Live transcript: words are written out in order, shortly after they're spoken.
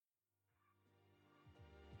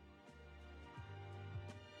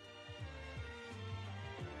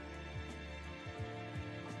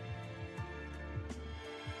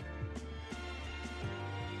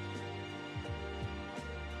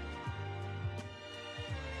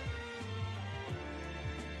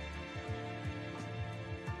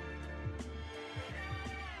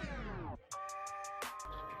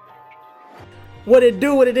What it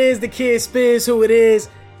do, what it is, the kid Spiz who it is,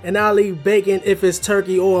 and I'll eat bacon if it's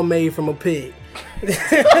turkey or made from a pig.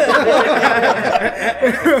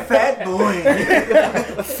 Fat boy.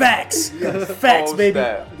 Facts, baby.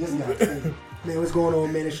 This guy. Man, what's going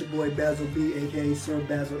on, man? It's your boy Basil B, a.k.a. Sir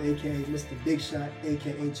Basil, a.k.a. Mr. Big Shot,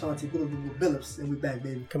 a.k.a. Chauncey Billups, and we back,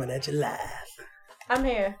 baby. Coming at you live. I'm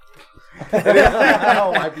here.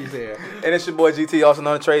 Oh, wifey's here. And it's your boy GT, also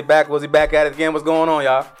known as Trade Back. Was he back at it again? What's going on,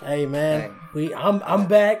 y'all? Hey, man. I'm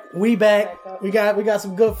back. We back. We got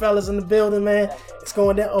some good fellas in the building, man. It's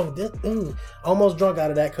going down. Oh, almost drunk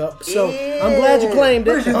out of that cup. So I'm glad you claimed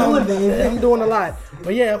it. I'm doing a lot.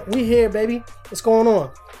 But yeah, we here, baby. What's going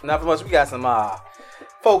on? Not for much. We got some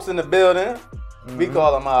folks in the building. We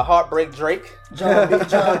call him Heartbreak Drake. John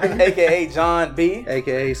B. A.K.A. John B.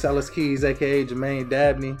 A.K.A. Sellers Keys, A.K.A. Jermaine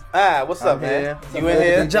Dabney. What's up, man? You in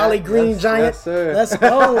here? The Jolly Green Giant. Yes, sir. Let's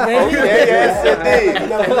go, baby. Yes,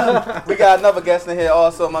 indeed. We got another guest in here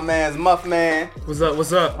also, my man's Muff Man. What's up?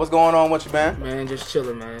 What's going on with you, man? Man, just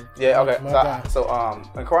chilling, man. Yeah, okay. My So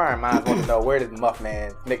inquiring minds want to know, where did Muff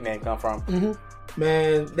Man nickname come from? Mm-hmm.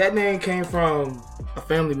 Man, that name came from a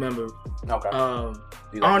family member. Okay. I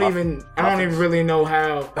don't even really know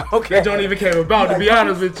how Okay. that don't even came about, to be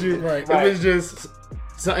honest with you. Right. It was just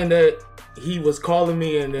something that he was calling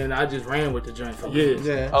me, and then I just ran with the joint for years.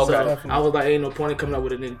 Yeah. Okay. So I was like, ain't no point in coming up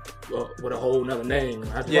with a whole nother name.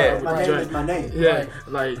 I just Yeah. ran with My the name joint. is my name. Yeah, Right.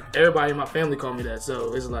 like everybody in my family called me that,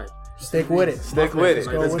 so it's like Stick with it. Stick with it.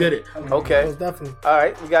 Like, let's get it. Okay. Most definitely. All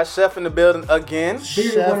right. We got Chef in the building again.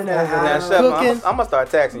 Bearded one and a Now, half. Chef, Cooking. I'm gonna start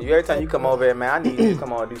taxing you every time you come over here, man. I need you to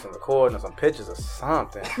come on and do some recording or some pictures or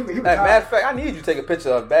something. Hey, matter of fact, I need you to take a picture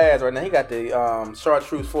of Baz right now. He got the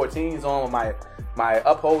Chartreuse 14s on with my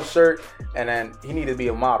uphold shirt, and then he needed to be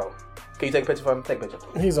a model. Can you take a picture for him? Take a picture.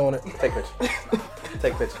 He's on it. Take a picture.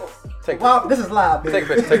 Take a picture. Take a picture. Well, this is live, baby. Take a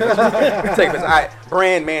picture. Take a picture. Take a picture. All right.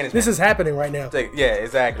 Brand management. This is happening right now. Yeah,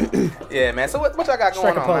 exactly. Yeah, man. So what y'all got going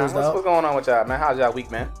Strike a on, man? pose, dog. What's going on with y'all, man? How's y'all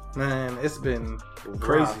week, man? Man, it's been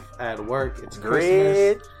Crazy. rough at work. It's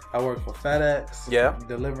Great. Christmas. I work for FedEx. Yeah.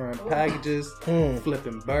 Delivering packages,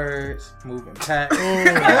 flipping birds, moving packs. Go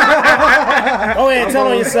ahead and tell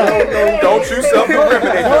on yourself. Don't you self-incriminate.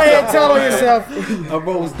 Go ahead and tell on yourself. I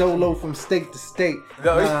rose dolo from state to state.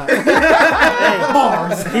 Bars.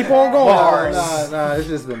 Keep on going. Nah, it's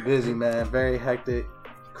just been busy, man. Very hectic.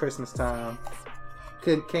 Christmas time.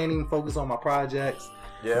 Can't even focus on my projects.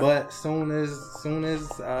 Yeah. But soon as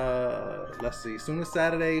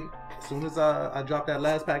Saturday, soon as I drop that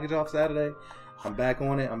last package off Saturday, I'm back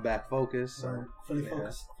on it. I'm back focused. So Fully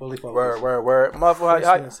focused. fully focused. Word. Muffle, how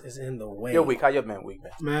Christmas is in the way. your week? How your been week,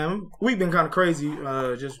 man? Man, we've been kind of crazy.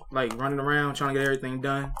 Just like running around trying to get everything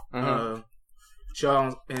done.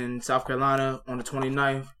 Show in South Carolina on the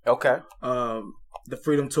 29th. Okay. The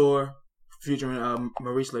Freedom Tour featuring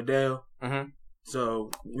Maurice Liddell. Mm-hmm.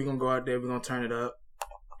 So we're gonna go out there. We're gonna turn it up,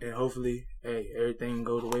 and hopefully, everything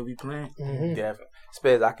go the way we planned. Mm-hmm. Yeah.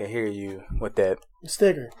 Spez, I can hear you with that.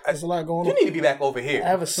 Sticker. There's a lot going You on. need to be back over here. I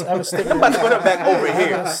have a sticker. I'm about to put him back over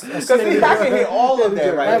here. Because I can hear all of that I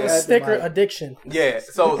have right a there. sticker addiction. Yeah,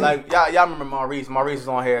 so like y'all remember Maurice. Maurice was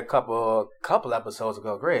on here a couple episodes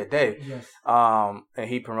ago, great day. Yes. And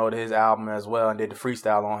he promoted his album as well and did the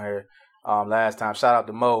freestyle on here last time. Shout out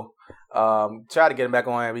to Mo. Tried to get him back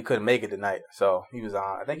on here, we couldn't make it tonight. So he was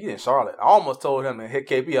on. I think he's in Charlotte. I almost told him to hit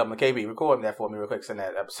KP up. And KP, record that for me real quick. Send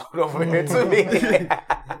that episode over here to me.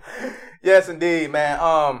 Yes, indeed,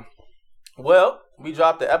 man. Well, we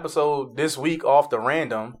dropped the episode this week off the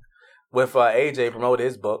random with AJ promoted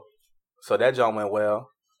his book. So that joint went well.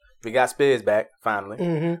 We got Spiz back finally.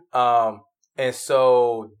 Mm-hmm. And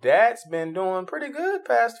so that's been doing pretty good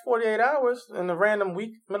past 48 hours in the random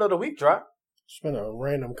week, middle of the week drop. It's been a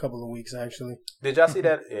random couple of weeks, actually. Did y'all see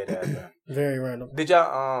that? Yeah, that's been. Very random. Did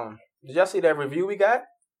y'all see that review we got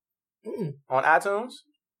on iTunes?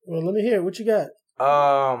 Well, let me hear. What you got?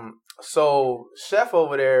 So Chef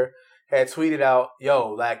over there had tweeted out,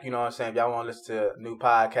 yo, like, you know what I'm saying, if y'all want to listen to a new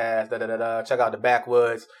podcast, check out the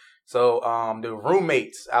Backwoods. So the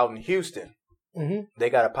roommates out in Houston, they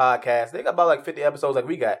got a podcast. They got about like 50 episodes like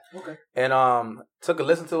we got. Okay. And took a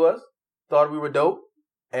listen to us, thought we were dope,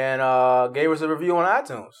 and gave us a review on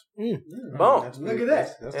iTunes. Boom. Look at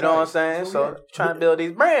that. You know what I'm saying? So trying to build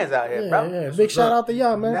these brands out here, bro. Yeah. Big shout out to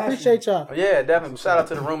y'all, man. Appreciate y'all. Yeah, definitely. Shout out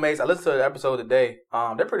to the roommates. I listened to the episode today.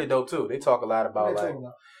 They're pretty dope too. They talk a lot about like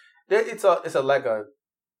it's a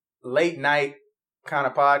late night kind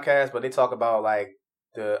of podcast, but they talk about like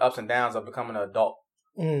the ups and downs of becoming an adult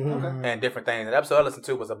and different things. And the episode I listened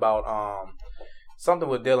to was about something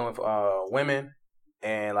with dealing with women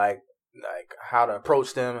and like like how to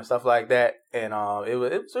approach them and stuff like that. And it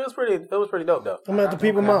was pretty dope though. I'm gonna have to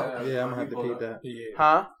peep them out. Yeah, I'm gonna have to peep that. Yeah.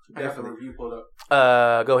 Huh? I got the review pulled up.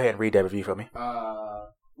 Go ahead and read that review for me.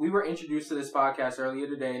 We were introduced to this podcast earlier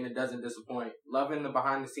today, and it doesn't disappoint. Loving the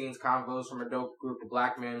behind-the-scenes convos from a dope group of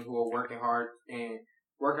black men who are working hard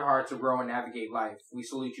to grow and navigate life. We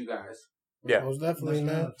salute you guys. Yeah, Most definitely,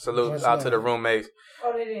 man. salute Much out love. to the roommates.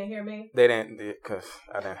 Oh, they didn't hear me? They didn't, because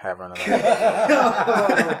I didn't have none of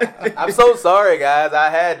that. I'm so sorry, guys. I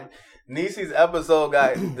had Niecy's episode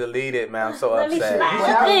got deleted, man. I'm so Let me upset.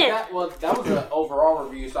 slide. That was an overall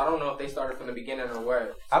review, so I don't know if they started from the beginning or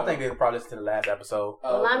what. I think they probably listened to the last episode.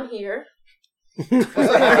 Well, I'm here.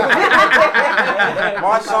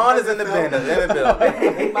 Marshawn is in the building.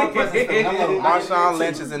 Marshawn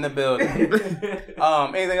Lynch is in the building.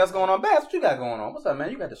 Anything else going on? Bass, what you got going on? What's up, man?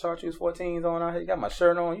 You got the Chartreuse 14s on out here. You got my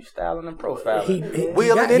shirt on. You styling and profiling. He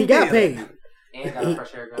Wheeling got and paid. And got a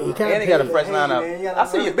fresh haircut. He on. got And he got a paid. fresh lineup. man, you got I a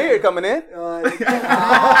see your birthday. beard coming in.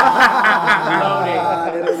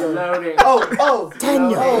 Loading. Oh,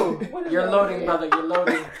 Tenure. You're loading, brother. You're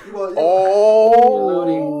loading.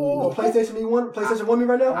 Oh. PlayStation me one. PlayStation 1 me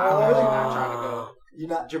right now. I'm actually not trying to go. You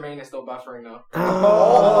not. Jermaine is still buffering though.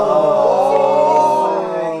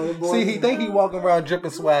 Oh, boy. See, he think he walking around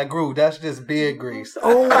dripping swag groove. That's just beard grease.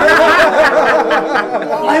 Oh,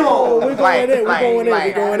 we're going in. We're going in.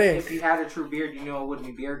 We're going in. If you had a true beard, you know it wouldn't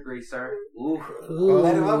be beard grease, sir. Ooh.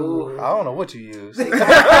 Let him up. I don't know what you use. I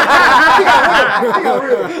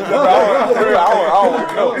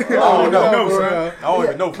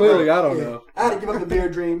don't know. Clearly, I don't know. I had to give up the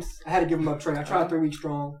beard dreams. I had to give them up, Trey. I tried 3 weeks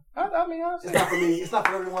strong. I mean, It's not for me. It's not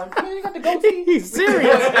for everyone. man, you got the goatee. He's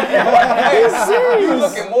serious. He's serious. You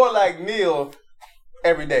looking more like Neil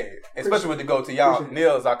every day, especially with the goatee. Y'all,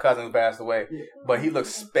 Neil's our cousin who passed away, but he looks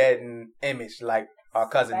spitting image like our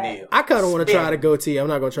cousin Neil. I kind of want to try the goatee. I'm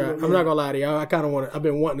not gonna try. I'm not gonna lie to y'all. I kind of want to. I've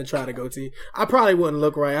been wanting to try the goatee. I probably wouldn't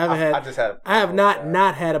look right. I haven't had. I have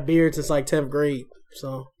not had a beard since like 10th grade.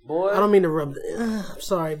 So Boy. I don't mean to rub. I'm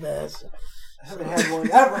sorry, Baz. I haven't had one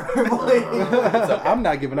ever. I'm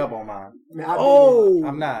not giving up on mine. Man,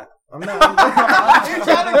 I'm not. You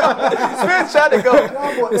trying to go? Spence trying to go.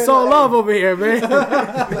 It's all love over here, man.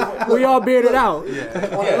 We all bearded out. On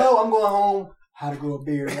the low, I'm going home. How to grow a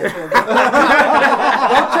beard. Don't check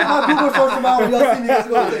my Google search tomorrow. Y'all see me. Let's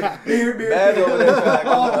go. Beard. Bad over there trying to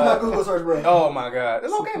All through my Google search, bro. Oh my God,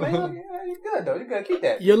 it's okay, man. You're good though. You gotta keep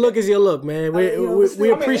that. Your look is your look, man. We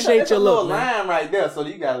appreciate your look, It's a little man. line right there, so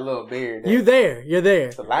you got a little beard. You there? You're there.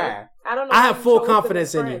 It's a line. I don't know. I have who full chose them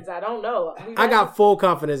confidence as in you. friends. I don't know. I got full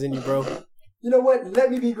confidence in you, bro. You know what?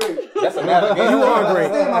 Let me be great. That's a navigation. You are great.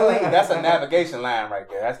 Stay in my lane. That's a navigation line right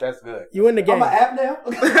there. That's good. You in the game. I'm an app now.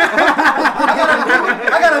 I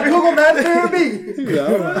got a Google Maps near me.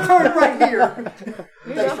 Turn right here.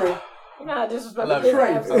 Thanks, Trey. Nah, disrespect. I love you.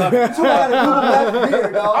 Trey. I love you. So I got a Google Maps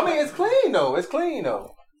here, dog. I mean, it's clean though. It's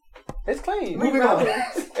clean. Moving on. Did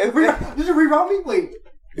you reroute me? Wait.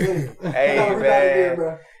 Hey, I gotta reroute again,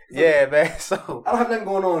 bro. Yeah, man. So, I don't have nothing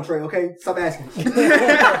going on, Trey. Okay, stop asking. I'm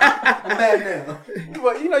mad now.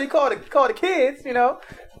 well, you call the kids. We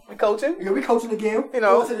coaching. Yeah, we coaching again. You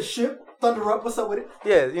know. Going to the ship. Thunder up. What's up with it?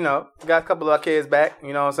 Yeah, got a couple of our kids back.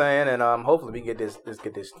 You know what I'm saying, and hopefully we get this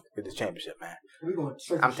championship, man. We going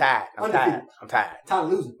straight. I'm tired. Undefeated. Tired of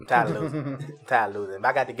losing. I'm tired of losing. If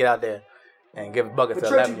I got to get out there and give a bucket But to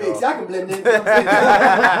Trey 11 too year big, so I can blend in. You know what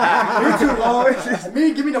I'm saying? Me too large.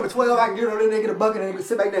 Give me number 12. I can get on there and get a bucket and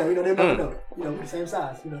sit back down. They never know. We're the same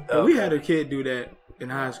size. But we had a kid do that in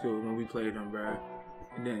high school when we played them, bro.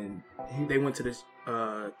 And then they went to this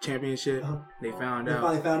championship. They found They out.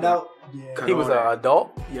 finally found out. Yeah. Cut He all was that. an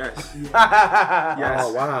adult. Yes. Yes.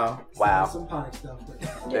 Oh wow. Wow. Some panic stuff. But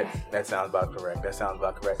That sounds about correct.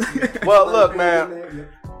 Well, look, man.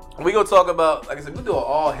 We gonna talk about, like I said, we do an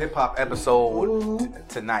all hip hop episode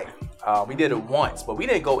tonight. We did it once, but we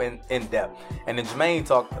didn't go in depth. And then Jermaine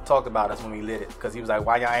talked about us when we lit it because he was like,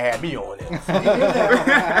 "Why y'all ain't had me on it?"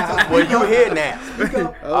 Well, you here now.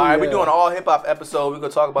 All right, we're doing an all hip hop episode. We're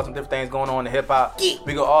gonna talk about some different things going on in hip hop.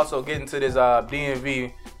 We gonna also get into this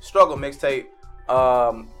DMV struggle mixtape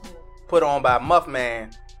put on by Muff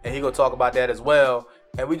Man, and he gonna talk about that as well.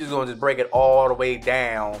 And we just gonna break it all the way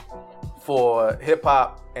down for hip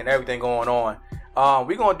hop and everything going on.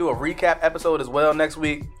 We're gonna do a recap episode as well next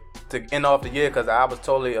week to end off the year because I was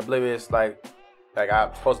totally oblivious. Like I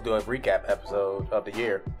was supposed to do a recap episode of the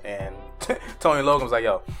year, and Tony Logan was like,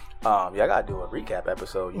 "Yo, I gotta do a recap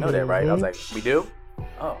episode. You know that, right?" I was like, "We do."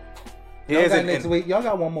 Oh, Y'all got next week. Y'all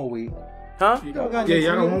got one more week. Huh? Y'all got Yeah, next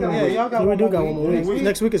y'all got week. one more Yeah, week. y'all got We one do more got one more week. week.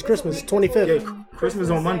 Next week is Christmas, 25th. Yeah, Christmas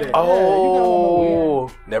on Monday. Oh,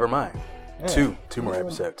 never mind. Two more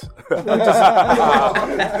episodes. Let's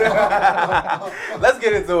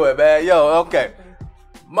get into it, man. Yo, okay.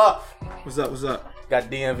 Muff. What's up? Got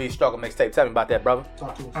DMV Struggle mixtape. Tell me about that, brother.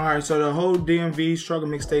 Talk to us. All right, so the whole DMV Struggle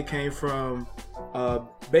mixtape came from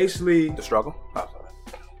basically, The Struggle? Oh,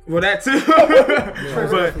 well, that too.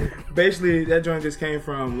 But basically, that joint just came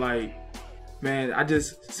from like, man, I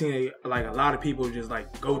just seen a lot of people just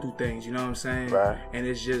like go through things, you know what I'm saying? Right. And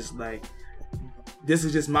it's just like, this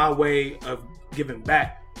is just my way of giving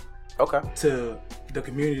back okay. to the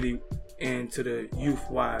community and to the youth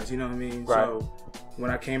wise, you know what I mean? Right. So when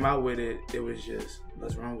I came out with it, it was just,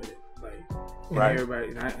 let's run with it. Like, and Right. everybody,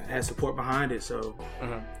 and I had support behind it. So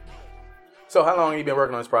So how long have you been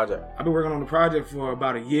working on this project? I've been working on the project for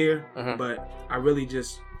about a year, Mhm. but I really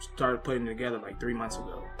just started putting it together like 3 months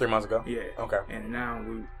ago. 3 months ago? Yeah. Okay. And now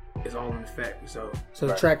it's all in effect. So So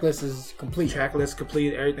the Right. track list is complete. track list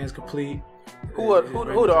complete, everything's complete. Who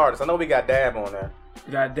the artists? I know we got Dab on there.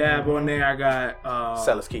 Got Dab on there. I got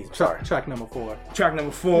Sellers Keys. I'm sorry. Track number 4. track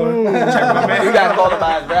number 4. Check my man. You gotta call him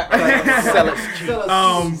by his rap name. Sellers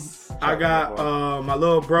Keys. I got my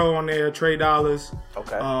little bro on there, Trey Dollars.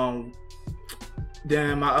 Okay.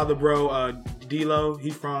 Then my other bro, D-Lo,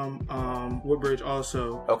 he from Woodbridge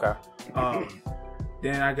also. Okay.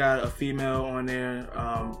 Then I got a female on there,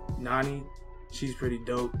 Nani. She's pretty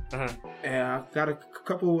dope. Mhm. And I got a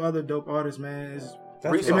couple other dope artists, man.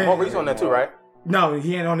 Reese man. on there too, right? No,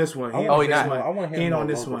 he ain't on this one. Oh, on he this not? one. I wanna hear He ain't more on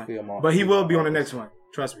this local one. film But he will artists. be on the next one.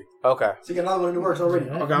 Trust me. Okay. So you got another one in the works already.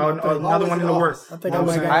 I got another one in the works. I think You know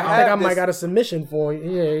what I'm saying? I might got a submission for you.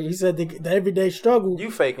 Yeah, he said the everyday struggle.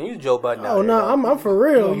 You faking. You Joe Budden. out Oh here, no, dog. I'm for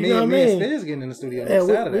real. No, You me know what I and mean? Spiz getting in the studio Yeah, next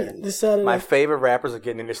Saturday. this Saturday. My favorite rappers are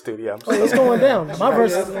getting in the studio. Oh, it's going down. My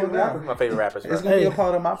verse, That's going down. My favorite rappers. It's Right? gonna be Hey. a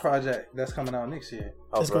part of my project that's coming out next year.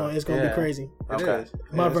 Oh, it's bro. going to Yeah. be crazy. It Okay. is.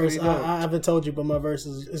 My Yeah, it's verse, gonna be dope. I haven't told you, but my verse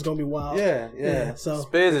is going to be wild. Yeah. So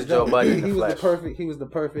Spiz is Joe Budden in He the was the flesh. perfect. He was the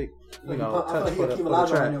perfect. You know, I feel touch like for he'll the keep a lot right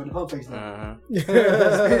track. now with the pump face now. Mhm.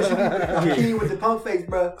 I'm kidding with the pump face,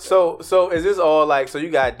 bro. So is this all like? So you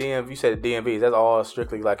got DMV. You said DMV. That's all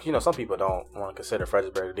strictly like, some people don't want to consider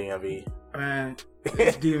Fredericksburg DMV. Man,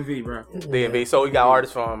 it's DMV, bro. DMV. So we got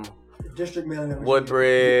artists from District man. and everything.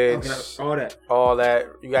 Woodbridge, All that. all that.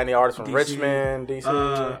 You got any artists from DC. Richmond, DC?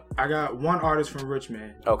 I got one artist from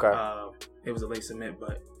Richmond. Okay. It was a late submit,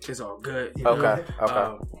 but it's all good. You know? Okay.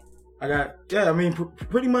 I got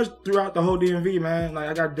pretty much throughout the whole DMV, man. Like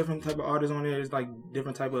I got different type of artists on there. It's like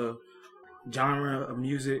different type of genre of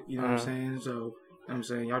music. You know what I'm saying? So you know what I'm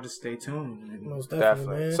saying, y'all just stay tuned. most definitely,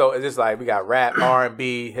 Definitely. man. So is this like we got rap,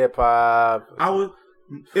 R&B, hip hop?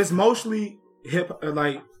 It's mostly hip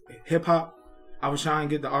hop. I was trying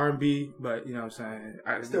to get the R&B, but you know what I'm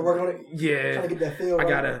saying. Still working on it. Yeah. Trying to get that feel.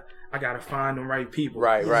 I gotta find the right people.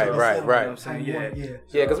 Right. You know what I'm Right. saying? Yeah.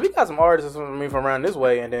 Yeah, because we got some artists from around this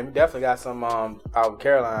way, and then we definitely got some out in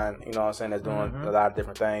Caroline, you know what I'm saying, that's doing a lot of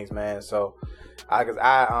different things, man. So, I don't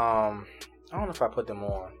know if I put them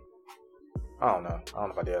on. I don't know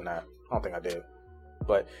if I did or not. I don't think I did.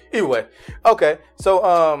 But either way, okay.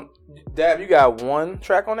 So, Dab, you got one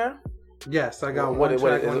track on there? Yes, I got What one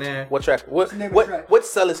track is on it? there. What track? the name of the track? What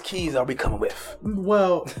Sellers Keys are we coming with?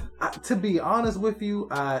 Well, to be honest with you,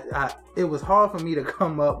 it was hard for me to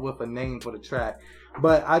come up with a name for the track,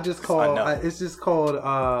 but I just called. It's just called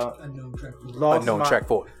Unknown track. Lost Unknown My- track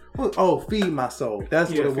 4. Oh, Feed My Soul.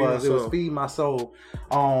 That's Yeah, what it Feed My was. It was Soul. Feed My Soul.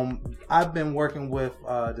 I've been working with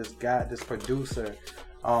this producer.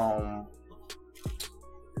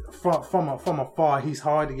 From afar, he's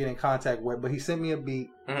hard to get in contact with, but he sent me a beat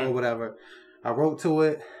or whatever. I wrote to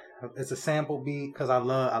it. It's a sample beat because I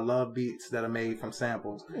love beats that are made from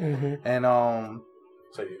samples. Mm-hmm. And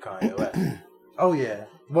So you're Kanye West. oh yeah.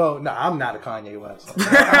 Well, no, I'm not a Kanye West.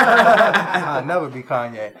 I'll never be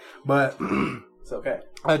Kanye, but It's okay.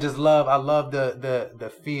 I love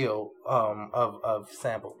the feel of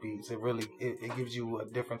sample beats. It really it gives you a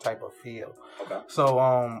different type of feel. Okay.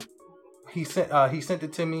 So he sent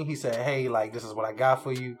it to me. He said, "Hey, like this is what I got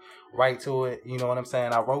for you. Write to it." You know what I'm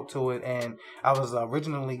saying? I wrote to it, and I was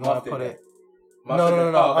originally going to put it. No.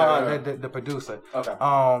 Oh, okay. The producer. Okay.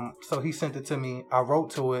 So he sent it to me. I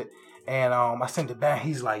wrote to it, and I sent it back.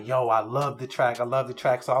 He's like, "Yo, I love the track. So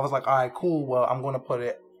I was like, "All right, cool. Well, I'm going to put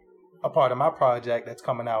it a part of my project that's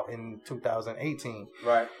coming out in 2018."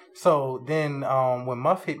 Right. So then when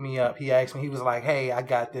Muff hit me up, he asked me. He was like, "Hey, I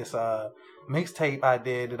got this mixtape I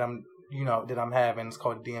did that I'm having. It's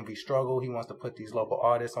called DMV Struggle. He wants to put these local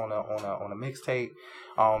artists on a mixtape,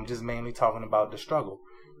 just mainly talking about the struggle."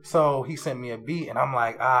 So he sent me a beat, and I'm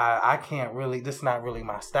like, I can't really. This is not really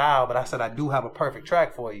my style. But I said I do have a perfect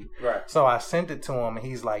track for you. Right. So I sent it to him, and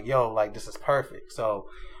he's like, "Yo, like this is perfect." So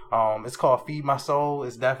It's called Feed My Soul.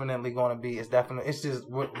 It's definitely going to be. It's just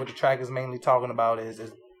what the track is mainly talking about is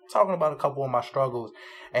talking about a couple of my struggles,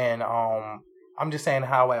 and I'm just saying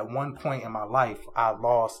how at one point in my life I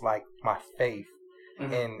lost like my faith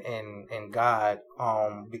in God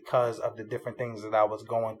because of the different things that I was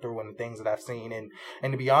going through and the things that I've seen, and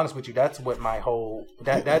to be honest with you, that's what my whole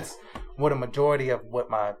that's what a majority of what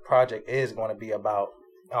my project is going to be about.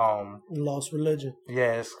 Lost Religion.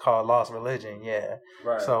 Yeah, it's called Lost Religion. Yeah,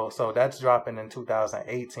 Right. So that's dropping in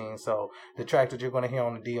 2018. So the track that you're going to hear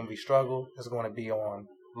on the DMV Struggle is going to be on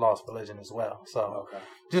Lost Religion as well. So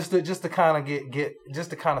just to kind of get just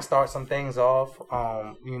to kind of start some things off,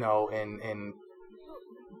 you know, and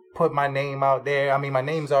put my name out there. I mean, my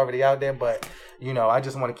name's already out there, but you know, I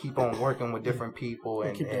just want to keep on working with different people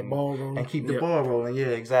and keep that ball rolling. and keep the ball rolling. Yeah,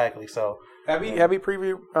 exactly. So Have you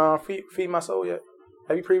previewed Feed My Soul yet?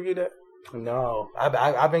 Have you previewed that? no,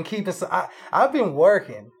 I've been keeping. I've been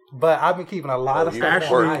working, but I've been keeping a lot of you stuff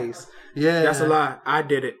actually- on ice. Yeah, That's a lie. I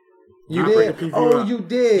did it. You I put did? the preview Oh, up. you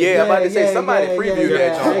did. Yeah, I'm about to say, somebody previewed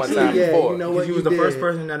that joint one Actually, time before. You know Because what? he was You the first did.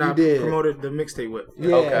 person that You I did. promoted the mixtape with.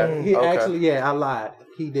 Yeah, Okay, he okay. actually. Yeah, I lied.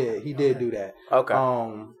 He did. He did do that. Okay.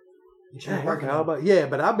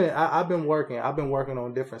 But I've been working. I've been working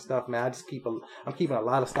on different stuff, man. I just I'm keeping a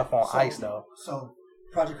lot of stuff on ice though. So,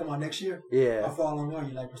 project come out next year? Yeah. How far along are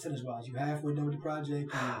you, like, percentage-wise? You halfway done with the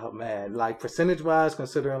project? Oh man, like percentage wise,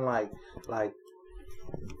 considering like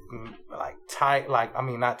I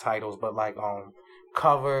mean not titles, but like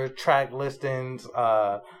cover track listings,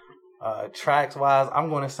 tracks wise, I'm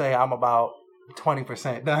gonna say I'm about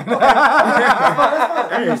 20% done.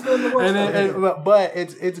 But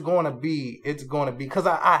it's gonna be because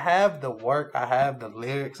I have the work, I have the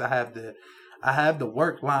lyrics, I have the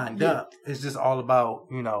work lined up. It's just all about,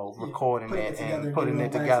 you know, recording putting it it together, and putting it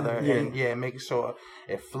getting it together right, and making sure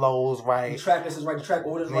it flows right. The track list is right, the track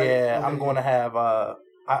order is right? Yeah, Okay, I'm going to have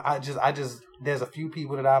I just there's a few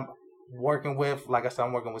people that I'm working with. Like I said,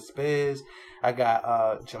 I'm working with Spiz. I got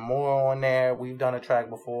Jamor on there. We've done a track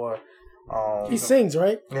before. He sings,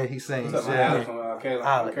 right? Yeah, he sings. What's up, Yeah. Alex from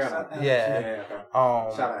Alex. Carolina? Yeah.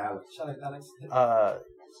 Shout out Alex. Shout out Alex.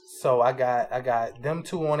 So I got them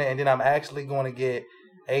two on it, and then I'm actually going to get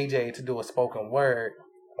AJ to do a spoken word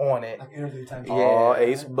on it. Like interview time. Yeah. Oh,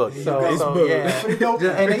 Ace Boogie. So yeah, Pretty dope.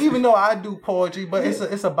 and even though I do poetry, but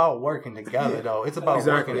it's about working together though. It's about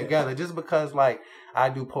Exactly. working together. Just because like I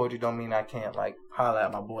do poetry don't mean I can't like holler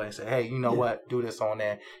at my boy and say, hey, you know what, do this on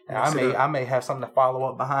there. And I may have something to follow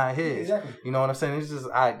up behind his. Exactly. You know what I'm saying? It's just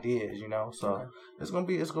ideas, you know. So it's gonna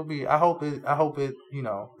be. I hope it. You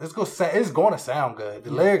know, it's gonna sound good. The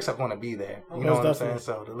lyrics are gonna be there. You know what I'm saying?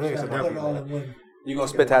 So the lyrics are gonna be there. You gonna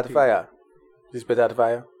spit out the fire? You spit out the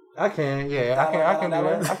fire? I can, yeah, I can do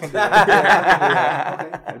that. I can do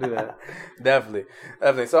that. I can do that.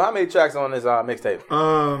 Definitely. So how many tracks on this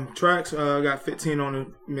mixtape? Tracks, got 15 on the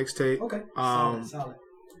mixtape. Okay. Solid.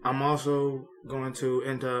 I'm also going to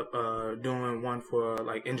end up doing one for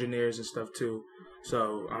like engineers and stuff too.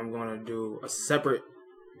 So I'm going to do a separate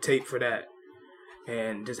tape for that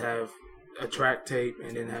and just have a track tape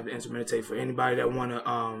and then have the instrumental tape for anybody that want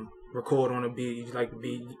to record on a beat. You like the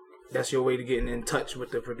beat. That's your way to getting in touch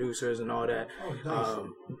with the producers and all that.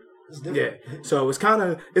 Oh, nice. Yeah, so it's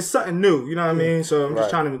something new, you know what I mean? So I'm just Right.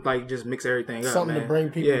 trying to like just mix everything up, Something man. to bring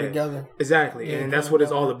people Yeah, together. Exactly, Yeah, and that's what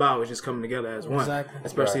it's all about. Is just coming together as one, Exactly.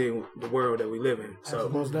 especially in the world that we live in. So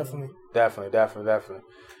Most definitely. Definitely.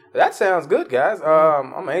 That sounds good, guys.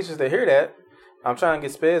 I'm anxious to hear that. I'm trying to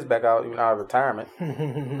get Spiz back out, even out of retirement.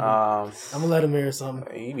 I'm gonna let him hear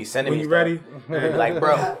something. He be sending when me you stuff. ready, He be like,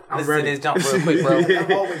 bro, I'm listen ready. to this jump real quick, bro.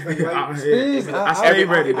 I'm always ready, right? I stay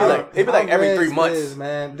ready. It'd be like, every 3 months. Spiz,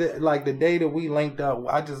 man. Like the day that we linked up,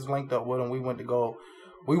 I just linked up with him. We went to go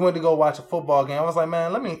watch a football game. I was like,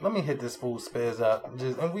 man, let me hit this fool Spiz up.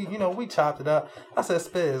 And we chopped it up. I said,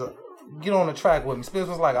 Spiz, get on the track with me. Spiz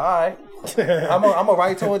was like, all right, I'm gonna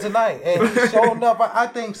write to it tonight. And he showed up. I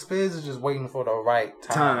think Spiz is just waiting for the right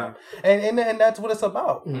time. And that's what it's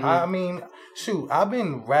about. Mm-hmm. I mean, shoot, I've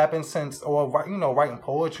been rapping since, writing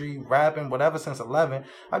poetry, rapping, whatever, since 11.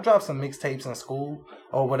 I dropped some mixtapes in school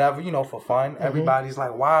or whatever, for fun. Mm-hmm. Everybody's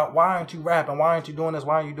like, why aren't you rapping? Why aren't you doing this?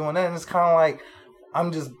 Why aren't you doing that? And it's kind of like,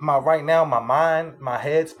 I'm just my mind, my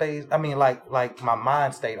head space. I mean, like my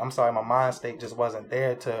mind state. I'm sorry, my mind state just wasn't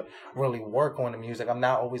there to really work on the music. I'm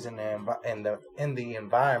not always in the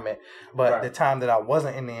environment, but Right. the time that I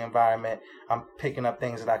wasn't in the environment, I'm picking up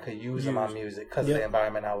things that I could use in my music because of the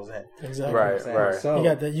environment I was in. Exactly. Right, right. So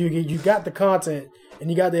You got you got the content and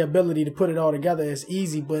you got the ability to put it all together. It's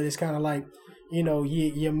easy, but it's kind of like you know,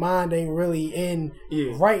 your mind ain't really in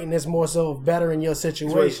Yeah. writing. It's more so bettering your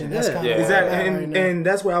situation. That's kind of Exactly, and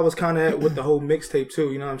that's where I was kind of at with the whole mixtape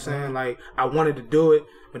too. You know what I'm saying? Like I wanted to do it,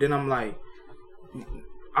 but then I'm like,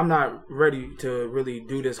 I'm not ready to really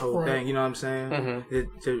do this whole thing. You know what I'm saying?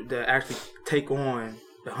 To actually take on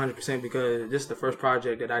the 100% because this is the first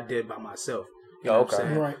project that I did by myself. You know what I'm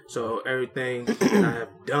saying? Right. So everything that I have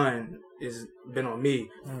done is been on me,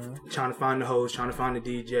 trying to find the host, trying to find the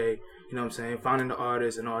DJ. You know what I'm saying? Finding the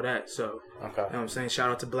artists and all that. So, you know what I'm saying? Shout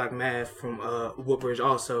out to Black Math from Woodbridge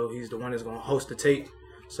also. He's the one that's going to host the tape.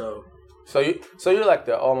 So you're like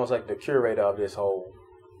almost like the curator of this whole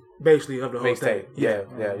basically of the whole thing. Yeah.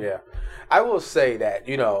 I will say that,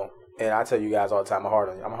 you know, and I tell you guys all the time, I'm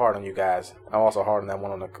hard on you guys. I'm also hard on that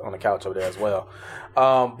one on the couch over there as well.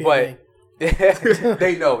 But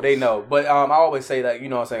they know. But I always say that, you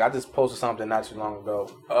know what I'm saying, I just posted something not too long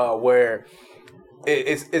ago where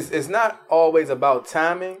it's not always about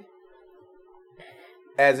timing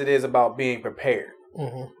as it is about being prepared.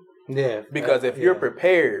 Yeah. Because if you're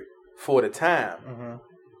prepared for the time,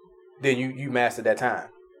 then you master that time.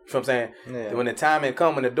 You know what I'm saying? Yeah. When the timing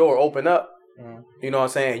come, when the door open up, you know what I'm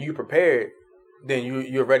saying, you prepared, then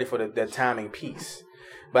you're ready for the timing piece.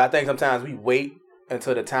 But I think sometimes we wait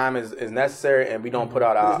until the time is necessary and we don't put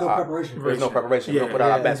out There's no preparation. There's no preparation. We don't put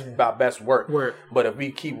out our best work. But if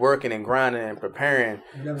we keep working and grinding and preparing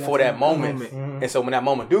for that moment, and so when that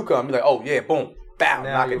moment do come, you're like, oh yeah, boom, bow,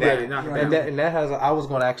 knock it down. And that has. I was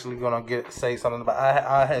gonna say something about.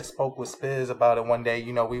 I had spoke with Spiz about it one day.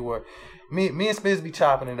 You know, we were. Me and Spiz be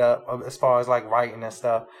chopping it up as far as like writing and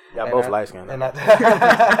stuff. Y'all both light skinned. Them light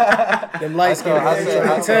skinned.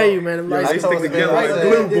 I tell you, man, them light They skinned. stick together like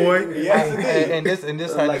glue, boy. And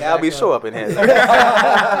this Like I'll be show up in here. You've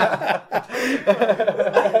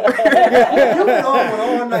been on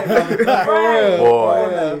all night, brother.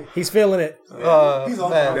 Boy. He's feeling it. He's on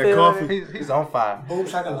fire. That coffee. He's on fire. Boom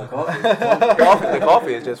shakalaka. The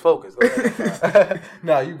coffee is just focused.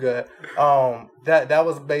 No, you good. That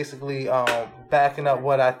was basically backing up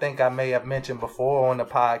what I think I may have mentioned before on the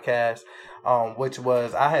podcast, which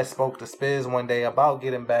was I had spoke to Spiz one day about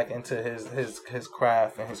getting back into his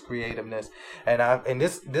craft and his creativeness, and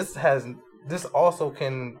this also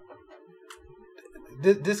can.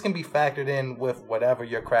 This can be factored in with whatever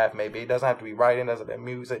your craft may be. It doesn't have to be writing, doesn't have to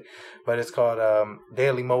be music, but it's called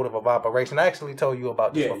Daily Motive of Operation. I actually told you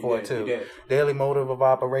about this before too. Daily Motive of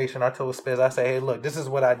Operation. I told Spiz, I said, hey, look, this is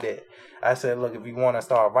what I did. I said, look, if you want to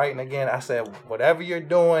start writing again, I said, whatever you're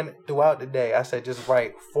doing throughout the day, I said, just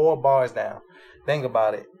write 4 bars down. Think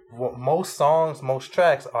about it. Most songs, most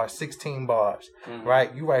tracks are 16 bars,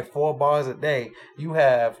 right? You write 4 bars a day. You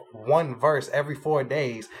have 1 verse every 4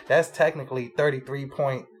 days. That's technically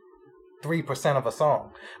 33.3% of a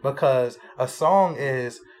song, because a song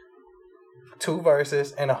is 2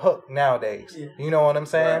 verses and a hook nowadays. Yeah. You know what I'm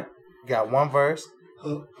saying? Right. You got 1 verse,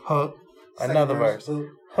 hook, another verse,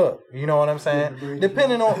 hook. You know what I'm saying?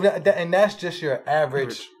 Depending on that, and that's just your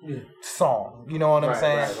average song. You know what I'm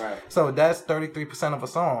saying? Right. So that's 33% of a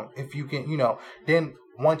song. If you can, then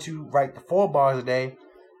once you write the 4 bars a day,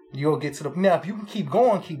 you'll get to the. Now, if you can keep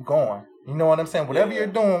going, keep going. You know what I'm saying? Whatever you're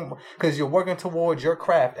doing, because you're working towards your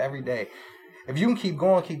craft every day. If you can keep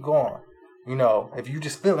going, keep going. If you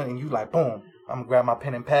just feel it and you like, boom, I'm going to grab my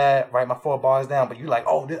pen and pad, write my 4 bars down, but you like,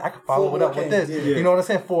 oh, I can follow it up with this. Yeah. You know what I'm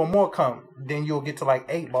saying? 4 more come. Then you'll get to like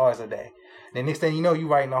 8 bars a day. The next thing you know, you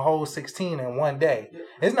writing a whole 16 in one day.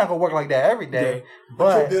 It's not going to work like that every day.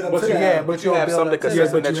 But you'll have something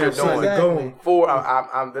consistent that you're doing.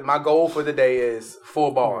 Exactly. My goal for the day is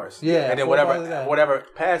 4 bars. Yeah. And then whatever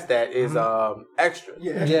past that is extra.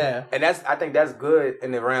 Yeah. And I think that's good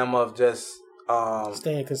in the realm of just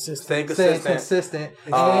staying consistent.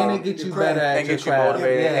 And it gets you better at and get you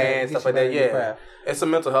motivated and stuff like that. Yeah. It's a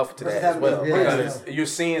mental health to that as well. Because you're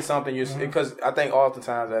seeing something, because I think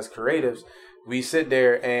oftentimes as creatives, we sit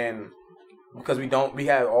there and because we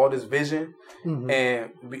have all this vision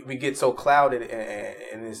and we get so clouded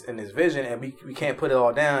in this vision and we can't put it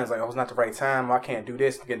all down. It's like, oh, it's not the right time. I can't do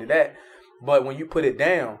this to get to that. But when you put it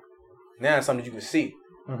down, now it's something you can see.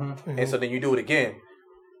 And so then you do it again.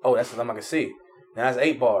 Oh, that's something I can see. Now that's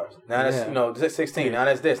 8 bars. Now that's 16. Now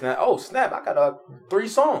that's this. Now, oh snap! I got 3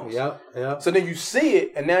 songs. Yep. So then you see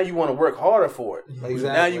it, and now you want to work harder for it. Exactly.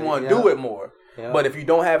 Now you want to do it more. Yep. But if you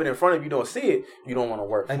don't have it in front of you, don't see it, you don't want to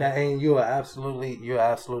work. And you're absolutely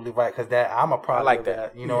right, because I'm a product of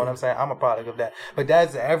that. You know what I'm saying? I'm a product of that. But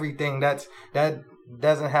that's everything. That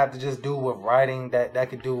doesn't have to just do with writing. That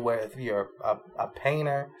could do with if you're a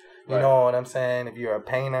painter. You know what I'm saying? If you're a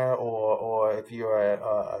painter, or if you're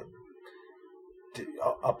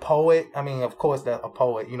a poet. I mean, of course, a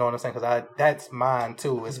poet. You know what I'm saying? Because that's mine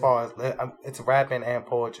too, as far as it's rapping and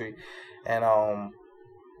poetry, and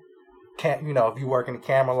if you work in the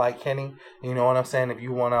camera like Kenny, you know what I'm saying? If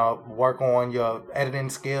you want to work on your editing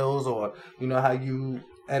skills, or you know how you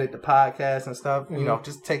edit the podcast and stuff, you know,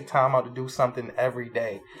 just take time out to do something every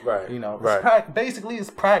day. Right. You know, right. Basically, it's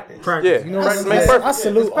practice. Yeah. You know what I'm I saying?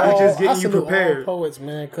 salute all, just getting I you salute prepared. all poets,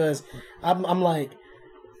 man, because I'm like,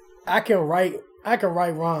 I can write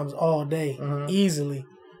rhymes all day easily,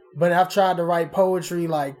 but I've tried to write poetry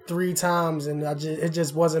like 3 times, and it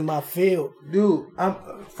just wasn't my field. Dude, I'm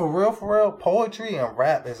for real. Poetry and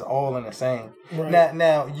rap is all in the same. Right.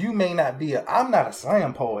 Now you may not be I'm not a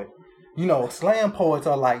slam poet. You know, slam poets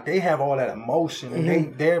are like, they have all that emotion, and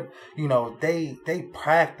they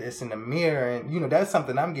practice in the mirror, and you know that's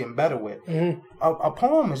something I'm getting better with. A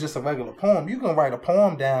poem is just a regular poem. You can write a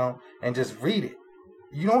poem down and just read it.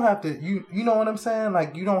 You don't have to. You know what I'm saying?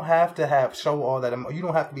 Like, you don't have to show all that. You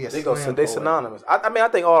don't have to be a slam poet. They synonymous. I mean, I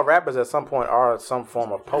think all rappers at some point are some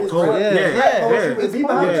form of poet. I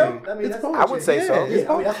would say so.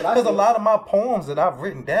 Because a lot of my poems that I've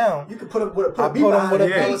written down, You can put them with a beat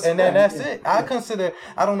beat, and then that's it. I consider.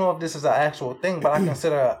 I don't know if this is an actual thing, but I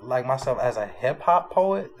consider like myself as a hip hop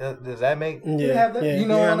poet. Does that make? Yeah. You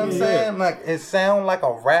know what I'm saying? Like, it sounds like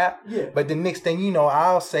a rap, but the next thing you know,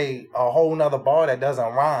 I'll say a whole nother bar that doesn't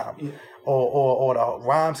rhyme, or the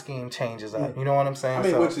rhyme scheme changes up. You know what I'm saying? I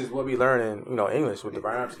mean, which is what we learn in English with the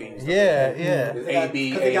rhyme schemes. Yeah. A B,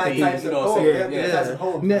 you know what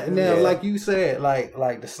I'm saying? Now, like you said,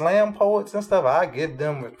 like the slam poets and stuff, I give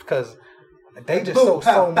them because they just show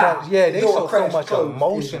so much. Yeah, they show so much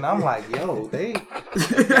emotion. I'm like, yo, they.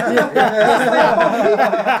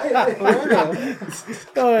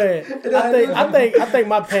 Go ahead. I think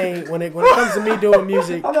my pain when it comes to me doing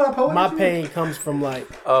music, my pain comes from like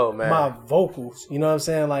my vocals. You know what I'm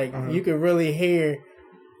saying? Like you can really hear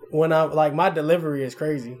when I like my delivery is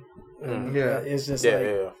crazy. It's just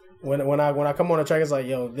when I come on the track, it's like,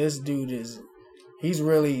 yo, this dude he's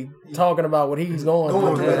really talking about what he's going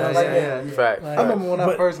through. Fact. I remember when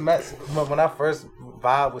I first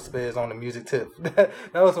vibed with Spiz on the music tip. That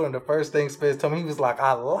was one of the first things Spiz told me. He was like,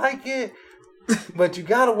 I like it, but you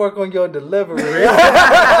got to work on your delivery.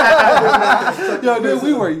 Yo, dude,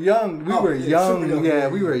 we were young. We were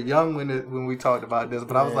young when we talked about this.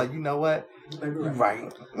 But I was like, you know what? You're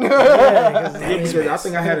right. Because I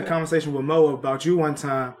think I had a conversation with Mo about you one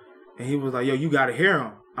time, and he was like, yo, you got to hear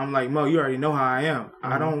him. I'm like, Mo, you already know how I am.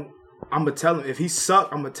 I'm going to tell him. If he suck,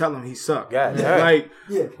 I'm going to tell him he suck. Like,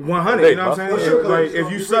 100, you know what I'm saying? Like, if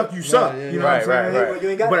you suck, you suck. You know what I'm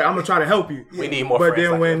saying? But I'm going to try to help you. We need more But friends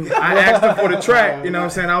then like when that. I asked him for the track, you know what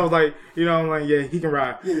I'm saying? I was like, you know, I'm like, yeah, he can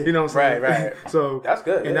ride. You know what I'm saying? Right. So, that's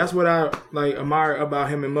good. And that's what I, like, admire about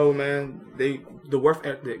him and Mo, man. The work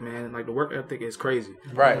ethic, man. Like, the work ethic is crazy.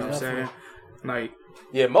 Right. You know what I'm saying? Like,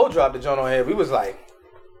 yeah, Mo dropped the joint on here. We was like,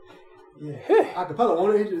 acapella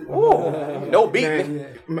on it. ooh, no beat.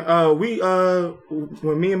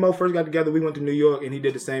 When me and Mo first got together, we went to New York, and he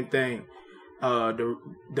did the same thing.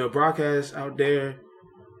 The broadcast out there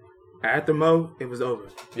after Mo, it was over.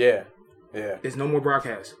 Yeah. There's no more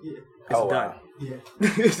broadcast. It's done. Wow. Yeah.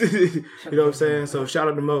 You know what I'm saying? So shout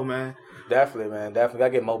out to Mo, man. Definitely, man. Definitely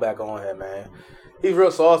gotta get Mo back on here, man. He's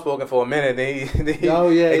real soft spoken for a minute. Then he Oh,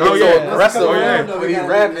 yeah. gets Oh, so yeah. aggressive Oh, when he's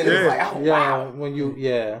rapping. It's like, oh, Yeah, wow. when you, that's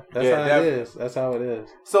Yeah, how definitely. it is. That's how it is.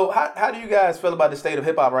 So how do you guys feel about the state of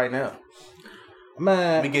hip hop right now?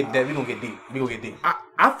 Man, We gonna get deep. I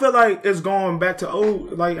feel like it's going back to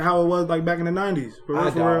old, like how it was like back in the 90s. For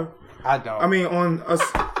real. I don't. I mean, on us,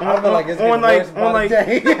 I feel like it's on getting like, worse by on like, the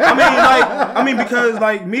day. I mean, because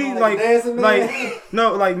like me, dancing, man.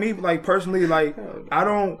 like me, like personally, like I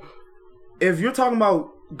don't. If you're talking about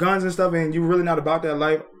guns and stuff, and you're really not about that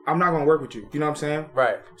life, I'm not gonna work with you. You know what I'm saying?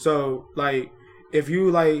 Right. So like, if you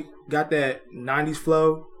like got that 90s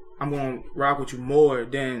flow, I'm gonna rock with you more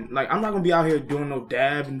than like I'm not gonna be out here doing no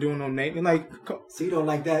dab and doing no naked. Like, So you don't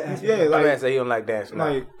like that? yeah, My man like, say he don't like dancing.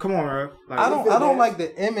 like, come on, bro. Like, I don't like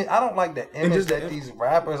the image. I don't like the image just- that these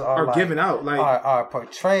rappers are like, giving out. Like, are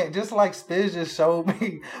portraying. Just like Spiz just showed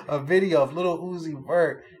me a video of Lil Uzi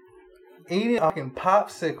Vert eating a fucking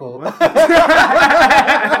popsicle. That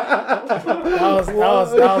was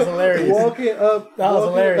hilarious. That was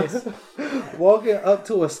hilarious. Walking up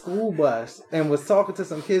to a school bus and was talking to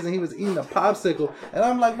some kids, and he was eating a popsicle. And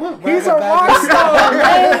I'm like, what? He's a rock star,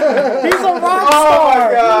 man. He's a rock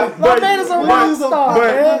star. My man is a rock star,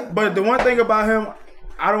 man. but the one thing about him,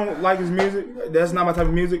 I don't like his music. That's not my type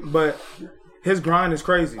of music. But his grind is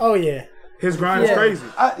crazy. Oh yeah. His grind is crazy.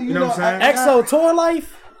 You You know what I'm saying? EXO Tour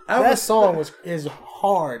Life. That song is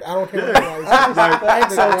hard. I don't care what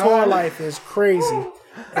anybody says. EXO Tour Life is crazy.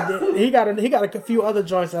 And then he got a few other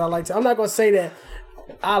joints that I like. I'm not gonna say that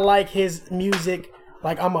I like his music.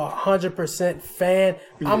 Like I'm 100% fan.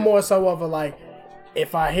 I'm more so of a like,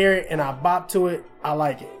 if I hear it and I bop to it, I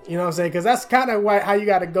like it. You know what I'm saying? Because that's kind of how you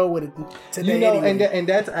got to go with it today. You know, anyway. and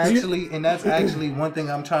that's actually one thing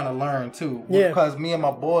I'm trying to learn too. Yeah. Because me and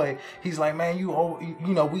my boy, he's like, man, you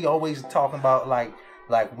know, we always talking about like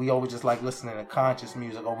we always just like listening to conscious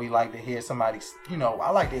music, or we like to hear somebody. You know, I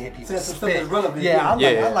like to hear people Some stuff spit. that's relevant. Yeah,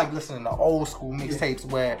 I like listening to old school mixtapes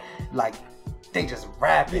where like. They just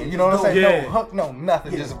rapping, you know what I'm saying? Yeah. No hook, no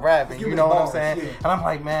nothing, just rapping. You know what I'm saying? Yeah. And I'm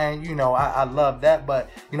like, man, you know, I love that. But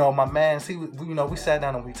you know, my man, we sat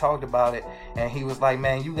down and we talked about it, and he was like,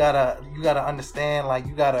 man, you gotta understand, like,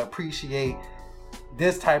 you gotta appreciate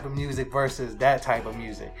this type of music versus that type of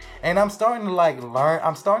music. And I'm starting to learn it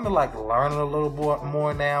a little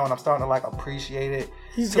more now, and I'm starting to like appreciate it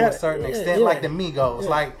to a certain extent. yeah. Like the Migos,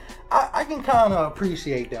 like I can kind of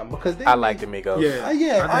appreciate them because they, I like the Migos. Yeah.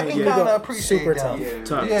 I can kind of appreciate Super them. tough.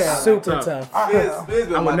 Tough. Yeah. Super Tough. tough. I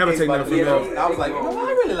would never take that from them. I was like, you know what?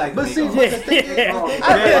 I really like But the see, Migos. but the thing is, Yeah.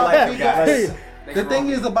 I feel like guys. the thing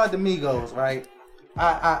is about the Migos, right?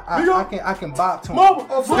 I can bop to them. They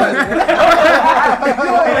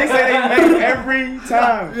say they make it every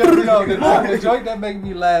time. You know, the joint that make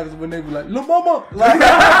me laugh is when they be like, "Lil Mama," like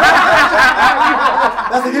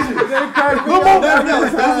That's the issue.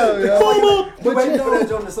 But you know that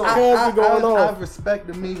joint in the song. I respect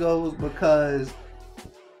the Migos because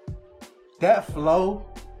that flow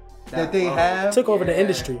that they have Took over the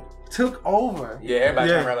industry. took over. Yeah, everybody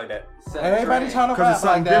Yeah. trying to rap like that. Everybody trying to Because rap it's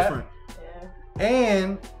like something that. different.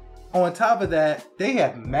 And on top of that, they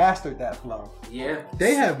have mastered that flow. Yeah.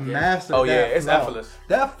 They have mastered Oh that yeah, it's flow. effortless.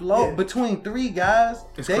 That flow Yeah. between three guys,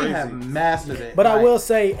 It's they crazy. have mastered it. But I Like, will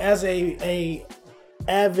say, as a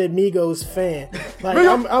avid Migos fan, like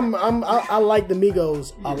I like the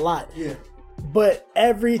Migos a lot. Yeah. But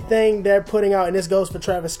everything they're putting out, and this goes for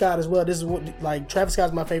Travis Scott as well. This is what, like, Travis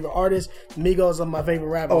Scott's my favorite artist. Migos are my favorite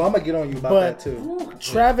rapper. Oh, I'm gonna get on you about But that too.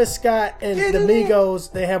 Travis Scott and the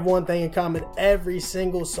Migos, they have one thing in common. Every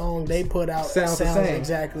single song they put out Sounds sounds the same.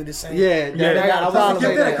 exactly the same. Yeah, I got a I was problem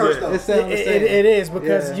gonna with say that curse, that. though. It sounds the same. It is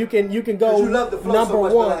because Yeah. you can go you love the flow number so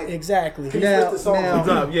much, but, one like, exactly. you Now, switch the song now, up. What's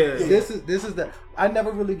up? Yeah. this is the. I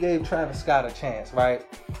never really gave Travis Scott a chance, right?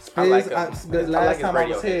 I like Spiz, him. the I last like his time I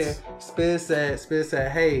radio was here, hits. Spiz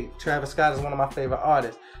said, "Hey, Travis Scott is one of my favorite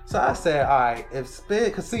artists." So I said, "All right, if Spiz,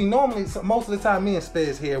 because see, normally most of the time me and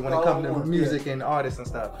Spiz here when it comes to music and artists and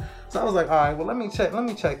stuff." So I was like, "All right, well let me check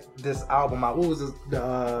this album out. What was this?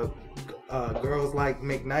 The Girls Like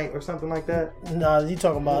McKnight or something like that." No, you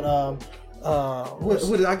talking about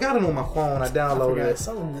What I got it on my phone. I downloaded it.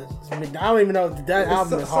 Something I don't even know. That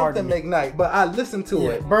album is hard. Something McKnight, but I listened to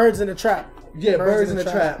it. Birds in the Trap. Yeah, Birds in the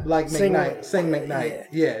Trap, like Sing McKnight, Sing McKnight.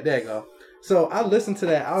 Yeah, there you go. So I listened to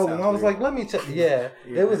that album. I was like, let me check. Yeah,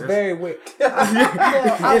 it was very weird.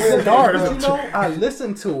 It's dark. But, you know, I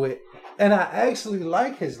listened to it, and I actually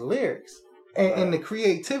like his lyrics and the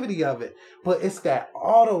creativity of it. But it's that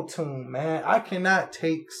auto tune, man. I cannot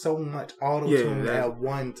take so much auto tune at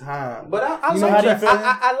one time. But I know how do you like feel?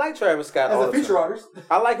 I like Travis Scott As all a the feature time. artist.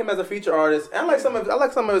 I like him as a feature artist, and I like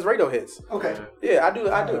some of his radio hits. Okay. Yeah, I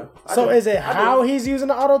do. So is it how he's using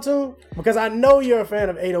the auto tune? Because I know you're a fan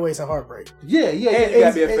of 808s and Heartbreak. Yeah. And you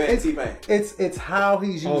gotta be a fan of T-Pain. It's how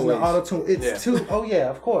he's using the auto tune. It's too. Oh yeah,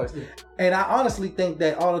 of course. And I honestly think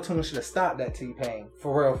that auto tune should have stopped that T-Pain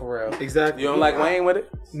for real. Exactly. You don't like Wayne with it?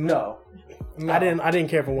 No. I didn't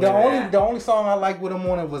care for The Wayne. only song I liked with him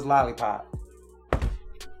on it was Lollipop.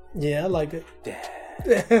 Yeah, I liked it.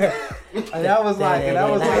 And I was like,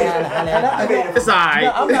 It's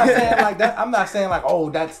alright. I'm not saying like that. I'm not saying like, oh,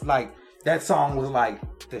 that's like that song was like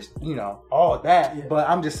this, you know, all that. Yeah. But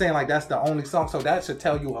I'm just saying like that's the only song, so that should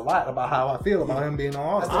tell you a lot about how I feel about him being on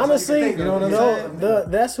all Stars. Honestly, you know what I'm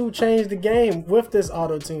saying? That's who changed the game with this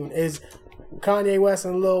auto tune is Kanye West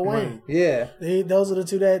and Lil Wayne. Yeah, those are the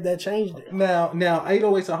two that changed it. Now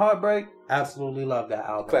 808s and Heartbreak, absolutely love that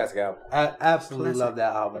album. Classic album. I absolutely love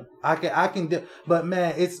that album. I can do, but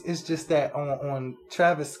man, it's just that on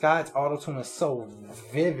Travis Scott's auto tune is so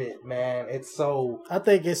vivid, man. It's so. I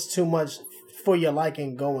think it's too much for your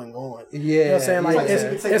liking going on. Yeah, you know what I'm saying? Like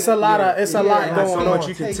it's a lot going on.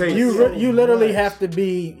 You can take. You literally have to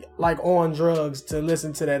be like on drugs to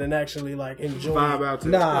listen to that and actually like enjoy Vibe it. out to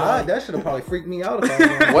that should have probably freaked me out. If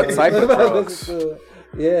I was What type of drugs?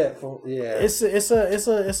 Yeah. It's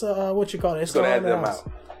a what you call it? It's Gonna on add them house.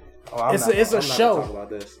 out. Oh, I'm It's not- a- it's a I'm not show. gonna talk about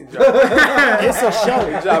this. It's a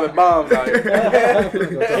show. He's dropping bombs out here.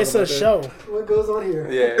 It's a show. What goes on here?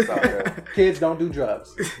 Yeah, it's all good. Kids don't do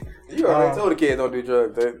drugs. You already told the kids don't do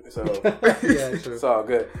drugs, so Yeah, true. it's all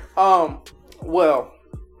good. Well,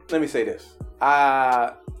 let me say this.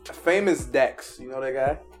 Famous Dex, you know that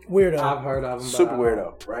guy? Weirdo. I've heard of him. but Super I-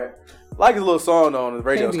 weirdo, right? Like his little song though on the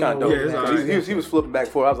radio, Can't it's be kind no of dope. Yeah, it's all right. He was flipping back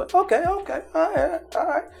and forth. I was like, okay, all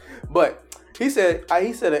right. But he said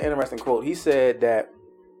an interesting quote. He said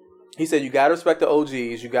you gotta respect the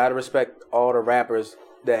OGs, you gotta respect all the rappers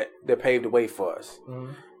that paved the way for us.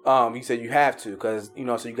 Mm-hmm. He said you have to, because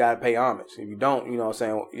so you gotta pay homage. If you don't, what I'm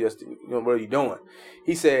saying, what are you doing?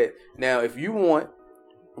 He said, now if you want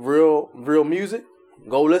real music,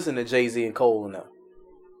 go listen to Jay-Z and Cole and them.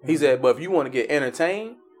 He said, but if you want to get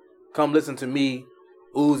entertained, come listen to me,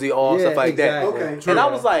 Uzi, all stuff like that. Okay. And I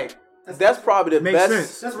was like, that's probably the Makes best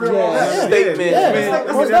sense. That's real. Yeah. statement.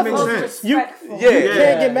 That makes sense. You Respectful.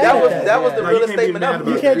 can't get mad at that. That was the No, you realest can't be statement mad ever.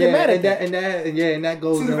 about You it. can't get mad at and that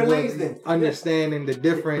goes Two in different lanes with then. understanding the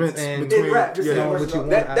difference and between- In rap, this is yeah. what what you want.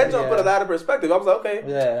 That jump put a lot of perspective. I was like, okay,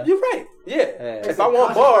 Yeah. you're right. Yeah. Yeah. If I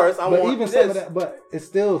want bars, I But want even this. some of that, but it's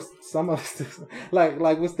still some of like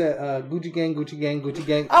what's that? Gucci Gang, Gucci Gang, Gucci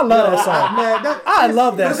Gang. I love that song. Man, I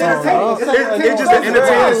love that it's song. entertaining. It's entertaining. It's just an I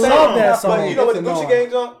entertaining love song. that song. But you know what the It's Gucci annoying.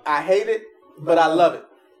 Gang jump? I hate it, but I love it.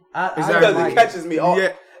 Exactly. Because like it catches me off.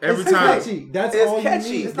 Yeah, every It's time. catchy. That's It's all you catchy.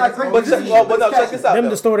 need. It's not That's all great. But you check, need. well, but no, check this out. Them though.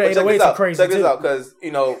 distorted But check 808s this are out. crazy, Check this too. out, because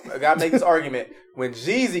I gotta make this argument. When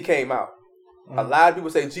Jeezy came out, a lot of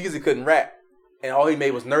people say Jeezy couldn't rap, and all he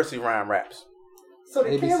made was nursery rhyme raps. So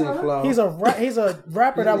they ABC can't flow. He's a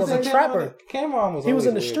rapper that was a trapper. Cameron was. He was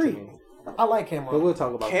in the always weird to street. me. I like But Cameron. we'll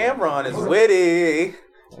talk about Cameron is witty.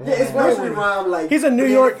 Yeah, it's nursery rhyme. Like He's a New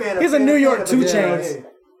being York- fan of- he's a being New fan York of 2 the Chainz.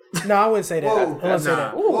 band. No, I wouldn't say that. I wouldn't say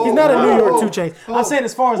that. Whoa. He's not a New York Whoa. 2 Chainz. Whoa. I'm saying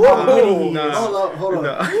as far as how witty he is. Nah. Hold on.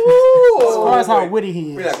 No. As far as how witty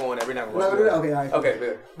he We're is. not going there. We're not No, going there. okay, all right. Okay,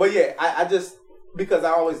 good. But yeah, I just because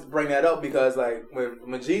I always bring that up because like when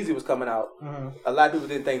Jeezy was coming out, a lot of people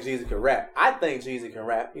didn't think Jeezy could rap. I think Jeezy can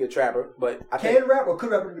rap. He's a trapper, but I think Can rap or could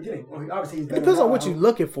rap in the beginning? Well, obviously, he's It better depends now. on what you're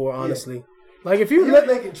looking for, honestly. Like if He you was look,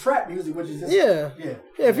 making trap music, which is just yeah, yeah.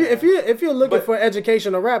 if you're looking But- for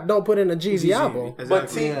educational rap, don't put in a Jeezy album.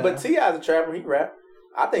 Exactly. but T.I.'s a trapper. He rap.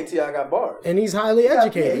 I think T.I. got bars. And he's highly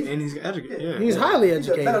educated. And he's educated. Yeah. He's highly He's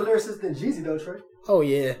a better educated. lyricist than Jeezy, though, Trey. Oh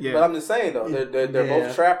yeah. Yeah. But I'm just saying though, they're Yeah.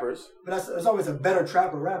 both trappers. But it's always a better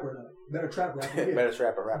trapper rapper, though. Better trap rapper. Yeah. Better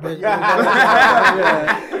trapper rapper.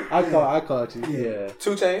 Yeah. I caught you. Yeah.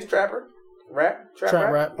 2 Chainz trapper,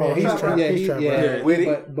 Trap rap. Oh, Yeah, he's trap trap. rap. Yeah, He's trap rap. yeah,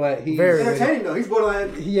 Witty. but he's Very Entertaining though. He's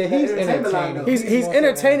borderline. Yeah, he's entertainment line, though. entertaining. He's more so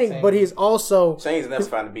entertaining, but he's also Chainz never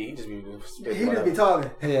find a beat. He just be spitting He just whatever. be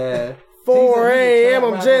talking. Yeah. 4 He's a a.m. trap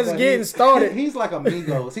I'm rapper, just but getting he's- started. He's like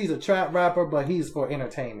Amigos. He's a trap rapper, but he's for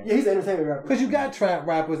entertainment. Yeah, he's an entertainment rapper. Because you got trap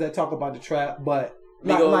rappers that talk about the trap, but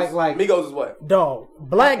Migos, like Migos is what? Dog,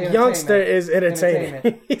 Black Entertainment. Youngster is entertaining.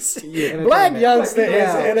 Entertainment. Black Youngster is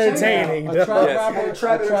Yeah. entertaining. A trap dog. Yes. rapper,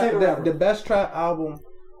 Trap entertainment rapper. the best trap album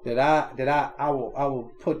that I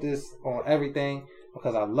will put this on everything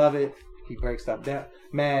because I love it. He breaks stuff down.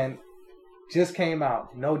 Man, just came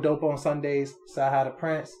out. No Dope on Sundays. Sci-Hi the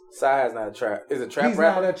Prince. Sci-Hi's not a trap. Is it trap He's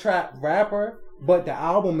rapper? not a trap rapper, but the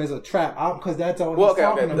album is a trap album because that's all Well, he's okay.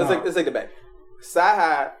 talking about. Let's take it back.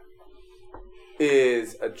 Sci-Hi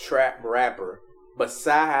is a trap rapper, but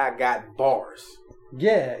Sci-Hi got bars.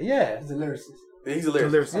 Yeah. He's a lyricist. He's a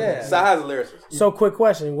lyricist. Yeah. Sci-Hi's a lyricist. So, quick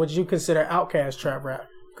question: would you consider Outkast trap rap?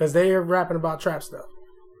 Because they are rapping about trap stuff,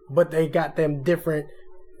 but they got them different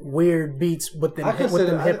weird beats with them I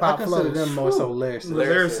consider hip hop consider flows. them more so lyricists.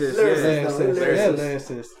 Lyricist. Lyricist. Yeah. They're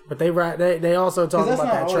lyricists. But they also talk Because that's about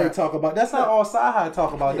not that all they trap. talk about. That's not all Sci-Hi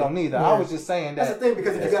talk about though neither. I was just saying that. That's the thing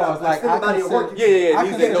because if you as far got as, like extended body of work, Yeah. I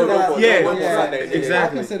He's consider no that- Dope on- yeah, no Dope on yeah, Sundays.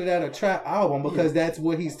 exactly. I consider that a trap album because that's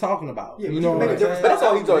what he's talking about. Yeah, you but know you what can I'm make a difference. saying? But that's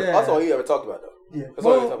all he talked. Yeah. That's all he ever talked about though. Yeah. That's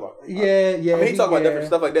all he talked about. Yeah. I mean, he talk about different yeah.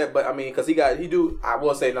 stuff like that, but I mean, because he do. I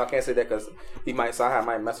will say, no, I can't say that because Sci-Hi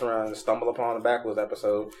might mess around and stumble upon the Backwards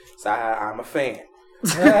episode. Sci-Hi, I'm a fan.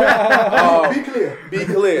 Be clear. Be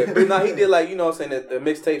clear. But no, he did like, you know what I'm saying, the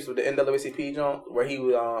mixtapes with the NAACP joint where he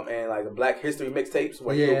would, and like the Black History mixtapes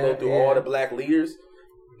where he would go through all the black leaders.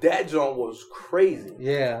 That joint was crazy.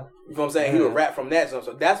 Yeah. You know what I'm saying? He would rap from that joint.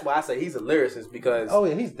 So that's why I say he's a lyricist because Oh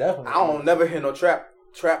yeah, he's definitely. I don't never hear no trap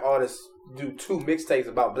artists do 2 mixtapes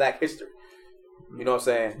about black history. You know what I'm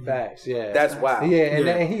saying? Facts. Yeah. That's wild. Yeah, and,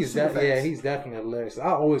 Yeah. and he's Super facts. he's definitely a lyricist.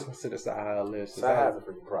 I always consider Sci-Hi a lyricist. Sci-Hi's a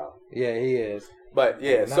freaking problem. Yeah, he is. But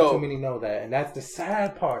yeah, Not so too many know that, and that's the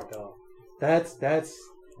sad part, though. That's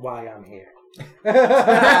why I'm here.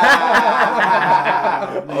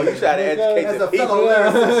 Oh, you try to educate As the a fellow people.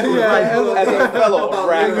 lyricist, As a fellow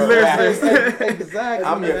rapper. Exactly.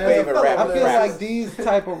 I'm your man. favorite rapper. I feel like these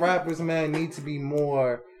type of rappers, man, need to be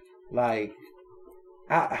more like.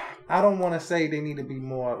 I don't want to say they need to be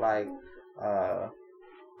more like.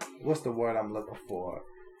 What's the word I'm looking for?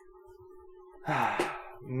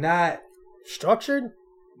 Not Structured?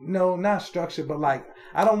 no, not structured, but like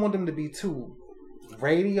I don't want them to be too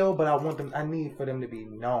radio, but I need for them to be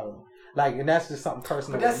known. Like, and that's just something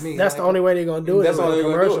personal with me. That's like, the only way they're gonna do it. That's is the with only a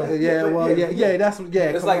way they're gonna commercial. do Yeah, well, yeah, that's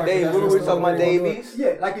It's like Dave. that's What were we the talking only about, way Dave to do it. East?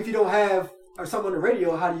 Yeah, like if you don't have or something on the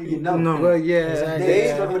radio, how do you get known? No. Well, yeah, Exactly.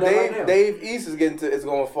 Dave's struggling with that right now. Dave East is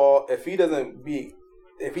going to fall if he doesn't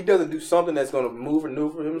do something that's going to maneuver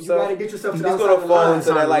You himself. gotta get yourself to He's the going to outside fall line.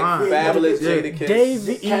 into that like Yeah, fabulous yeah. Jadakiss. Dave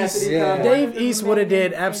East, Cassidy Yeah. Dave East would have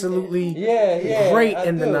did absolutely yeah, great I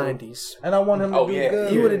in the do. '90s. And I want him to Oh do yeah,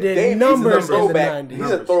 good. He would have did Dave numbers East is a in the throwback. '90s.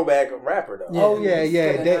 He's a throwback rapper though. Yeah. Oh yeah,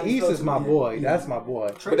 yeah. Yeah, That yeah, East is my yeah. boy. Yeah. That's my boy.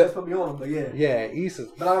 Trey just put me on him, but yeah. Yeah, East is.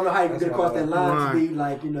 But I don't know how you can That's get across my that boy. line to be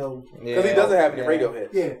like, Because he doesn't have any radio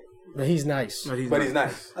hits. yeah. But he's nice. But But he's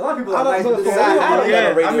nice. A lot of people I are don't nice, know but if they're it's- not. Yeah, Yeah,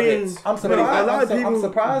 radio I mean, hits. I'm surprised. a lot of I'm people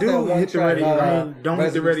surprised that do one hit the track, radio. I mean, don't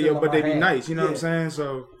hit the Residue radio, Still in but they My be Hand. nice. You know what I'm Yeah. saying?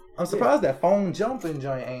 So I'm surprised that phone jumping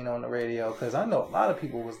joint ain't on the radio because I know a lot of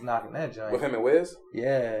people was knocking that joint. With him and Wiz.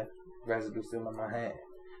 Yeah, residue still in my hand.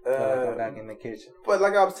 Go back in the kitchen. But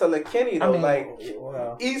like I was telling Kenny though,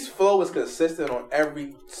 well, East flow is consistent on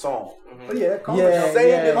every song. But yeah, that yeah, Same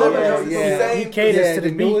yeah, delivery, yeah. same- He caters Yeah, to the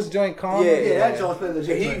beat. newest joint, Karma. Yeah, Yeah, that joint's pretty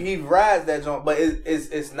legit. He rides that joint, but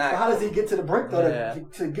it's But how not does he get to the brink though Yeah.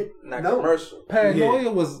 to get not known? commercial.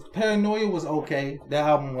 Paranoia was okay. That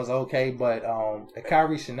album was okay, but the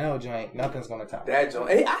Kyrie Chanel joint, nothing's gonna top it. That joint,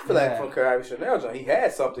 I feel like Yeah. from Kyrie Chanel joint, he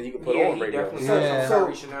had something he could put on he radio. definitely Yeah. got some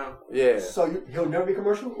Kyrie Chanel. Yeah, So he'll never be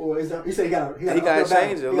commercial, or is that? He said he got he gotta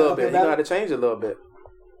change it a little bit. He gotta change it a little bit.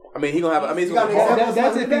 I mean, he gonna have. I mean, You he's got gonna an fall.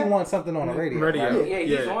 That's if you want something on the radio. Radio. right? Yeah,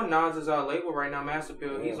 he's Yeah. on Nas' label right now, Master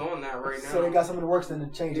Pill. He's on that right now. So they got some of the works then to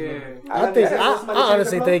change Yeah. it. I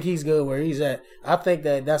honestly think he's good where he's at. I think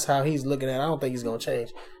that's how he's looking at it. I don't think he's gonna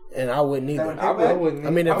change. And I wouldn't either. I wouldn't. I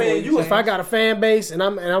mean, if I got a fan base and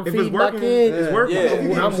I'm If it's feeding my working, kids, it's working.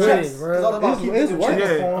 Yeah. I'm with it, bro. It's working Yeah.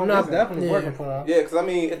 for him. I'm not- It's definitely yeah. working for him. Yeah, because I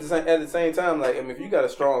mean, at the same time, like, I mean, if you got a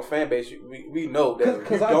strong fan base, we know that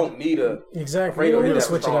 'Cause you I- don't need a Exactly. You radio don't need to to have a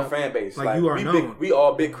switch it strong up. fan base. Like, you are known. we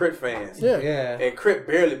all big Crit fans. Yeah. Yeah. And Crit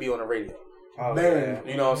barely be on the radio. Oh, Barely. yeah.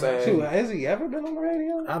 You know what I'm saying? Shoot, has he ever been on the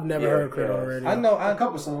radio? I've never Yeah, heard Crit yeah. on the radio. I know. A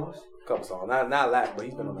couple songs. Couple songs, not a lot, but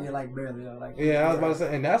he's been on Yeah, that. like barely. Like Yeah, I was about to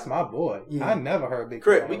say, and that's my boy. Yeah. I never heard Big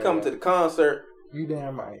Crit, on we the come radio. to the concert You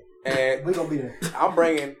damn right. and we gonna be there. I'm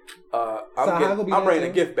bringing Sahai gonna be I'm there bringing a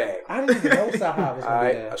too? gift bag. I didn't even know Sahai was All gonna be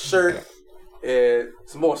right, there. a shirt and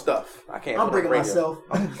some more stuff. I can't. I'm put on bringing radio. myself.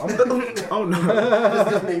 Oh no.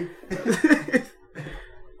 Just me.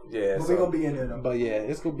 Yeah, But so, we gonna be in there though. But yeah,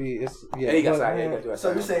 it's gonna be. It's yeah. and he got but, signed. man, He got to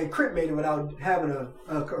So you're saying Crit made it without having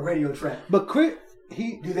a radio track? but Crit,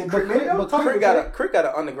 he. Do you think but Crit made it? but Talk Crit got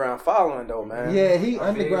an underground following though, man. Yeah, he A big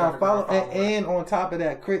underground follow, underground and on top of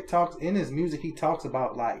that, Crit talks in his music. He talks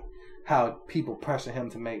about like how people pressure him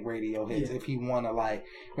to make radio hits if he want to like,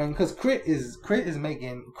 because Crit is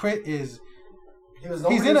He was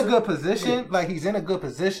he's in a good position. Like he's in a good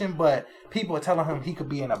position, but people are telling him he could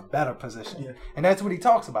be in a better position, Yeah. and that's what he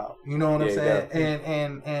talks about. You know what I'm Yeah,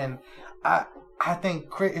 saying? And I think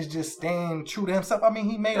Crit is just staying true to himself. I mean,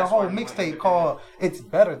 he made a whole mixtape called "It's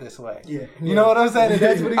Better This Way." Yeah. You know what I'm saying? And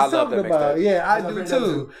that's what he's I love talking that about. mixtape. Yeah, I I do love that too.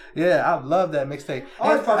 too. Yeah, I love that mixtape. All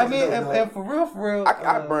his And, I projects mean, are dope, and for real,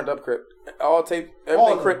 I burned up Crit. All tape, All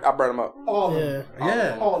everything of Crit, I burned them up. All of Yeah. them.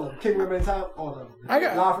 yeah. All of them. King River in Time, all of them. I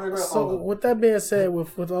Live got Forever, all so of them. with that being said,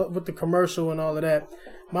 with the commercial and all of that,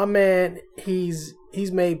 my man, he's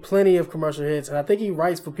made plenty of commercial hits, and I think he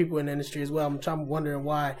writes for people in the industry as well. I'm wondering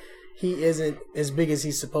why he isn't as big as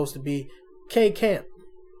he's supposed to be. K Camp.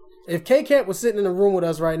 If K Camp was sitting in the room with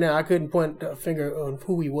us right now, I couldn't point a finger on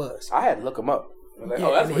who he was. I had to look him up. I was like, Yeah,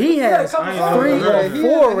 oh, that's and what he has I ain't 3 never heard or of him.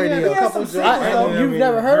 4 He radio. had some singles, though. You've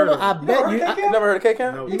never heard of him? I bet you. You never heard of K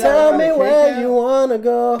Camp? No. You Tell never me heard of where K-Camp? you wanna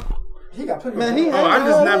go. He got plenty Man, of he songs. Oh, I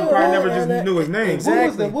just probably never Yeah. just knew his name.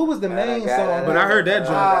 Exactly. What was the main got song? it. But I heard that joint.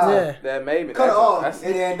 Yeah. That made me. Cut it that's- off. that's-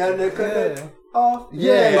 It ain't nothing to cut Yeah. it off.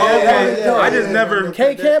 Yeah, Okay, yeah, I just never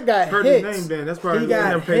K Camp got heard hits. his name then. That's probably He I got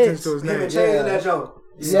never paid attention hits. to his Him name. and changing Yeah. that joke.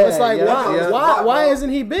 So it's like, yeah. why isn't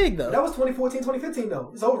he big though? That was 2014, 2015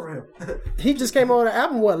 though. It's over for him. He just came out with an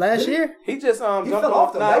album last year. He just jumped fell off,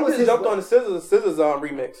 on. though. Nah, That he was just his jumped way. on the Scissors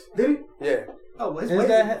remix. Did he? Yeah. Oh, his Is weight.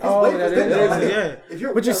 that- His oh, weight that was big, is- though. yeah. If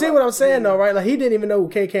you're, But you see what I'm saying though, right? Like he didn't even know who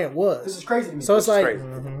K Camp This is was. crazy to me. So it's like, Crazy.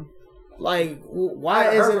 Like,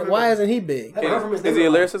 why isn't he big? Haven't heard from his Is he a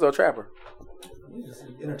nigga. lyricist or trapper? He's just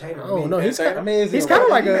an entertainer. I don't know. He's I mean, is he he's a kind of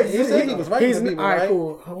like writer? a. He said he was writing for people, all right, right?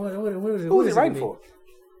 cool. What is it? Who what is is he it writing gonna for?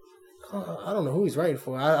 be? I don't know who he's writing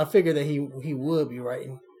for. I figured that he would be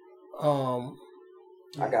writing.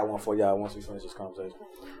 I got one for y'all once we finish this conversation.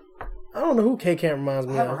 I don't know who K Camp reminds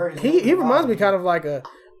me I haven't of. heard his He name. reminds me kind of like a,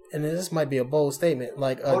 and this might be a bold statement,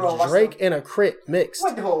 like a Hold on, watch Drake and a Crit mixed.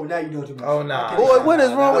 What the hell? Now you doing too much. Oh, nah. Boy, what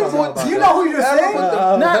is wrong with boy? Do you know who you just said?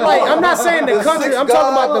 Not like I'm not saying the The country. six I'm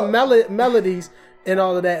talking about the God. melodies and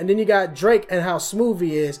all of that. And then you got Drake and how smooth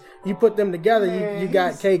he is. You put them together, Man, you got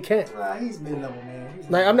he's- K Camp. Nah, he's mid-level, man.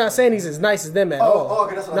 Like I'm not saying he's as nice as them at Oh, all.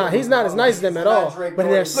 okay, that's what Nah, I'm he's not as nice as them He's at not all. Drake But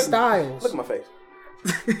nor- their Look- styles. Look at my face.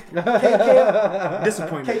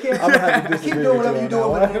 Disappointment. Keep disagree doing with whatever you you're doing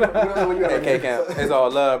on when you Hey, K Camp, it's all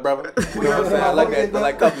love, brother. You know what I'm saying? I like that. I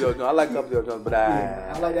like couple of your joints. I like couple of your joints, but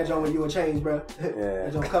I like that joint when you in chains, bro. Yeah.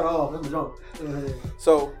 That joint cut off. That's the joint.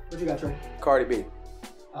 So What you got, Trey? Cardi B,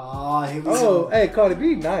 Oh, here we Oh, go. hey, Cardi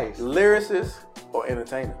B, nice. lyricist or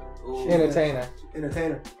entertainer? Entertainer.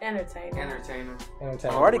 Entertainer. Entertainer.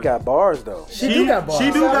 Cardi got bars though. She do got bars.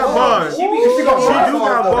 She do got bars. She do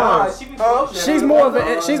got bars. She be floating. She's more of an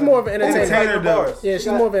entertainer. Entertainer though. Yeah, she's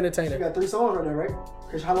more of an She entertainer. got 3 songs right there, right?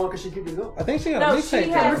 Cause how long can she keep this going? I think she got a No, mixtape. she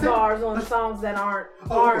has too. bars on songs that aren't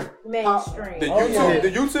okay. mainstream. The Oh, YouTube, yeah.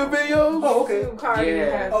 the YouTube videos. Oh, okay. Cardi Yeah.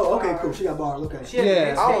 has Oh, okay, bars. cool. She got bars. Look at it. She has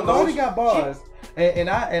Yeah, mixtape. I don't know. Cardi got bars, and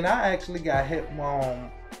I actually got hit.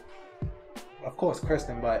 Of course,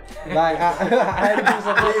 Kristen, but like I had to do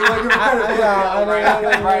something.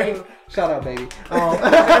 I Shout out, baby.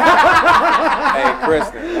 Hey,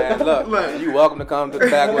 Kristen, man, look, you welcome to come to the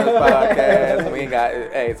Backwoods Podcast. We ain't got,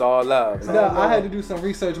 hey, it's all love. No, I had to do some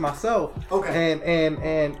research myself. Okay.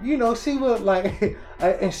 And you know, she was like,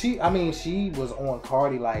 and she was on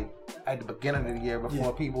Cardi like at the beginning of the year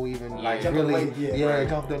before people even like Jumped in the really, wave,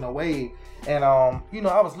 jumped in the wave. And you know,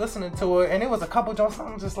 I was listening to her, and it was a couple jumps.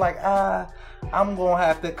 I'm just like, I'm gonna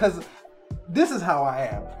have to, cause this is how I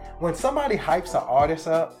am. When somebody hypes an artist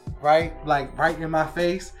up, right, like right in my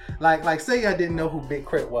face, like say I didn't know who Big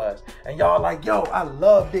Crit was, and y'all like, yo, I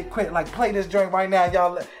love Big Crit, like play this joint right now,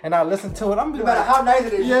 y'all, and I listen to it. I'm No just matter like, how nice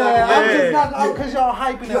it is, yeah, I'm Yeah. just not because y'all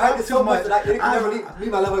hyping you it hype up it so too much much. that it can never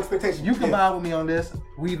leave my level of expectation. You can vibe with me on this.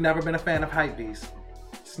 We've never been a fan of hypebeast.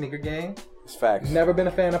 Sneaker Gang, It's facts. never been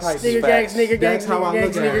a fan of hypebeast. Sneaker gang, sneaker gang, That's how I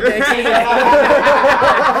sneaker look gang, at sneaker it.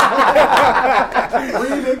 gang.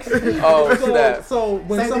 Oh, snap. So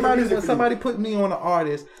when Same thing with music. somebody put me on an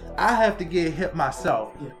artist, I have to get hip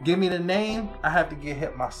myself. Give me the name, I have to get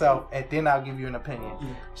hip myself, and then I'll give you an opinion.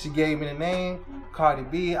 She gave me the name, Cardi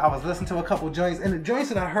B. I was listening to a couple joints, and the joints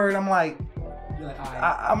that I heard, I'm like, You're like, all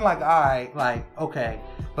right. I'm like, all right, like okay.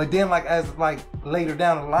 But then like as like later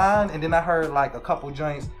down the line, and then I heard like a couple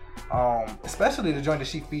joints. Especially the joint that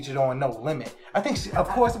she featured on No Limit. I think she, of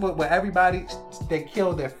course with everybody, they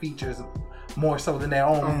kill their features more so than their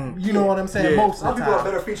own. You know what I'm saying? Yeah. Most Some of the people are time.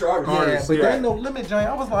 better feature artists. Yeah, but yeah. that No Limit joint,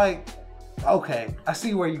 I was like, okay, I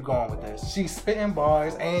see where you're going with this. She's spitting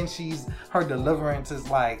bars and her deliverance is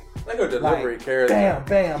like, Like her delivery carries. bam,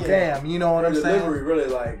 bam, bam. You know what I'm saying? Delivery really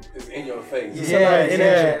like is in your face. Yeah,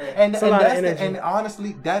 and It's a lot of that's energy. and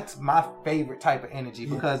honestly, that's my favorite type of energy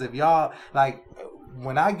because if y'all like.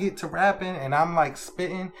 When I get to rapping and I'm like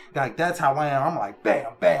spitting, like that's how I am. I'm like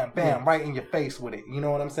bam, bam, bam, right in your face with it. You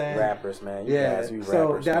know what I'm saying? Rappers, man. You Yeah. guys be So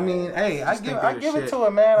rappers. I man. mean, hey, I Just give think they're it shit. to her,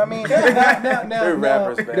 man. I mean, now, They're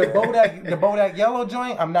rappers, man. the Bodak Yellow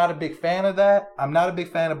joint. I'm not a big fan of that. I'm not a big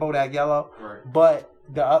fan of Bodak Yellow. Right. But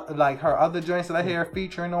like her other joints that I hear her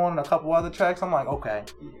featuring on and a couple other tracks, I'm like, okay.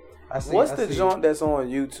 I see. What's I the see. joint that's on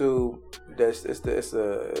YouTube? That's it's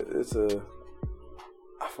a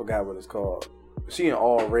I forgot what it's called. She in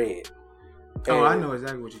all red. Oh, And I know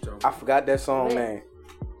exactly what you're talking I about. forgot that song Lit. name.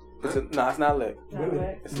 It's it's not lit. Not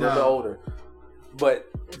lit. It's a little bit older. But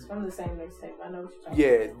It's from the same mixtape. I know what you're talking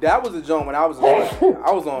yeah, that was the joint when I was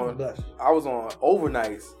on Blush.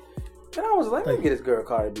 overnights, and I was like, let me get this girl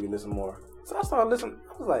Cardi B to listen more. So I started listening.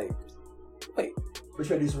 I was like, wait, But you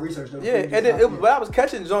gotta do some research though. yeah. And then but I was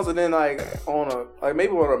catching jumps, and then like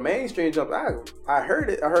maybe on a mainstream jump, I heard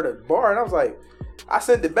it. I heard a bar, and I was like, I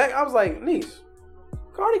sent it back. I was like, niece,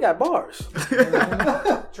 Cardi got bars.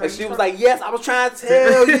 And she was like, yes, I was trying to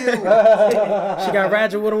tell you. She got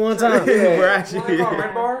ratchet with him one time. We're What actually, they call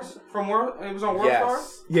Red Bars from World? It was on World Yes.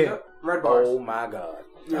 Bars. yeah. Yep. Red Bars. Oh my god.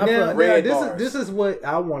 Now, Red this bars. is what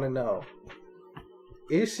I want to know.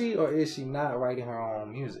 Is she or is she not writing her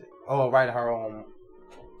own music or writing her own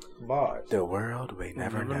bars? The world may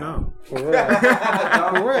never Never know. know. For real.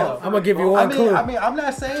 For real. I'm gonna give you one clue. I mean, I'm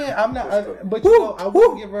not saying I'm not, but you know, I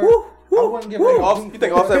wouldn't give her. I wouldn't give her. You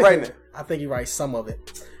think Offset writing it? I think he writes some of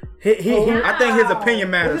it. I think his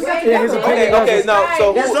opinion matters. Yeah, his opinion. Okay, no.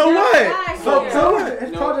 So who? So what? So what?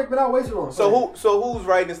 His project been out way too long. So who's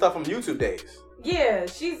writing stuff from YouTube days? Yeah,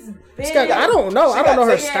 she's been. I don't know. I don't know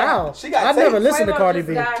her tape. style. She got I've tape. never listened to Quavo Cardi just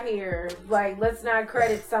B. got here. Like, let's not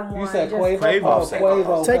credit someone. You said just- Quavo? Quavo.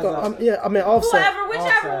 Quavo. Take Offset. Whoever,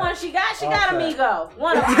 whichever one she got Offset. Amigo.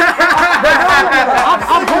 One of them.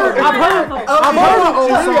 I've heard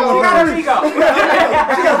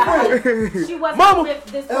She wasn't Mama. with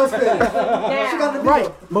this That's person. fair. Now. She got the right,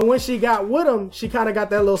 but when she got with him, she kind of got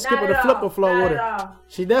that little skipper the flipper flow Not with at her. all.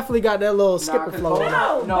 She definitely got that little skipper 'cause flow. with her.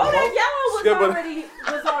 No, No, Bodak Bo- Yellow Skipper.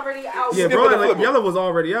 was already out. Yeah, Skip bro, it, like, flip it. Yellow was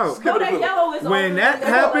already out. Bodak Yellow is When already that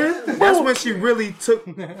out. happened, that's when she really took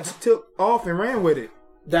off and ran with it.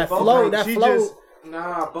 That flow, Like, that she flow. just-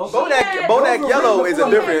 Nah, both. Bodak Yellow is a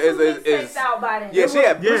different. Is out by then. yeah. She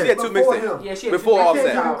had two Before him. mixtapes Yeah, she had before two I can't give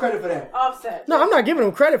him Offset. credit for that. Offset. No, I'm not giving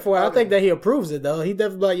him credit for it. I think that he approves it though. He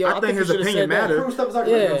definitely like, yo, I think you his should've opinion said that. matters. Prove stuff is like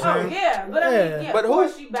Yeah. you know what I'm Oh saying? yeah, but I mean, Yeah. yeah, But of who-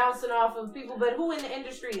 course she bouncing off of people, but who in the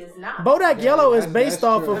industry is not? Bodak Yellow is that's based true.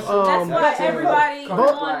 off of That's why everybody Kodak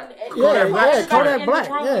on Black. Yeah, Kodak in Black,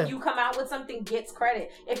 the room yeah. when you come out with something gets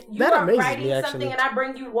credit. If you That are amazes writing me, something actually. and I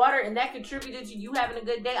bring you water and that contributed to you having a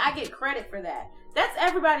good day, I get credit for that. That's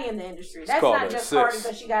everybody in the industry. That's called not a just sis. Cardi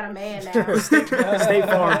because she got a man now. State Farm.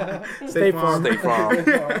 State Farm. State Farm.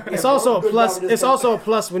 It's also a plus. It's also a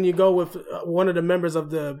plus when you go with one of the members of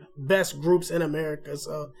the best groups in America.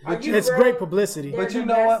 So it's great publicity. But you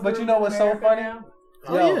know what? But you know what's so funny?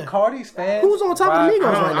 Oh, Yo, yeah. Cardi's fans. Who's on top of the Migos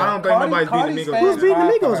I right don't now? think nobody's Cardi's beating the fans Migos. Who's beating the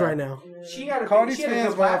ride for Migos her. right now? She had a Cardi's she had a fans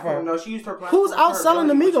good platform. ride for- No, she used her platform. Who's for her outselling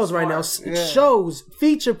the ability, which Migos is right now? smart. Yeah. Shows,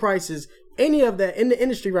 feature prices, any of that in the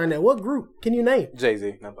industry right now. What group can you name?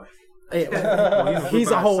 Jay-Z. Hey, He's he's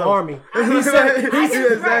a whole himself. army. I can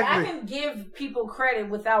Exactly. give people credit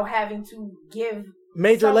without having to give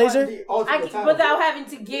Major someone- Lazer. The ultimate talent. without having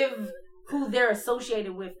to give who they're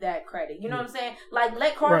associated with that credit. You know what I'm saying? Like,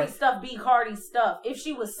 let Cardi's Right. stuff be Cardi's stuff. If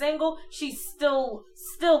she was single, she's still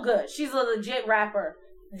good. She's a legit rapper.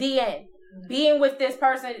 The end. Being with this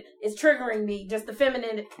person is triggering me, just the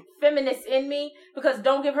feminist in me, because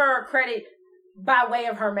don't give her credit by way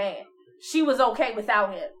of her man. She was okay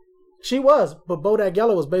without him. She was, but Bodak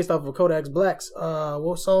Yellow was based off of Kodak's Blacks.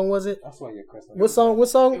 What song was it? That's why you're Kristen. What song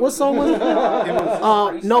was it?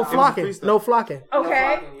 No Flocking. freestyle. No Flocking.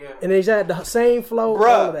 Okay. And they had the same flow, all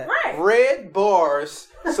of that. Right. Red bars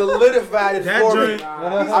solidified it That for me. joint.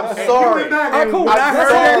 I'm sorry. And cool. when I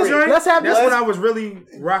heard that sorry. joint, Let's have that's this- when I was really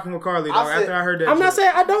rocking with Carly. Though, I said- after I heard that, I'm not joint.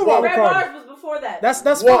 saying I don't rock with Red Cardi. Bars was before that. That's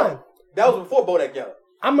One. fine. That was before Bodak Yellow.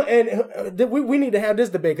 We need to have this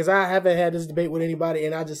debate because I haven't had this debate with anybody,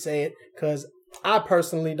 and I just say it because I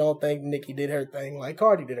personally don't think Nicki did her thing like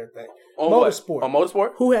Cardi did her thing. On Motorsport. what? On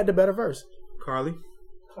Motorsport? Who had the better verse? Carly.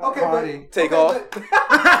 Okay, Cardi. Take okay, off. but-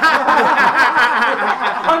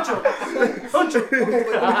 Okay,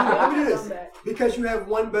 but let me do this. Because you have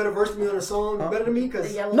one better verse than me on a song, you better than me?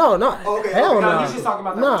 Because No, no. Okay, Hell okay. no. No, he's just talking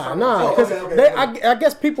about that Nah, song. nah. Oh, 'Cause okay, they- okay. I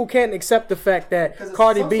guess people can't accept the fact that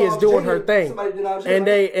Cardi B is doing her thing, and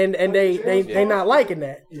they not liking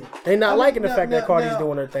that. They not liking the fact that Cardi's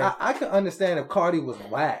doing her thing. I can understand if Cardi was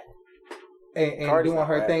whack and Cardi's doing not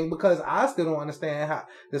her whack. thing, because I still don't understand how.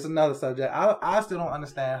 This is another subject. I still don't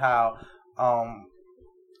understand how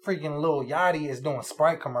freaking Lil Yachty is doing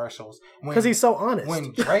Sprite commercials Because he's so honest.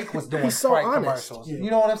 when Drake was doing He's so Sprite honest. commercials. Yeah. You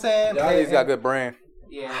know what I'm saying? He's got good brand.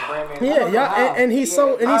 Yeah, brand management. Yeah, yeah, and he's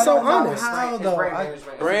so honest. How It's though? brand I-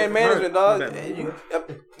 management. Brand management, dog.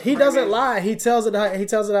 He doesn't lie. He tells it how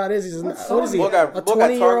it is. He's what is he? Boy got A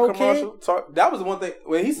Target 20-year-old kid? commercial. That was the one thing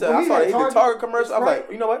when he said When I he saw had that he did Target, Target commercial. I was right.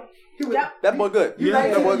 like, you know what? Yep. That boy good. Yeah.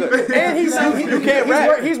 That boy good. And he's can't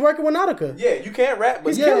rap. He's working with Nautica. Yeah, you can't rap, but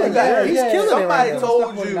He's you killing got- it. He's killing it Somebody right now. told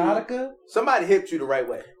Stuff with you. Nautica? Somebody hit you the right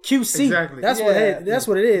way. QC. Exactly. That's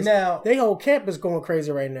what it is. Now- they whole camp is going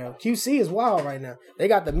crazy right now. QC is wild right now. They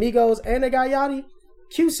got the Migos and they got Yachty.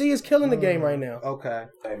 QC is killing the game right now. Okay.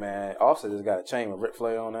 Hey man, Offset just got a chain with Ric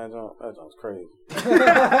Flair on that joint. That joint's crazy.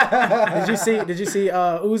 Did you see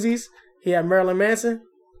Uzi's? He had Marilyn Manson.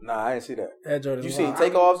 Nah, I didn't see that. That joint is You seen wild.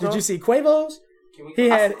 Takeoff's Did joint? you see Quavo's? Can we- He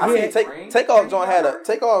had I seen Takeoff joint had a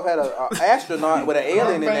astronaut with an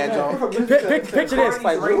alien in that joint. Picture this.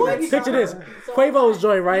 Like, what? Picture this. Quavo's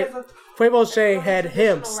joint, right? Quavo's chain had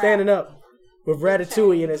him standing up with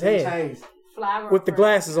Ratatouille in his hand Flower with the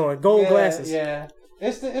glasses on, gold glasses. Yeah.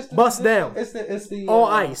 It's the Bust down. It's the All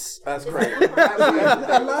ice. That's crazy.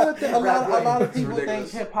 a lot of people think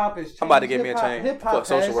hip hop is. I'm about to get me a chain Hip-hop for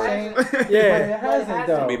social work. Yeah. It hasn't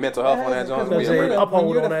though. Be mental health on that joint. There's an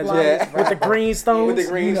uphold on that shit. With the green stones. With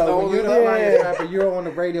the green When stones. you're the flyest rapper, you're on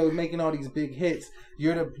the radio making all these big hits.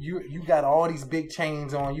 You got all these big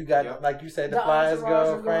chains on. You got like you said, the flyest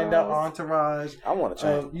girlfriend, the entourage. I want a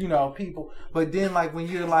chain. People. But then like when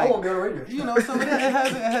you're like, won't be on the radio. some of that it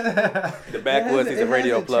hasn't. The backwoods needs a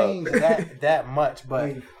radio plug. Changed that much,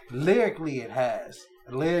 but lyrically it has.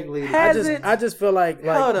 Lyrically, I just feel like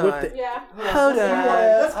Hold with on. the, Yeah. Hold on.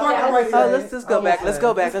 Let's park it right Oh, there. let's go back. Let's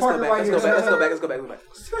go back. Let's Let's go back.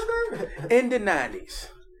 In the 90s,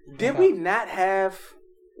 did we not have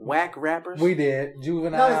whack rappers? we did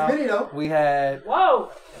Juvenile. Not as many though. We had. Whoa.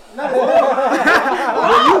 Not as many.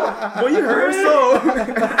 Well, you heard so.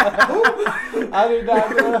 I did not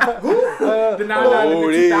know. The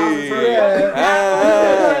 2000s.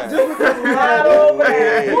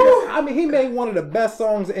 I mean, he made one of the best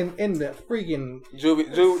songs in the freaking. Juvie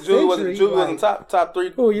wasn't top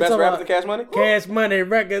 3 Who you best talking rappers about? in Cash Money? Cash Money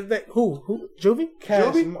records. Who? Juvie?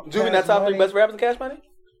 Juvie not top 3 best rappers in Cash Money?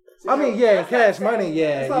 I mean, yeah, Cash Money,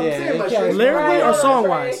 yeah, That's what I'm saying, but Cash Lyrically Money. or song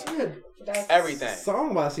wise? Everything.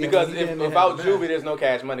 Song wise, Because without Juvie, there's no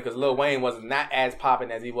Cash Money. Because Lil Wayne was not as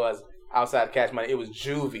popping as he was outside of Cash Money. It was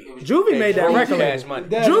Juvie. Juvie made that record Cash label. Money.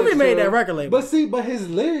 Juvie made that record label. But see, his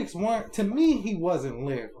lyrics weren't. To me, he wasn't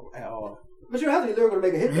lyrical at all. But you don't have to be lyrical to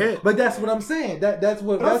make a hit. But that's what I'm saying. That's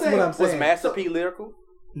what I'm saying. Was Master P lyrical?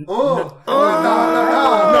 No.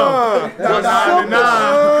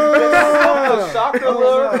 Shaka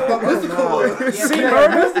lyrical? See,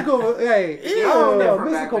 Murder? Mystical, hey, I don't know.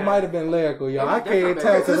 Mystical might have been lyrical, yo. I can't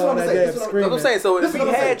tell because on that damn That's what screen. I'm saying. So if we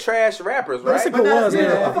had trash rappers, right? Mystical was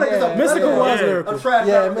lyrical. Mystical was lyrical.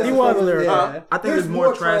 Yeah, He was lyrical. I think there's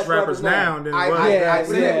more trash rappers now than there was.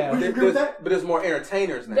 Would you agree with that? But there's more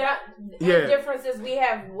entertainers now. The difference is we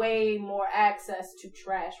have way more access to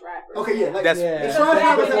trash rappers. Okay, yeah. Like, That's Because Trash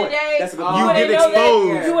back in rappers the are- day, that's a good you point. wouldn't You get know that.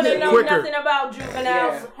 exposed You wouldn't know quicker. nothing about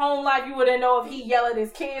Juvenile's home life. You wouldn't know if he yelled at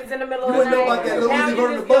his kids in the middle of the wouldn't know night. about that little Now Uzi you Vert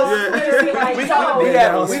on just the bus. go seriously like, We so,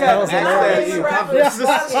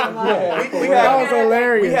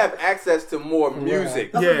 have access to more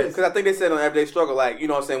music. Yeah. Because I think they said on Everyday Struggle, like, you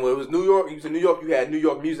know what I'm saying, when it was New York, you was in New York, you had New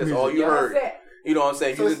York music, that's all you heard. That's it. You know what I'm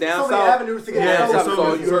saying? So You was it's down so many south. avenues to get Yeah, down. That's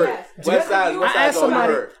all you heard. Yes. West side, I all asked you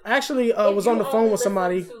somebody. heard. I actually was on the phone with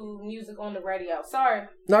somebody. To music on the radio. Sorry.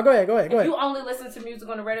 No, go ahead. If you only listen to music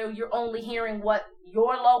on the radio, you're only hearing what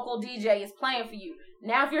your local DJ is playing for you.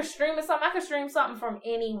 Now, if you're streaming something, I can stream something from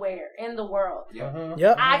anywhere in the world.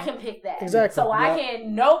 Yep. I can pick that. Exactly. So I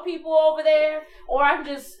can know people over there, or I can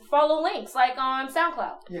just follow links like on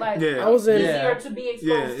SoundCloud. Like Yeah. I was in. easier to be exposed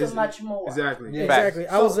to it's- much more. Exactly. Yeah. Exactly.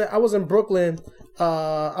 I was in Brooklyn.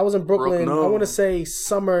 I was in Brooklyn. I want to say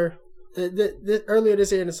summer, earlier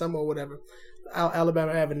this year in the summer or whatever, out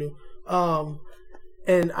Alabama Avenue.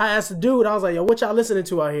 And I asked the dude. I was like, "Yo, what y'all listening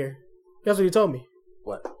to out here?" Guess what he told me?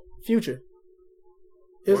 What? Future.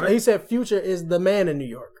 He said Future is the man in New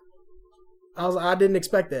York. I didn't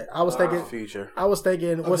expect that. I was thinking Future. I was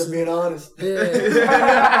thinking. I'm just being honest.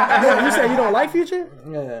 Yeah. No, you said you don't like Future?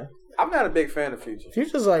 Yeah. I'm not a big fan of Future.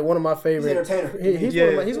 Future's like one of my favorite. He's an entertainer. He's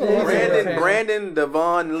Yeah. one of my favorite. Brandon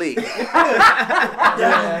Devon Lee.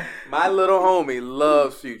 Yeah. My little homie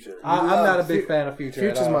loves Future. I'm not a big fan of Future.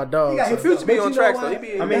 Future's at all. my dog. He got so- his- Future be But on you know tracks what? though.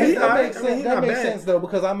 He be. I mean, he's that not- makes sense. he's That not makes bad. sense though,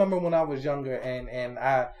 because I remember when I was younger, and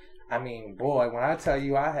I mean, boy, when I tell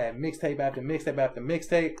you I had mixtape after mixtape after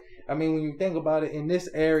mixtape. I mean, when you think about it, in this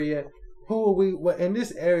area, in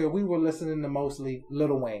this area, we were listening to mostly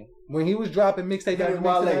Lil Wayne. When he was dropping mixtape Him after and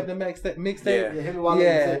Wale. mixtape, Yeah. Yeah, him and Wale.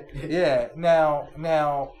 yeah. Now,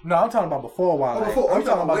 no, I'm talking about before Wale. Oh, before. I'm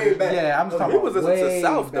talking about way back. Yeah, I'm Okay. talking We about was listening way to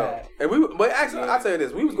South back. though, and but actually, I'll tell you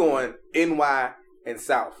this: we was going NY and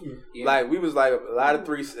South. Yeah. Like we was like a lot of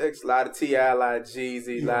 3-6, a lot of Ti, a lot of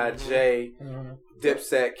Jeezy, a lot of Jay,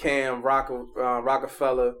 Dipset, Cam,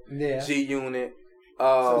 Rockefeller, Yeah. G Unit.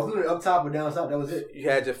 So it's literally up top or down south. That was it. You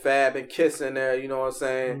had your Fab and Kiss in there. You know what I'm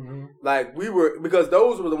saying? Like we were, because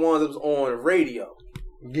those were the ones that was on radio.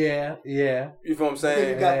 Yeah. You feel what I'm Then saying?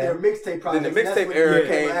 you got their mixtape projects. Then the and that's mixtape when era you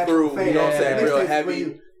became came an actual through, fan. you know what I'm saying, real Mixtapes is heavy.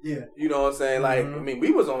 when you- You know what I'm saying? Like, I mean, we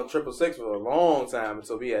was on 666 for a long time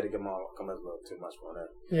until we had to come a little too much for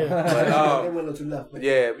that. Yeah. But, They went a little too left. Man.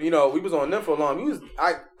 yeah, you know, we was on them for a long.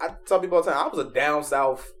 I tell people all the time, I was a down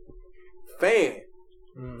south fan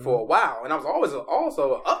for a while, and I was always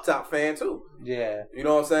also an up top fan too. Yeah. You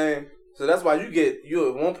know what I'm saying? So that's why you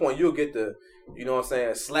at one point you'll get the, you know what I'm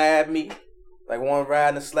saying, slab meat, like one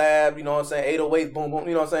riding the slab. You know what I'm saying, 808 boom boom.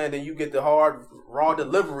 You know what I'm saying? Then you get the hard raw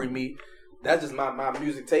delivery meat. that's just my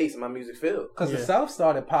music taste and my music feel. Because the South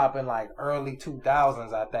started popping like early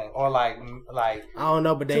 2000s, I think, or like I don't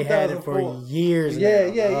know, but they had it for years. Yeah,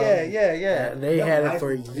 now. yeah. They had it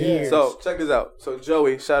for years. So check this out. So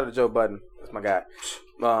Joey, shout out to Joe Budden. That's my guy.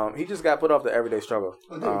 He just got put off the Everyday Struggle.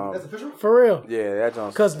 That's official? For real. Yeah, that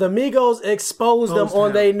Jones. Because the Migos exposed them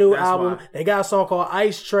on their new album. why. They got a song called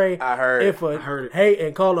Ice Tray. I heard it. I heard it. Hate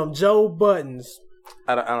and call him Joe Buttons.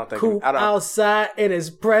 I don't think. Coop outside in his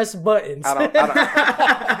press buttons. I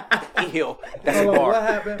don't. Ew. That's a Hold on, bar. what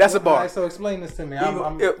happened? That's a All bar. right, so explain this to me.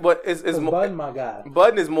 But it's more. Button, my guy.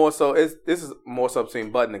 Budden is more so. This is more so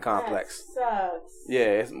between Budden and Complex. That sucks.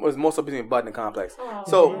 Yeah, it's more so between Budden and Complex.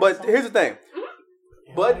 So, but here's the thing.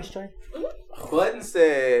 Budden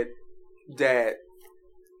said that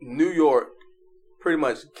New York, pretty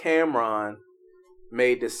much Cameron,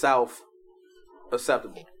 made the South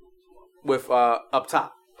acceptable with Up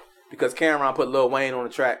Top, because Cameron put Lil Wayne on the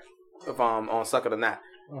track on Sucker the Knot,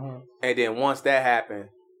 and then once that happened,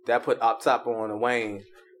 that put Up Top on the Wayne,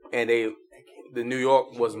 and the New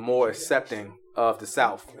York was more accepting of the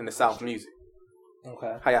South and the South music.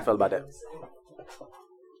 Okay. How y'all feel about that?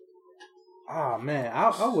 Oh man,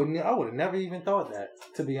 I would have never even thought that,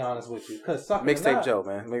 to be honest with you. Cause Mixtape Joe,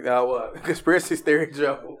 man. What? Conspiracy Theory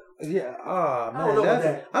Joe. Yeah. Oh man, I don't know about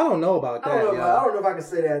that. I don't know about that. I don't know if I can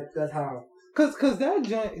say that. That's how. Cause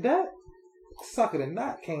that Sucker the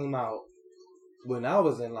Knot came out when I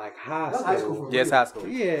was in like high school. High school. Yes, high school.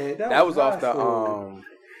 Yeah, that was off high the school.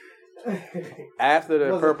 after the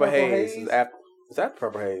Was it Purple Purple Haze. Haze? Was that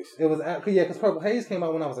Purple Haze? It was because Purple Haze came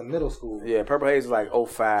out when I was in middle school. Yeah, Purple Haze was like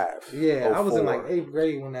 05. Yeah, I was in 04. like 8th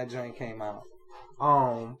grade when that joint came out.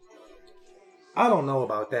 I don't know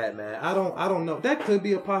about that, man. I don't know. That could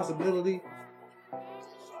be a possibility.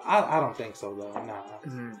 I don't think so though.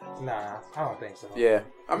 Nah, I don't think so. Yeah,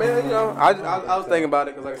 I mean, I was thinking about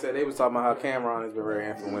it because, like I said, they was talking about how Cameron has been very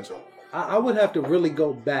influential. I would have to really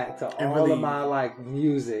go back to all really of my like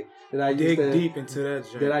music that I used Dig to deep into that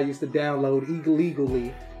joint. that I used to download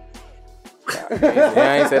illegally. Yeah,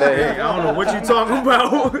 I ain't say that Hey, here. I don't know what you talking about. I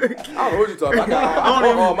don't know what you talking about. I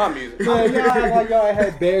don't all my music. Man, y'all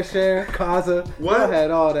had Bear Share, Kaza. What? Y'all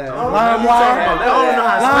had all that. I don't know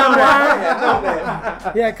how to spell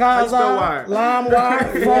that. Yeah, How you spell Kaza, wire?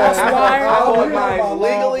 LimeWire, Frostwire. I bought mine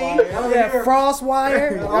legally. Yeah,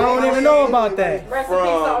 Frostwire. I don't even know about that. Rest in peace to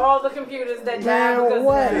all the computers that died because of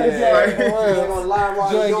what?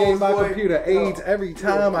 that. Joint gave my computer AIDS every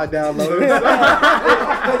time I downloaded.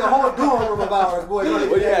 The whole dorm room of ours, boy.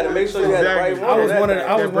 Well, you had to make sure you had the right one. I was one of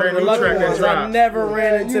the brand new lucky track that ones. I dropped. never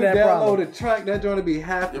ran into you that download problem. a track, that joint would be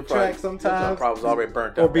half the Your track Your sometimes. probably was already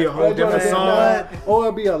burnt Or out. be a whole That joint different would be song. nut, or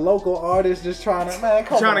it'd be a local artist just trying to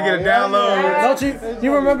Trying to get a download. Don't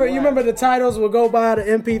you remember the titles would go by the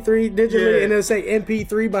MP3 digitally Yeah. and it'll say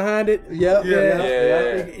MP3 behind it? Yep.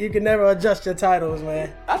 Yeah. You can never adjust your titles,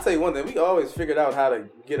 man. I'll tell you one thing. We always figured out how to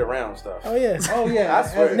get around stuff. Oh yeah. Oh yeah. I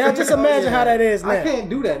swear. Now just imagine how that is now. I can't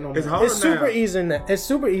do that no more. It's hard It's super now. easy now. It's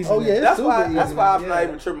super easy. Oh now. yeah. That's it's why. super That's easy why now. I'm not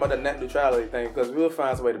even tripping about the net neutrality thing, because we'll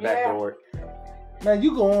find some way to backdoor it. Man,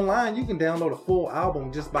 you go online, you can download a full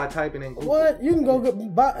album just by typing in Google. What? You can go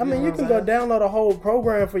buy. I mean, you can go download a whole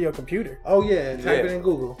program for your computer. Oh yeah, type Yeah. it in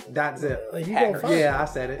Google. .zip. Like, you gonna find Yeah, I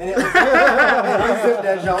said it.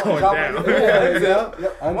 Going down.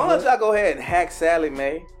 Why don't y'all go ahead and hack Sally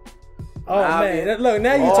Mae? Oh Nah, man, man. look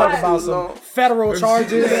now you All talking that about was some on- federal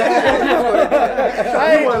charges.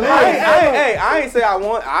 I ain't say I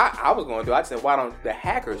want. I was going to do. I said, why don't the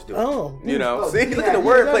hackers do it? Oh. You know, see, look at Yeah, the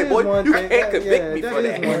wordplay, that boy. is one You thing. can't convict Yeah, me that for is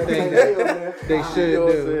that. one thing that they You should know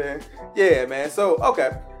what I'm do. saying? Yeah, man. So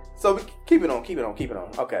okay, so we keep it on.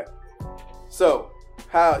 Okay, so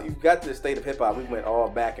how you got to the state of hip hop? We went all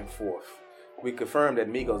back and forth. We confirmed that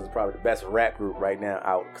Migos is probably the best rap group right now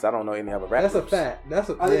out, because I don't know any other rap That's a groups. fact. That's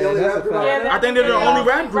a Are they the only rap group out fact. there? I think they're the only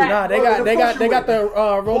rap group. Nah, they got the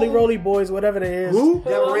Roly Boys, whatever they is. Who?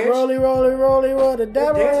 Devil Ranch? Roly, the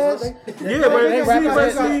Devil Dancers, Ranch. aren't Yeah, but They rap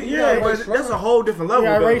about but that's a whole different level.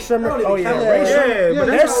 Yeah, though. Ray Shrimmer. Oh yeah, Yeah, Ray Shrimmer. Yeah, but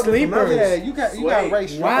They're that's a whole different sleepers. level. Yeah, you got Ray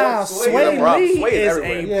Shrimmer. Wow, Sway problem. Lee Sway is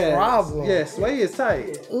everywhere. a problem. Yeah, Sway is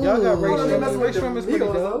tight. Y'all got Ray Shrimmer. Ray Shrimmer's pretty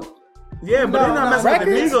dope. Yeah, but they're not messing with the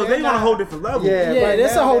records, Migos. They they're on a not- whole different level. Yeah, Yeah, right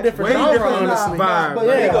that's now, a whole different Way genre, different honestly. vibe. But Migos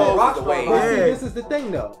yeah. is the way. But see, Yeah. this is the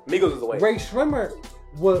thing though. Migos is the way. Ray Shrimmer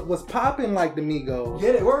was popping like the Migos.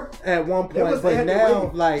 Yeah, they were. At one They point, was- they but had to now,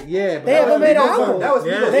 wait. like, yeah. But They haven't made an album. That was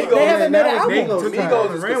Yeah. Migos. They haven't made an Now album. it's Migos time.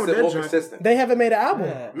 ran with that more joint. consistent. They haven't made an album.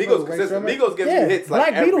 Yeah. Migos Ray consistent. Sherman? Migos give you Yeah, hits like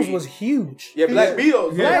Black every... Beatles was huge. Yeah, Black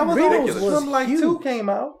Beatles. Yeah. Black That Beatles was was from like huge. 2 came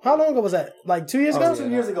out. How long ago was that? Like 2 years ago? 2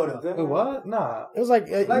 years ago, though. It was? Nah. It was like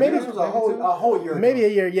Black maybe Beatles was a whole year ago. maybe a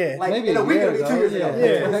year. Yeah. Like, Maybe in a week, year it'll be 2 years ago.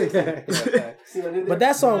 Yeah. See what I did there? But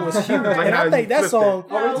that song was huge, and I think that song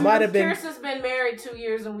No, might have been. Kirsten's been married 2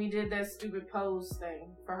 years, and we did that stupid pose thing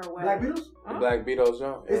for her wedding. Black Beatles? The Black Beatles,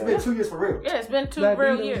 John. It's been 2 years for real. Yeah, it's been 2 Black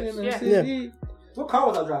real Beatles years. in the Yeah. city. What car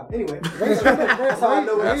was I driving? Anyway, that's how I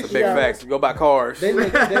know what That's a it is. big fact. You go buy cars. They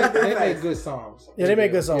make good songs. Yeah, they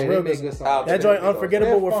make good songs, Yeah, real they make good good songs. songs. That joint They're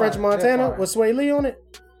Unforgettable with fine. French They're Montana fine. with Sway Lee on it.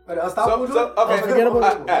 Unstoppable. Unforgettable.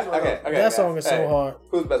 Okay. That song is so hard.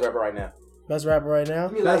 Who's the best rapper right now? Best rapper right now.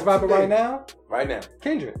 Best rapper right now? Right now.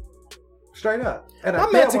 Kendrick. Straight up. And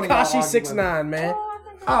I'm at Tekashi 6ix9ine, man.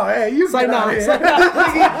 Oh, hey, you It's like, nah. It's like,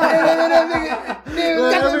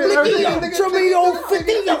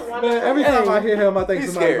 Every time I hear him, I think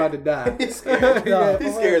He's somebody's scared. about to die. He's scared. Yeah, He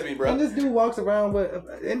for scares real. me, bro. And this dude walks around with,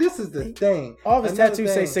 and this is the thing. all of his Another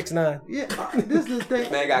tattoos thing. say 6ix9ine. Yeah, this is the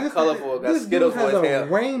thing. Man got This- colorful, got this Skittles dude has on his a hair.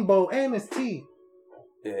 rainbow and his teeth.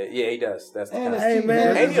 Yeah, he does. That's the And kind his of... Hey, teeth.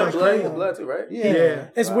 man. And he a That's blood, crazy. blood too, right? Yeah. Yeah.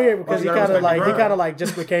 It's weird because he Oh, kind of like like grind.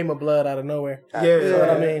 just became a blood out of nowhere. Yeah. You know what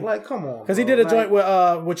I mean? Like, come on. Because he bro. did a Like,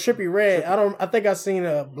 joint with Trippie Redd. I think I seen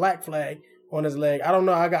a black flag on his leg. I don't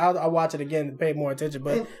know. I'll watch it again to pay more attention,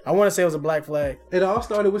 but I want to say it was a black flag. It all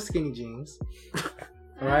started with skinny jeans.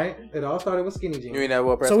 Right? It all started with skinny jeans. You ain't never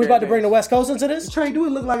wore So we about to bring the West Coast into this? Trey, do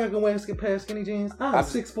it look like I can wear a pair of skinny jeans? I'm I'm-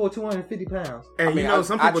 6'4", 250 pounds. And you know,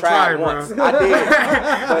 some people tried try, bro. once. I did,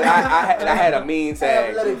 but I had a mean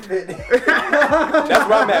tag. Let it fit. That's where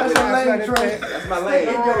I'm at with That's it. your lane, Trey. That's my lane.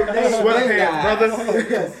 Sweatpants, brother.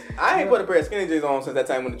 Yes. I ain't put a pair of skinny jeans on since that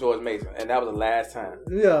time when the George Mason, and that was the last time.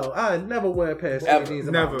 Yo, I never wear a pair of skinny Ever. jeans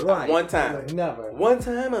in Never. my life. One time. Never. One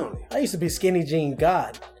time only. I used to be skinny jean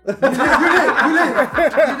god. You did.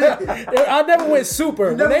 I never went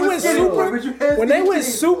super. When they went super, when they went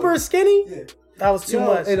super skinny, Yeah. that was too Yo,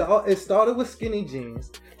 much. It started with skinny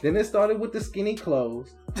jeans. Then it started with the skinny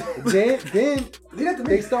clothes. then Leave that to me.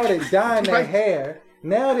 they started dyeing their hair.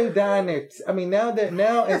 Now they're dyeing their.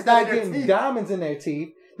 Now instead dye of their getting teeth. diamonds in their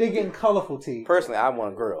teeth, they're getting colorful teeth. Personally, I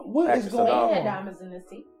want a girl. What is Actress going of on? He all. had diamonds in his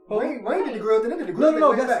teeth. Wayne did the grill. Then they did the grill.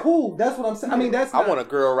 No, that's cool. That's what I'm saying. I mean, that's. I Not, want a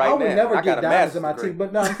girl right I would now. never I got get a diamonds in master's my degree. teeth,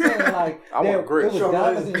 but no, I'm saying like I want a grill. It was Sure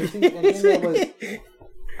diamonds in your was. teeth, and then there was.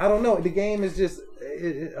 I don't know. The game is just.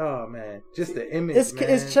 Oh man, just the image. man.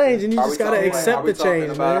 it's changing. You Are just we gotta talking- accept are we the talking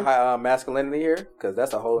change, about man. masculinity here? Because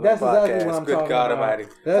that's a whole other That's podcast. exactly what I'm Good talking God about. Almighty.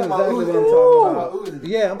 That's Talking exactly about what I'm Uzi. talking about. Uzi.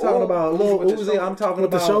 Yeah, I'm talking about Lil with the Uzi. shoulders. I'm talking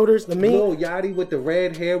With the about shoulders, the meat. Lil Yachty with the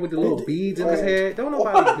red hair with the little beads in his hair. Don't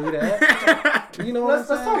nobody do that. You know what I'm Let's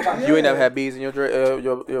talk saying? about it. You ain't never had beads in your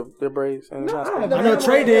braids? In high school? I know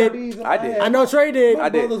Trey did. I did. I know Trey did. My I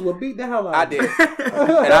did. brothers would beat the hell out I of me. did.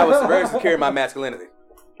 And I was very secure in my masculinity.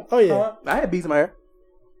 Oh yeah. I had beads in my hair.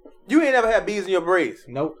 You ain't never had beads in your braids.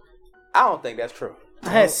 Nope. I don't think that's true. I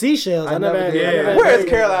had seashells. I never had. did. I never had Where is beads.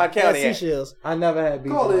 Carolina I had County at? seashells. I never had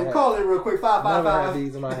beads in my hair. Call it real quick. Never had 555.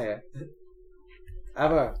 beads in my hair.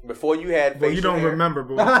 Ever. Before you had Well, facial you don't hair. remember,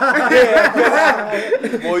 boy.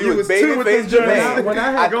 Boy, you was was baby two with face them joints. Jermaine. When I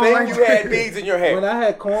I had think you had beads in your When hair. I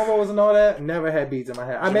had cornrows and all that, never had beads in my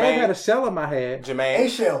hair. I may have had a shell in my hair. Jermaine.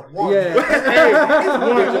 A-Shell. One. Yeah. Did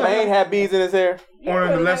Jermaine have beads in his hair? Or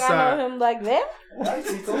on the left I side. know him like that.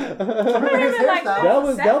 His like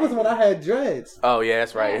hairstyle. that was when I had dreads. Oh, yeah,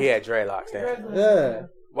 that's right. He had dreadlocks then. Yeah.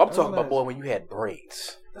 Well, I'm talking about, boy, when you had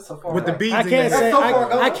braids. That's so far With the back. beads I in can't your say hair. so far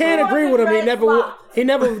gone. I can't agree with him. He Dreadlocks.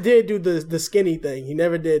 never did do the skinny thing. He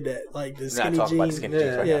never did that. Like the We're not skinny talking about the jeans. skinny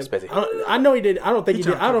jeans right Yeah, now, Spizzy. I know he did. I don't think he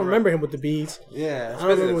did. trying I to don't cover remember him with the beads. Yeah. I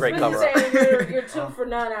don't Spizzy's a remember great with- cover up. saying you're 2 for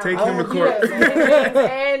none out. Take him to court. Yes,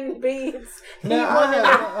 and beads. He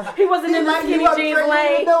wasn't in the skinny jeans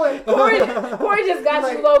lane. Corey just got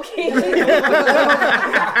you low key. He's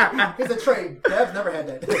a trade. Dev's never had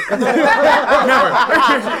that. Never.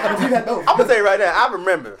 You had both. I'm going to tell you right now, I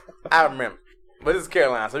remember. But this is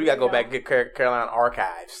Carolina, so we got to go back and get Carolina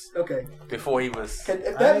archives. Okay. Before he was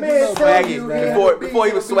If that man tell swaggy. you he had Before beads, he was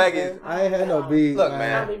no beads, swaggy. man. I ain't had no beads. Look, I'll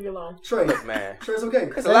man. leave you alone. Trey. Look, man. Trey's okay.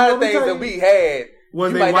 There's a lot of let me things tell that you- we had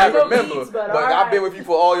Was you they might not white? remember, Beads, but but all I've been right. with you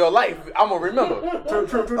for all your life. I'm going to remember.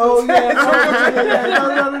 True. Oh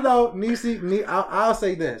yeah. No. Nisi, I'll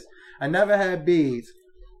say this. I never had beads,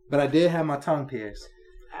 but I did have my tongue pierced.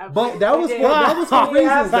 But that was for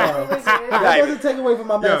reasons, though. That doesn't take away from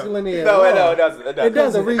my masculinity. No, at all. it doesn't. It That's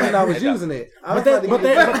doesn't. the reason I was using it. But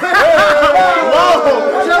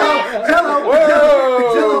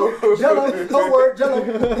Jello, code word,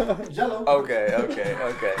 Jello.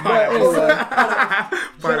 Okay.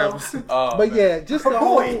 But yeah, just the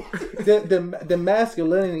whole the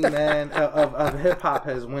masculinity, man, of hip hop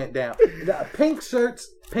has went down. The pink shirts,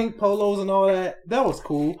 pink polos, and all that was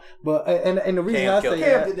cool. But and the reason I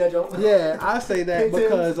say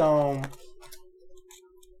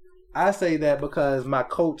I say that because my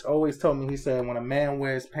coach always told me, he said, when a man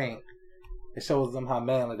wears pink, it shows them how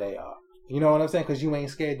manly they are. You know what I'm saying? Because you ain't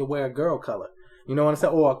scared to wear a girl color. You know what I'm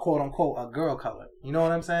saying? Or a quote unquote a girl color. You know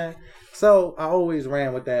what I'm saying? So I always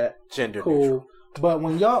ran with that. Gender cool. neutral. But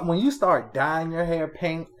when you start dyeing your hair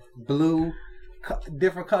pink, blue,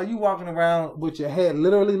 different color, you walking around with your hair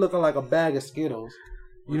literally looking like a bag of Skittles.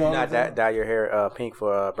 You know, not dye your hair pink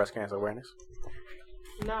for breast cancer awareness.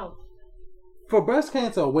 No. For breast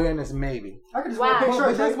cancer awareness, maybe. I could just wear pink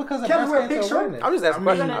shirts. That's because of Can breast wear pink cancer shirt? awareness. I'm just asking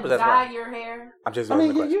questions. You're gonna dye your hair? I'm just I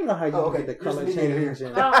mean, asking you know how you get the color just change. here.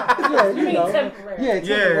 You mean temporary? Yeah,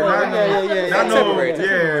 temporary.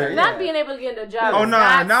 temporary. Not being able to get a job. Oh,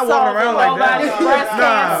 nah, not walking around like that. Breast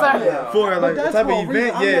cancer. For like that's type of for a reason.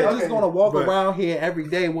 event, I'm not just gonna walk around here every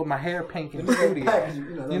day with my hair pink in the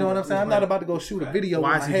studio. You know what I'm saying? I'm not about to go shoot a video with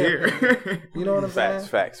Why my is he hair pink. here? You know what I'm saying?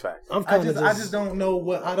 Facts. I just don't know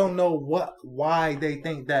why they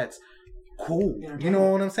think that's cool. You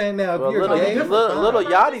know what I'm saying? Now, if Well, you're gay, little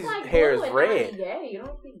Yachty's Like hair blue is and red. not gay. You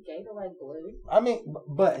don't think gay to like blue? I mean,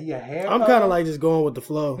 but your hair. I'm kind of like just going with the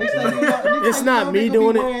flow. It's not me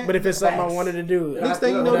doing it, but if it's something I wanted to do. Next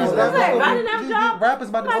thing you know, these rappers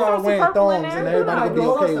about to start wearing purple in thongs, there. and everybody can be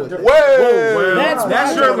okay with it. Whoa!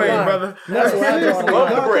 That's your lane, brother. That's what I'm talking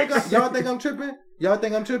Love about. the bricks. Y'all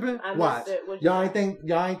think I'm tripping? I Watch. missed it. What'd Y'all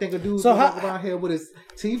you ain't think a dude So walking around here with his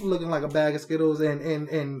teeth looking like a bag of Skittles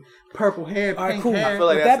and purple hair, All right, pink cool. hair. I feel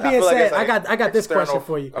like With that's- that being I feel like said, that's like I got this external- question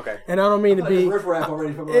for you. Okay. And I don't mean to be. riff raff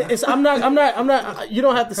already from I'm not. You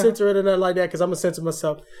don't have to censor it or nothing like that because I'm gonna censor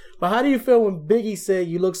myself. But how do you feel when Biggie said,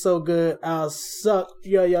 "You look so good, I'll suck"?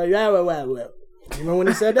 Well. You remember when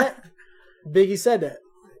he said that? Biggie said that.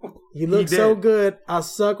 You look so good, I'll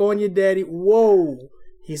suck on your daddy. Whoa.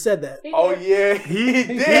 He said that. He Oh did. yeah, he did.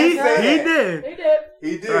 He did. He did.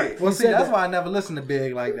 He did. Well, He see, said that's that. why I never listened to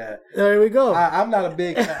Big like that. There we go. I'm not a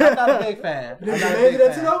big fan. I'm not a big fan. I'm Did not a you big that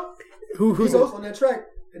too fan. though? Who's He goes on that track.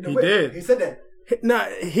 in the He whip. did. He said that. Nah,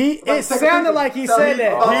 it Like, sounded like he said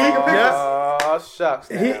that. Oh shucks.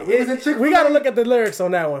 We got to look at the lyrics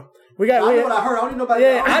on that one. I know what I heard. I don't need nobody.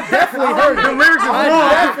 Yeah, I definitely heard it. The lyrics are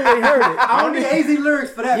I definitely heard it. I don't need AZ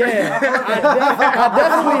lyrics for that. Yeah, I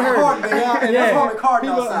definitely heard it. That's Harvey Cardin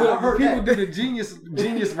People, outside. I heard people that. do the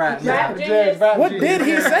genius rap. Rap now. genius. Rap What genius. did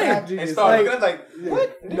he say? Rap And genius. started Like- like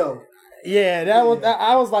What? No. Yeah, that was.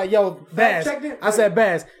 I was like, "Yo, Baz." checked it. I said,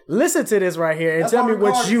 "Baz, listen to this right here and That's tell me Harvey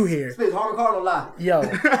what Cardin. you hear." Spit Harvey Cardin live. Yo,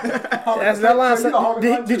 that's that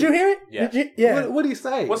line. Did you hear it? Yeah. Did you? Yeah. What did he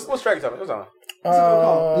say? what's track is on? What's on?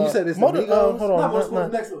 You said it's the Motor. Migos? Hold Not on. Motorsport. The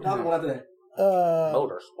not- next one. The other one after that.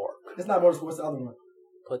 Motorsport. It's not Motorsport. It's the other one.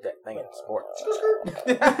 Put that thing in sport.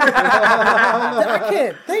 I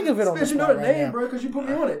can't think of it on the Spit, you know spot the right name, now. bro, because you put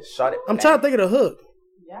me on it. Shut it. I'm trying to think of the hook.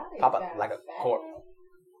 Pop up like a cork.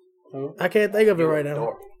 I can't think of it right now.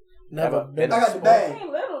 Door. Never been. I got the bag. Ain't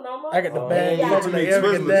little no more. I got the bag. Yeah. Fuck like every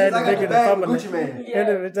Twizzlers. dad, I got nigga, the bag with fumbling. Gucci Man. Yeah. End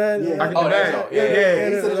of the time. Yeah. I can Oh, do that's that. all. Yeah.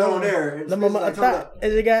 He said it on there. The mama attack.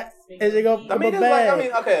 Is it got? Is it go? I mean, it's bag? like, I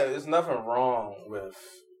mean, okay, there's nothing wrong with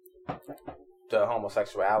the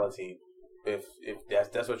homosexuality. If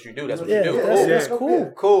that's what you do, that's what Yeah, you do. that's Cool,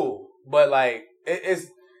 cool. cool. But like, it's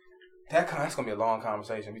that's gonna be a long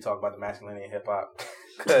conversation. We talk about the masculinity in hip hop.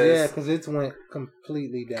 Yeah, because it's went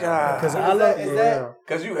completely down. God. I love Is it. that?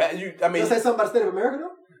 Because you, I mean, Does it say something about the state of America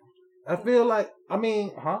though? I feel like,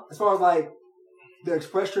 As far as like the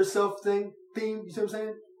express yourself thing, theme. You see what I'm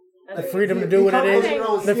saying? The freedom to do what it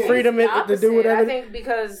is. The freedom to do Opposite. whatever. I think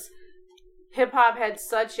because hip hop had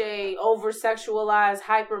such a over sexualized,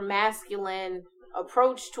 hyper masculine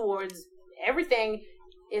approach towards everything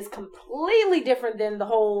is completely different than the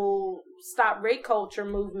whole stop rape culture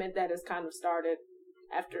movement that has kind of started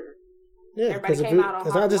after Yeah, everybody because came out on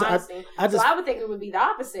Harvey I Weinstein. just So I would think it would be the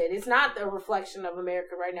opposite. It's not the reflection of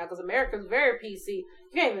America right now because America's very PC. You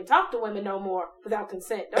can't even talk to women no more without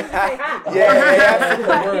consent. Don't just say hi. yeah.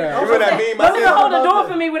 Word. You know what I mean? Don't even Myself? hold the door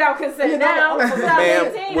for me without consent now.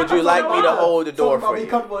 Ma'am, would you like me to hold the door Talking about for being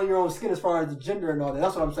you? comfortable in your own skin as far as the gender and all that.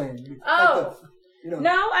 That's what I'm saying. Oh. You know.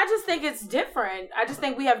 No, I just think it's different. I just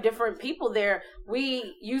think we have different people there.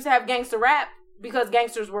 We used to have gangster rap because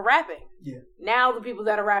gangsters were rapping. Yeah. Now the people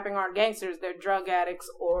that are rapping aren't gangsters; they're drug addicts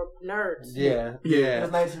or nerds. Yeah.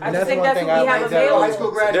 I just think that's what we have available. High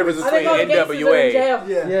school The difference graduates. I think all between the gangsters are in NWA. jail.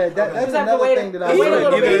 Yeah, that's Just have to another wait thing that I a little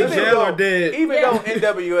Either bit. in jail or dead. Even Yeah.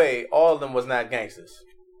 though NWA, all of them was not gangsters.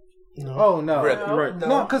 No. Oh no, Really? Right.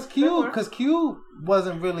 no, because Q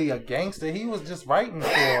wasn't really a gangster. He was just writing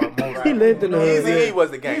for most. He lived in the hood. Eazy-E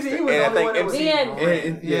was the gangster. Eazy-E was And the I only think one that was- MC. The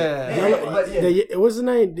end. Yeah. But yeah. What's his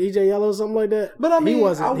name? DJ Yellow or something like that? But I mean, he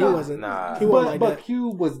wasn't. He I- wasn't. Nah. He wasn't But like that. Q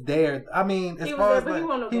was there. I mean, as He was far there, as but he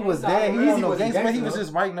wasn't no he was gangster. there. He Eazy wasn't no was a gangster, but he gangster, was though.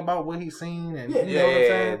 just writing about what he's seen and Yeah. you know what I'm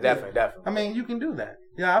saying. Yeah, definitely. I mean, you can do that.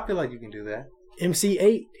 Yeah, I feel like you can do that.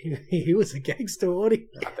 MC8. He was a gangster, wasn't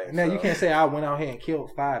he? I think Now so. you can't say I went out here and killed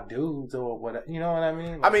 5 dudes or whatever. You know what I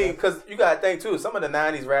mean? I mean, because you got to think, too, some of the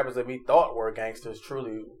 90s rappers that we thought were gangsters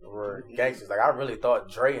truly were gangsters. Like, I really thought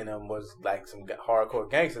Dre and them was, like, some hardcore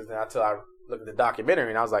gangsters until I looked at the documentary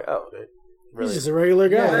and I was like, oh, they really. He's just a regular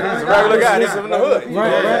guy. Yeah, He's a regular guy. This is in the hood. Right,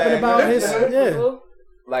 Yeah. rapping about his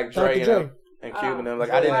Like Dr. Dre and, Dre. them, and Cube and them. Like,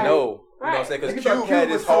 I Right. didn't know. You know what I'm Right. saying? Because Think about Cube Cube had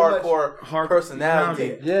was this so much hardcore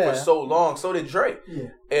personality Yeah. for so long. So did Dre. Yeah.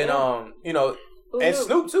 And, you know, Who and knew?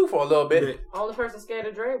 Snoop, too, for a little bit. Only person scared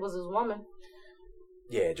of Dre was his woman.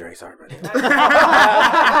 Yeah, Dre, sorry about that.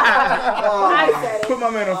 I said it. Put my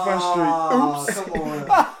man on Front Street. Come on.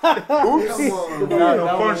 Oops. Come on. Put my man on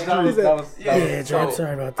Front Street. Yeah, Dre, I'm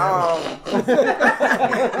sorry about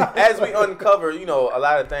that. As we uncover, you know, a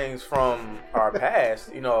lot of things from our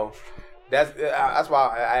past, you know, that's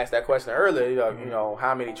why I asked that question earlier. You know,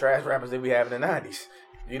 how many trash rappers did we have in the 90s?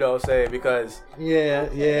 You know what I'm saying? Because Yeah,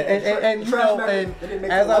 and you know, and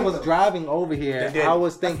as I was driving over here, They did. I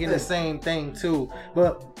was thinking the same thing too.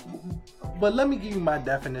 But let me give you my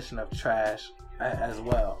definition of trash as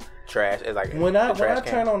well. trash is like When I trash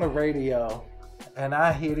can. turn on the radio and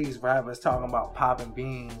I hear these rappers talking about popping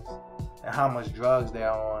beans and how much drugs they're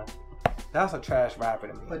on, that's a trash rapper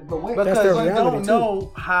to me. But wait. That's Because their you reality, don't too.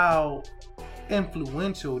 know how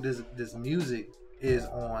influential this music is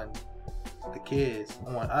on the kids,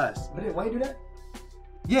 on us. But did Wayne do that?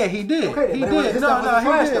 Yeah, he did. Okay, he but it was- did. his No, stuff wasn't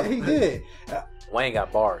trash, he though. did. He did. Wayne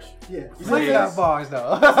got bars. Yeah. He got bars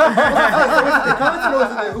though. The content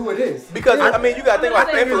knows who it is. Because I mean, you got to think about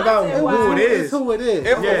I'm not saying influence. it's who it is.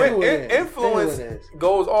 It's who it is. Influence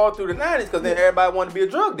goes all through the 90s because then everybody wanted to be a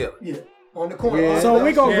drug dealer. Yeah. On the corner. Yeah. So are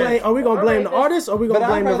we gonna Yeah. blame? Are we gonna blame the artists, or are we But gonna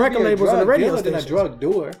blame the record labels and the radio than a stations? drug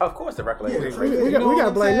doer. Of course, the record labels. Yeah. We You know got what to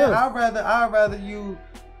I'm blame saying? them. I'd rather you.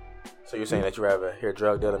 So you're saying that you rather hear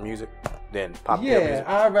drug dealer music than pop dealer Yeah, music?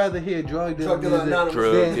 I'd rather hear drug dealer Drug dealer music anonymous.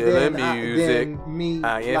 Drug dealer than music. me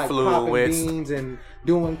I like popping influenced. beans and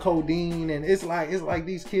doing codeine, and it's like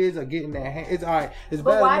these kids are getting their hands. It's all right. It's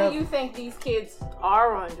But bad why enough. do you think these kids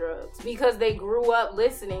are on drugs? Because they grew up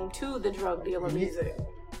listening to the drug dealer music.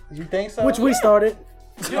 You think so? Which we started.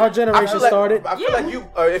 Our I generation feel like, started. I feel like you,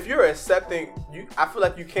 if you're accepting, I feel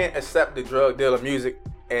like you can't accept the drug dealer music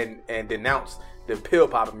and denounce the pill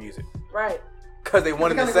popping music Right. because they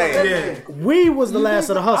wanted the Kinda same. go Yeah. hand in hand. We was the You last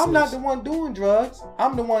of think the I'm not hustlers. the one doing drugs.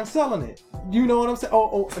 I'm the one selling it. You know what I'm saying?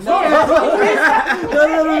 Oh, no.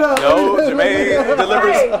 No. No, Jermaine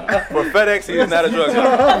delivers for FedEx. He is not a drug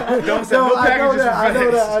dealer. Don't sell no I know packages that. from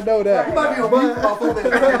FedEx. I know that. You might be on mute about 4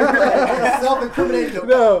 minutes. Self-incriminating.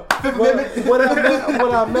 No, what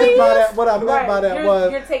I meant by that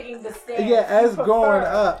was You're taking the stand. yeah, as You growing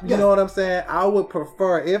prefer. up, you know what I'm saying? I would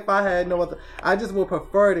prefer, if I had no other, I just would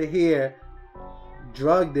prefer to hear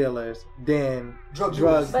drug dealers than Drug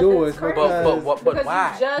drug doers. doers But that's because But Because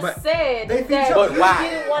why? you just But said they that feature- But you why?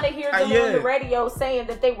 didn't want to hear them Yeah. on the radio saying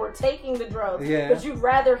that they were taking the drugs. Yeah. But you'd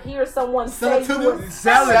rather hear someone Sell say it to you them. were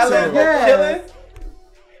Sell it to Selling, them. Yeah. killing.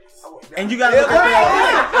 And you gotta look at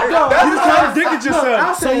that. You just contradicted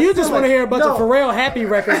yourself. So you just want to hear a bunch of Pharrell Happy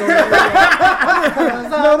records on the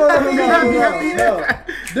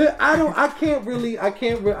No. I can't really. I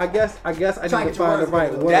guess I need to Try to get your find the words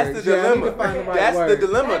right together. words. That's the Yeah, I need dilemma. to find the right That's the words.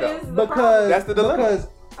 dilemma, That though. is the Because That's the dilemma. Because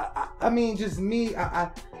I mean, just me.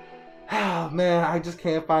 Oh man, I just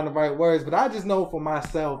can't find the right words. But I just know for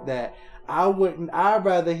myself that I'd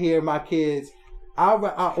rather hear my kids. I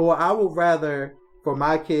would rather for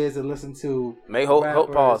my kids to listen to.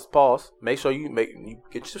 Pause. Make sure you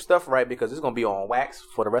get your stuff right because it's gonna be on wax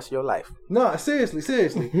for the rest of your life. No, seriously.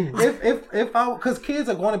 if I, because kids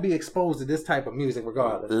are going to be exposed to this type of music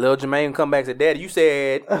regardless. Lil Jermaine come back to daddy. You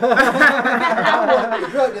said I want to be a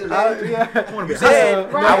drug dealer. you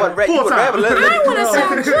said Right. I would rather want to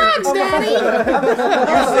sell drugs, Daddy.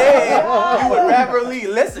 you said you would rapidly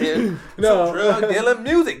listen No. to drug dealer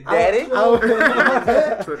music, daddy. I would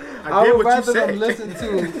I would did what you rather them said. listen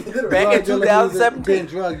to Back in drug dealer music 2017. than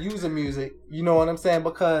drug user music. You know what I'm saying?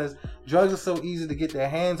 Because drugs are so easy to get their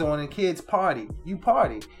hands on, and kids party. You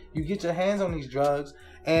get your hands on these drugs,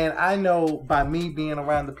 and I know by me being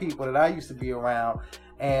around the people that I used to be around,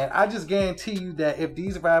 and I just guarantee you that if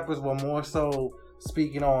these rappers were more so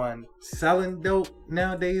speaking on selling dope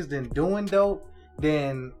nowadays than doing dope,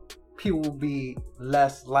 then people will be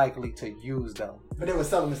less likely to use them. But they were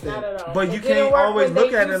selling instead. Not at all. But It you didn't can't work always when they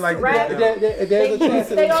look at it used like to rap. that. There's a chance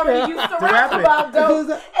They already used to rap rapping. about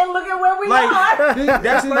dope, and look at where we Like, are.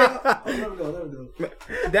 That's like Oh, let me go.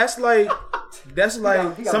 that's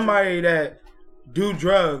like He got somebody that do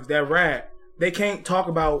drugs that rap. They can't talk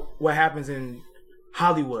about what happens in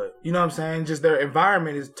Hollywood. You know what I'm saying? Just their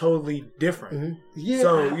environment is totally different. Mm-hmm. Yeah,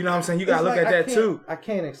 So you know what I'm saying? You gotta it's look like at that too. I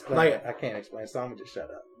can't explain. Like- it. I can't explain. So I'm gonna just shut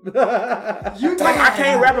up. Like I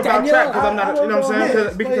can't rap about Danielle, trap because I'm I not. don't You know what I'm know. saying?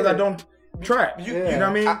 Yeah, Because I explain don't trap. You know what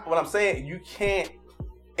I mean? What I'm saying, you can't.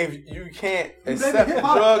 If you can't You accept blame the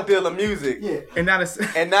hip-hop. drug dealer music Yeah, And not a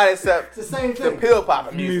and not accept it's the same the thing. pill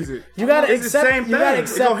popping music. music. You gotta It's the accept. same You gotta thing. It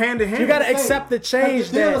accept. go hand in hand. You gotta Same. accept the change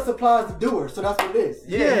Like the dealer that. supplies the doer, so that's what it is.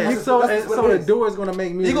 Yeah. That's so what the it is. door is gonna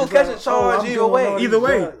make music. You gonna catch a charge I'm either doing way. all these Either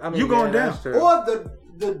way, drugs. I mean, you going that's down. true. Or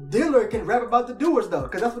the dealer can rap about the doers though,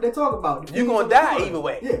 because that's what they talk about. The You dudes gonna on the die corner. either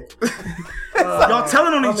way. Yeah. Y'all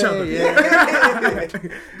telling on each I mean, other. yeah.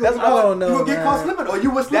 That's I don't know. You gonna get man. caught slipping, or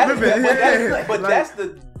you was That's,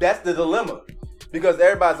 slipping. that's the dilemma, because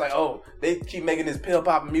everybody's like, oh, they keep making this pill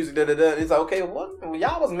popping music. Da da da. It's like, okay, well,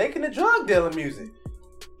 y'all was making the drug dealer music.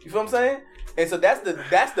 You feel what I'm saying? And so that's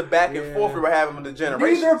the back and forth we were having with the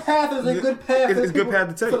generation. Neither path is a good path. It's for a good people-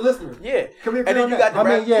 path to take. for listeners. Yeah. Can we And agree then on you that? got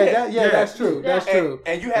the I mean, rap. yeah, that's true. That's true.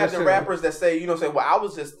 And you have That's the true. rappers that say, well, I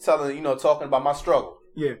was just telling, talking about my struggle.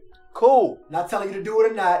 Yeah. Cool. Not telling you to do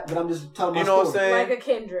it or not, but I'm just telling my You know what I'm story. saying? Like a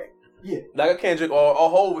Kendrick. Yeah. Like a Kendrick or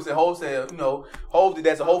Hov said, Hov did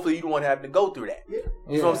that, so hopefully you don't want to have to go through that. Yeah.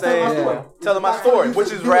 You know what I'm Tell my saying? story. Telling my Not story, you which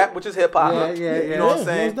to is do rap, it. which is hip hop. Yeah. You know what I'm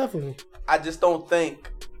saying? Most definitely. I just don't think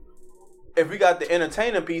if we got the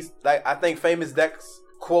entertainer piece, like I think Famous Dex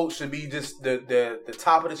quote should be just the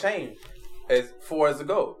top of the chain as far as it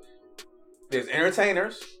goes. There's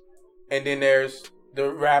entertainers, and then there's the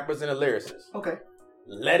rappers and the lyricists. Okay.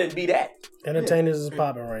 Let it be that. Entertainers is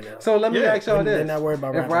popping right now. So let me ask y'all They're this: not worried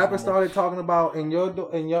about if rappers rappers no more. started talking about in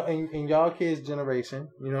y'all kids' generation,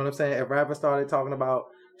 you know what I'm saying? If rappers started talking about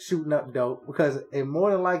shooting up dope, because it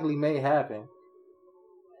more than likely may happen.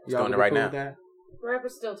 Y'all doing it be right cool now. with that?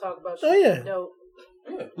 Rappers still talk about Oh, shit. yeah. Dope.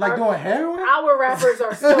 Like doing heroin? Our rappers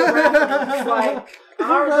are still rappers. Like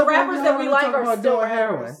the rappers that we like Talking are about still doing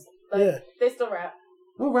heroin. rappers. Like, Yeah. they still rap.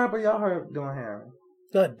 What rapper y'all heard doing heroin?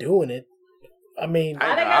 Not doing it. I mean,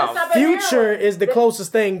 Why they gotta stop at Future heroin? is the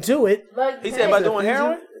closest thing to it. Like, He said about doing Future?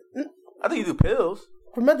 heroin? I think you do pills.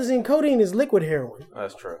 Promethazine codeine is liquid heroin.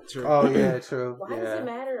 That's true. Oh yeah, true. Why does Yeah. it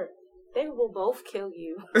matter? They will both kill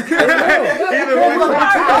you. Either way, We are going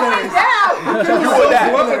down. You would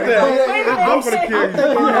die. I'm gonna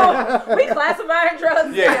kill you. We classifying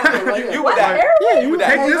drugs. Yeah, now. you What, would die. heroin? Yeah, You you would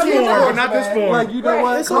Take die. this Yeah, form, but not this man. form. Like you know Right.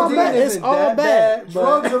 what? It's all Codeine bad. It's isn't all that bad. but-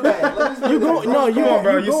 Drugs are bad. Let me just You put it go that. no, you Come on,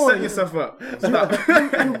 bro. you You're going, setting yourself up. Stop.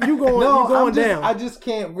 you going No, you going I'm just, down. I just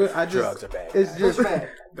can't. I just, Drugs are bad. It's It's just. bad.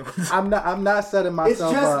 I'm not setting It's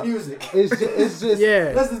myself just up. music. It's just.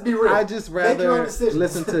 Yeah. Let's just be real. I just Make your own rather decisions.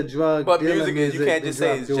 listen to drug. But dealer music is, you can't than just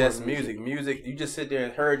say it's drug just dealer music. Music, you just sit there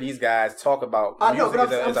and heard these guys talk about I know, music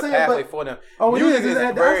but is I'm a saying, pathway but- for them. Oh, it music is.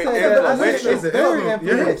 I very said that. I said influential. it's very Yeah.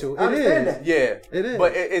 influential. I It understand is. that. Yeah, It is.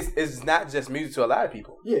 but it's not just music to a lot of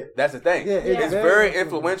people. Yeah. That's the thing. Yeah, it's it's very very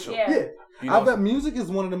influential. Yeah. Yeah. You I know, bet music is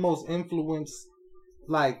one of the most influenced.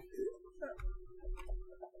 Like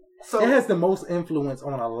So it has the most influence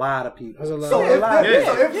on a lot of people. There's a lot. So A if lot. they're,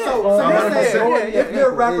 so if so, Oh, so you're 100%. saying if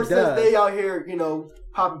their rapper It says does. they out here,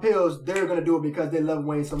 popping pills, they're gonna do it because they love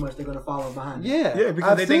Wayne so much they're gonna follow behind. him. Yeah, Yeah,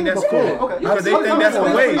 because I've they seen think that's it before. cool. Okay. Because they I'm- think I'm that's the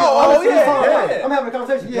just- wave. Oh, yeah. I'm having a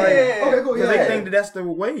conversation. Yeah. Okay, cool. Because Yeah. they think that that's the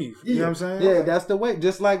wave. You know what I'm saying? Yeah, that's the way.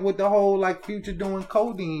 Just like with the whole like Future doing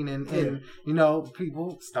codeine and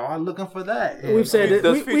people start looking for that. And We've said Does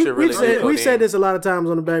that. Future really do We've said codeine? this a lot of times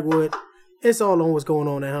on the backwood. It's all on what's going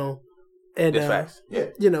on at home. And it's facts. Yeah.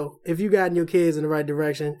 if you guiding your kids in the right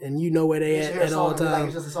direction and you know where they You should hear at a all song and be like, times,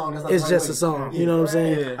 it's just a song. That's not it's the right just way. a song. Yeah. You know what I'm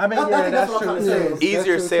saying? Yeah. I mean, I think yeah, that's that's what I'm true. trying to say. That's Easier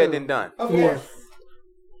true, said too. than done. Of Yeah. course.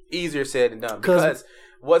 Easier said than done. 'Cause-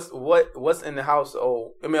 Because what's in the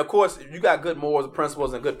household? I mean, of course, you got good morals and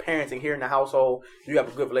principles and good parenting here in the household. You have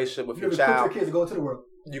a good relationship with You your equip your child. kids to go to the world.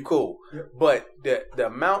 You cool. Yep. But the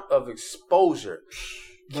amount of exposure,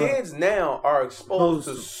 kids now are exposed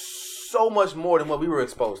to so much more than what we were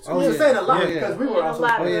exposed to. I'm just saying a lot Yeah. because we were also.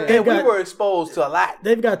 lot of Yeah. They've We got, were exposed to a lot.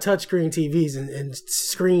 they've got touchscreen TVs and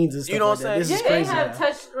screens and stuff You know like what that. I'm This saying? is They crazy. have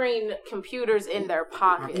touchscreen computers in their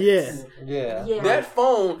pockets. Yeah. Yeah. Yeah. That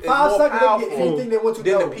phone is 5 more seconds, they get powerful anything they want to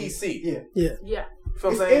than know. the PC. Yeah. Yeah. Yeah. You feel It's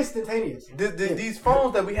what I'm saying? instantaneous. These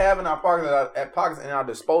phones that we have in our pockets and our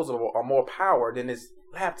disposal are more power than this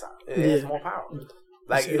laptop. It has Yeah. more power.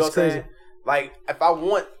 Like, It's- you know it's what I'm crazy. saying? Like, if I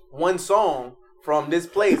want one song from this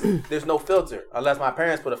place, there's no filter. Unless my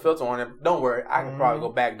parents put a filter on it. Don't worry, I can probably go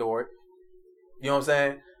backdoor it. You know what I'm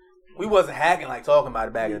saying? We wasn't hacking like talking about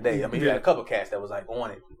it back in the day. I mean, we had a couple cats that was like on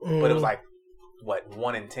it. But it was like, what,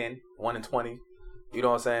 1 in 10, 1 in 20? You know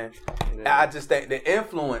what I'm saying? I just think the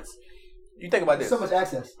influence, you think about There's this. so much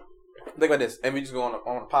access. Think about this, and we just go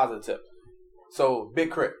on a positive tip. So, Big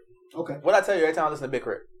Crit. Okay. What I tell you every time I listen to Big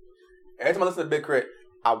Crit? Every time I listen to Big Crit,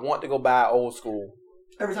 I want to go buy old school,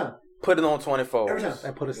 Every time. put it on 24. Every time.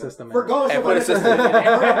 And put a system in. Regardless And of put a system in.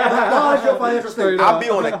 Regardless of your financial state. I'll be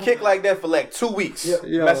on a kick like that for like 2 weeks,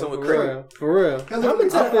 Yo, messing with for Crit. real. For real.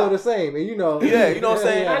 Because I feel the same, and you know. Yeah, you know what I'm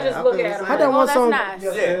saying? I just I look feel at the them. How that Like, one oh, that's song- nice.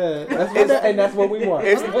 Yeah. and that's what we want.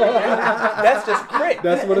 That's just Crit.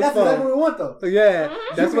 That's what it's that's exactly for. what we want, though. Yeah,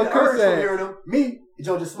 that's You what get Chris urge from said. hearing them. Me,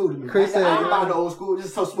 Joe just smooth to me. Chris said- I ain't buying the old school. This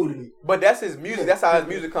is so smooth to me. But that's his music. That's how his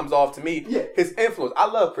music comes off to me. Yeah. His influence. I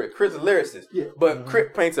love Crit. Crit's a lyricist. Yeah. But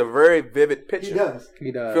Crit paints a very vivid picture. He does. He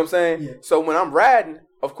You does. feel what I'm saying? Yeah. So when I'm riding,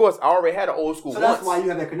 of course, I already had an old school So once. that's why you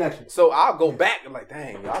have that connection. So I'll go back and like,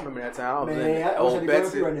 dang, y'all remember that time I was in Man, the I wish I old could go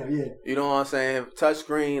Betsy. right now. Yeah. You know what I'm saying?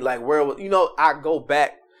 Touchscreen, like where was, you know, I go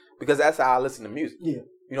back because that's how I listen to music. Yeah.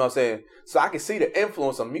 You know what I'm saying? So I can see the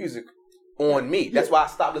influence of music on me. That's why I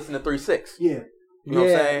stopped listening to 3-6. Yeah. You know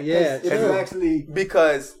what I'm saying? Yeah, If you true. actually,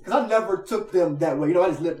 Because because I never took them that way. You know, I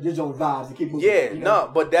just let your vibes and keep moving. yeah, you know?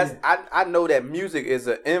 no, but that's Yeah. I know that music is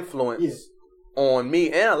an influence on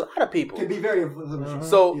me and a lot of people. Can be very influential.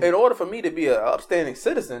 So Yeah. in order for me to be an upstanding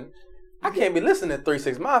citizen, I can't be listening to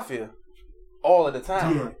 3-6 Mafia all of the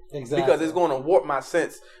time. Yeah. Exactly. Because it's going to warp my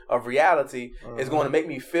sense of reality. It's going to make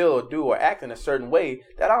me feel, or do, or act in a certain way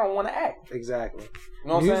that I don't want to act. Exactly. You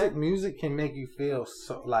know what I'm saying? Music can make you feel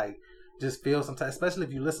so like just feel sometimes, especially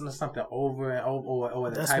if you listen to something over and over,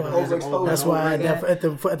 or the That's type why- of music Overexposed. over That's and over why again.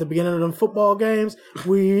 at the beginning of them football games,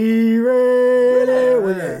 we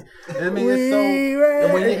ready. I mean, it's so. We and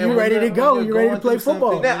ready. when You when ready you're- to go? when You you're ready to going play through something-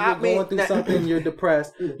 football? Now, When you're I mean- going through something, you're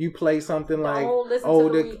depressed. You play something like listen to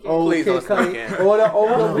old The Weeknd. Please Kid don't listen to Cudi Weeknd. or the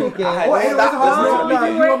older Weekend. I Well, had it to was stop hard. listening to No, the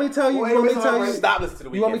you Weeknd. want me to tell you? Well, You want me it to was tell hard. you? Stop listening to the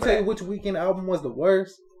You want me Weeknd. to tell you which Weekend album was the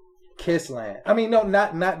worst? Kissland. I mean, no,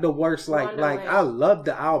 not the worst. Like Wonderland. I love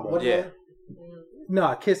the album. What Yeah. No,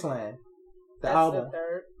 Kissland. The That's album. the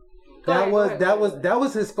third. That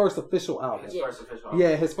was his first official album. His first official album.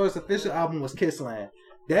 Yeah, his first official album was Kissland.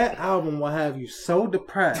 That album will have you so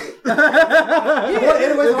depressed.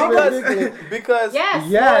 Because Yes.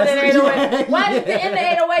 Yes. More than 808. Yeah. Why did the end of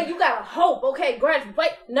 808? You got hope. Okay, graduate.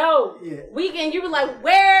 Wait, no. Yeah. Weekend. You were like,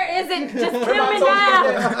 where is it? Just kill me now.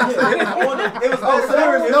 It was Oh, so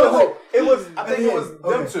there was no hope. It was. I think it was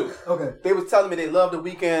Okay. them two. Okay. They was telling me they love the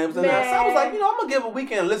Weeknd. So I was like, Man. I'm gonna give a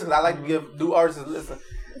Weeknd a listen because I like to do artists a listen.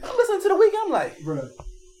 I'm listening to the Weeknd. I'm like, Bruh.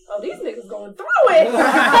 Oh, these niggas going through it.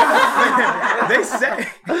 They say.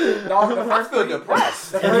 I feel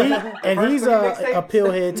depressed. And he's a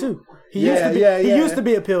pillhead too. He used to be. Yeah, He yeah. used to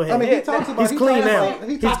be a pillhead. I mean, he talks about He's clean now.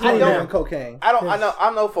 He He's talks clean about now. doing cocaine.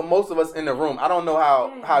 I know for most of us in the room, I don't know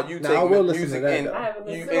how you Now, I take will listen music to that, in, though. I haven't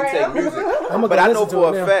you listened to intake it. music. I'ma But go I know listen to for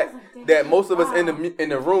it a now. fact that most of us in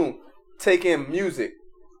the room take in music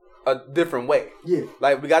a different way. Yeah.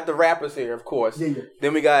 Like we got the rappers here, of course. Yeah, yeah.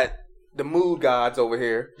 Then we got the mood gods over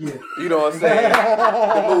here. Yeah. You know what I'm saying?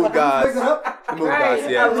 The mood gods. Mix it up. The mood Right.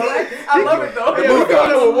 gods, yeah. I love it though. The mood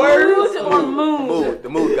gods. Mood or moon? Mood. The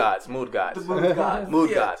mood gods. Mood gods. Mood gods.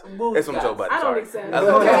 Mood gods. mood It's from gods. Joe Budden. I don't Sorry. accept That's it.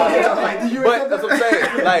 okay. Do you But accept that's that? what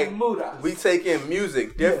I'm saying. Like Mood gods. we take in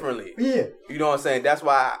music differently. Yeah. You know what I'm saying? That's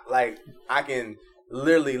why like I can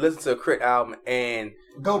literally listen to a Crit album and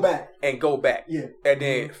Go back. go back. Yeah. And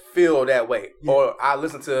then feel that way. Yeah. Or I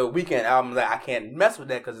listen to a Weeknd album that I can't mess with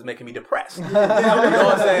that because it's making me depressed. Yeah. You know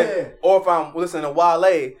what I'm saying? Yeah. Or if I'm listening to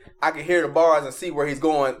Wale, I can hear the bars and see where he's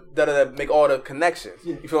going, make all the connections.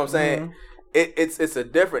 Yeah. You feel what I'm saying? It's a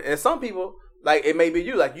different, and some people, like it may be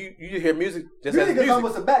you, like you hear music just Music as is music.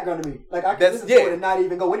 almost a background to me. Like I can That's- listen yeah. to it and not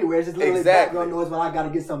even go anywhere. It's just literally Exactly. background noise when I gotta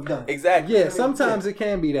get something done. Exactly. Yeah, sometimes it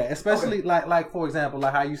can be that, especially like for example,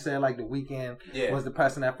 like how you said like the Weeknd Yeah. was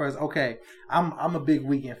depressing at first. Okay, I'm a big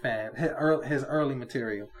Weeknd fan. His early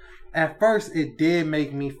material. At first, it did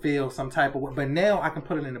make me feel some type of way, but now I can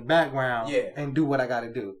put it in the background Yeah. and do what I got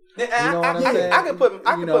to do. You know what I'm saying? I can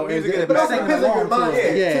put music in the But also background. depends on your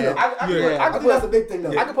mind. I I think that's a big thing,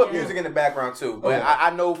 though. I can put music in the background too, but I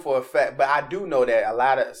know for a fact. But I do know that a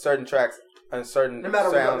lot of certain tracks and certain No matter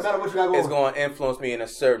sounds what you got going. is going to influence me in a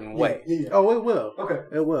certain way. Yeah. Oh, it will. Okay.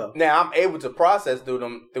 It will. Now I'm able to process through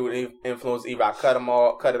the influence. Either I cut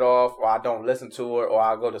it off, or I don't listen to it, or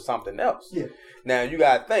I go to something else. Yeah. Now you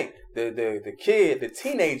gotta think the kid, the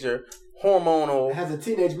teenager, hormonal, Has a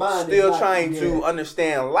teenage mind. still trying to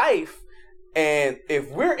understand life, and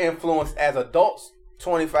if we're influenced as adults,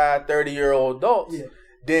 25, 30-year-old adults,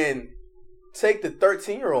 then take the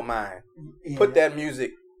 13-year-old mind, put that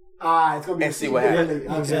music. It's gonna be And see what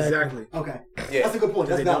happens. Exactly. Okay. Yeah. That's a good point.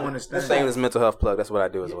 They That's don't valid. understand. Same as mental health plug. That's what I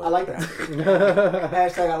do as well. I like that.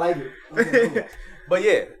 Hashtag I like it. Okay, cool. But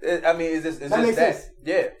yeah, I mean, it's just That makes sense.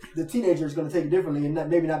 Yeah. The teenager is going to take it differently and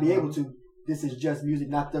maybe not be able to. This is just music,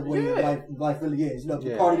 not the way life really is. You know,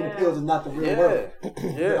 the party and the pills is not the real world.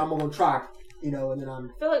 Yeah. I'm going to try, and then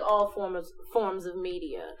I'm. I feel like all forms of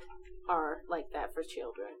media are like that for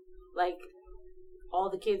children. Like all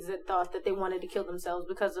the kids that thought that they wanted to kill themselves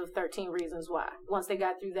because of 13 Reasons Why. Once they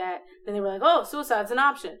got through that, then they were like, "Oh, suicide's an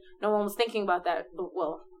option." No one was thinking about that, but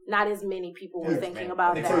not as many people were thinking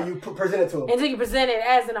about that. Until you present it to them. Until you present it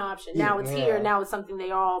as an option. Yeah. Now it's here. Now it's something they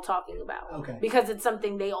are all talking about. Okay. Because it's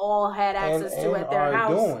something they all had access to at their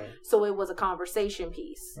house. So it was a conversation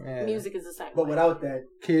piece. Yeah. Music is the same. But way. without that,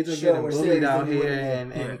 Kids are show getting or bullied series, out then you here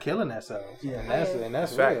wouldn't and killing themselves. Yeah. And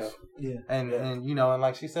that's Facts. real. Yeah. And you know, and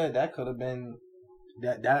like she said, that could have been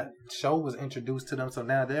that show was introduced to them, so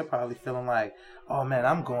now they're probably feeling like, oh man,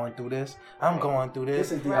 I'm going through this.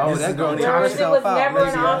 This is the- Oh, this that is girl the- knocked Whereas it herself was out. never an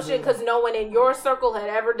Maybe option because no one in your circle had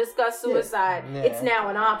ever discussed suicide. Yeah. It's now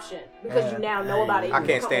an option because you now know about it. I You can't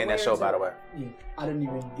become stand that aware show, to by it. the way. Yeah. I didn't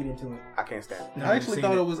even get into it. I can't stand it. I actually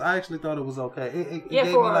thought it was okay. It Yeah,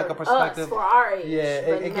 gave for me like a perspective. us, for our age. Yeah, it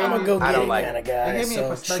but gave now- me- I'm gonna go I get don't it like kind of it. guy. It gave me a So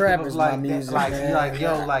perspective trap of is like, my music, like man. kids I really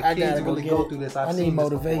gotta go get through it. this. I I've need seen this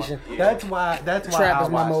motivation. before. That's why. Trap I is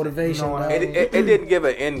my watched it. motivation, You know what dog. I mean? It didn't give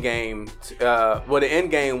an end game. Well, the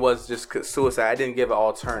end game was just suicide. It didn't give an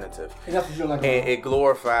alternative, And that's what you're like. and it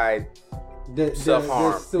glorified The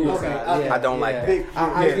self-harm. suicide. Okay, Yeah, I don't like that. Big,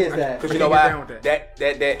 I get that. Because you I know can't get down why?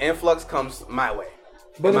 with That influx comes my way.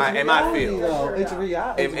 But in my field. It's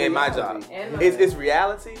reality. In my job. And It's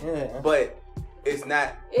reality, Yeah. but it's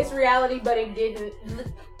not. It's reality, but it didn't.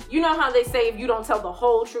 You know how they say if you don't tell the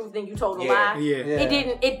whole truth, then you told a lie? Yeah. It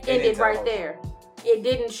didn't. It didn't ended tell right her. there. It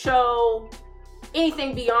didn't show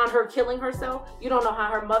anything beyond her killing herself. You don't know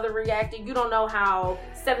how her mother reacted. You don't know how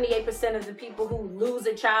 78% of the people who lose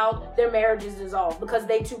a child, their marriage is dissolved because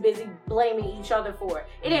they too busy blaming each other for it.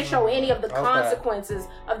 It didn't show any of the consequences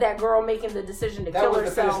of that girl making the decision to That kill was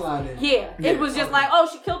the finish herself. line then. Yeah, it was just like, oh,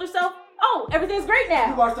 she killed herself. Oh, everything's great You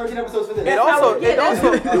now. watched 13 episodes for this. It also-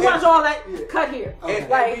 we watch all that. Cut here.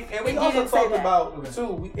 Okay. And we it also didn't say talked that. about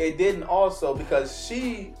too. It didn't also because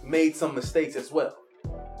she made some mistakes as well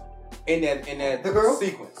in that The girl?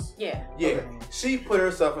 sequence. Yeah. Yeah, she put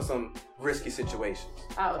herself in some risky situations.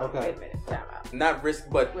 Oh, Okay. wait a minute. Time out. Not risky,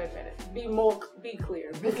 but Wait a minute. Be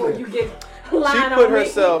clear Be before clear. you get line put on me.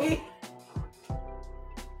 herself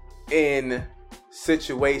in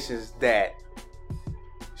situations that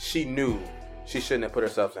she knew she shouldn't have put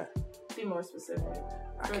herself in. Be more specific.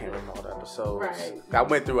 I can't remember all the episodes. Right. I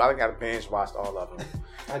went through. I think I binge watched all of them.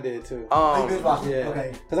 I did too. You binge watched it. Yeah.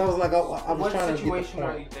 Okay. Because I was like, I was What trying to get the situation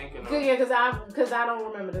are point. you thinking Good, of? yeah, because I don't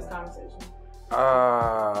remember this conversation.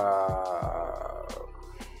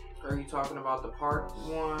 Are you talking about the park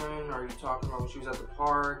one? Are you talking about when she was at the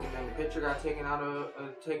park and then the picture got taken of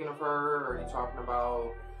her? Or are you talking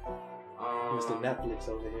about Mr. Netflix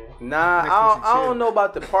over here. Nah, I don't know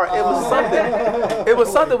about the part. It was something. It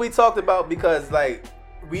was something we talked about because like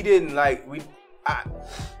we didn't like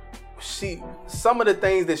some of the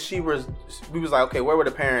things that we was like, okay, where were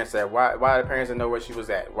the parents at? Why the parents didn't know where she was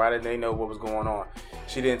at? Why didn't they know what was going on?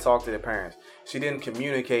 She didn't talk to the parents. She didn't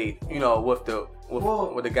communicate, with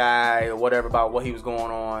the guy or whatever about what he was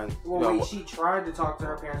going on. Well, wait, she tried to talk to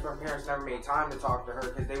her parents, but her parents never made time to talk to her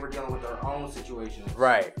because they were dealing with their own situation.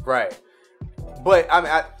 Right. But I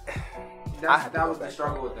mean, That was the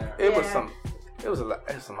struggle with that. it was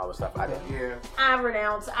some other stuff I did. Yeah. I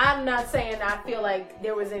renounce. I'm not saying I feel like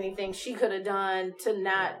there was anything she could have done to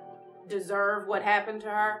not deserve what happened to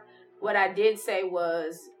her. What I did say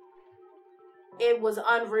was it was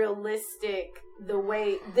unrealistic the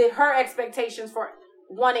way her expectations for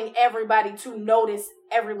wanting everybody to notice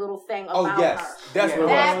every little thing about her. That's what it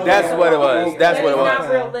That was. That's what it was. That's That what it is was. not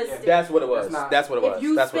realistic. That's what it was. It's not. That's what it was. If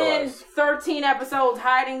you That's what it spend was. 13 episodes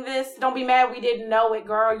hiding this, don't be mad we didn't know it,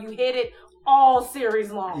 girl. You hid it all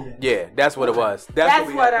series long. Yeah, that's what it was. That's what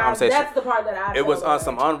we had conversation. That's the part that I. It was on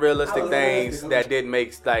some unrealistic I was- things that didn't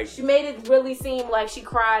make like. She made it really seem like she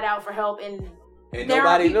cried out for help, and And there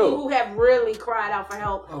nobody are people knew. who have really cried out for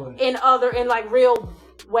help in like real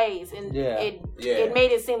ways, and it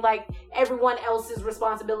made it seem like everyone else's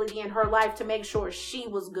responsibility in her life to make sure she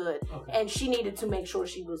was good, and she needed to make sure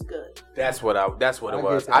she was good. That's what it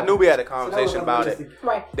was. I knew we had a conversation about it.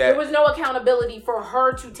 Right. There was no accountability for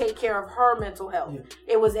her to take care of her mental health.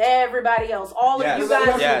 It was everybody else. All of you guys.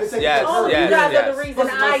 All of you guys are the reason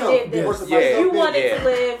I did this. You wanted to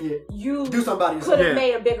live. You could have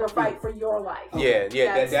made a bigger fight for your life.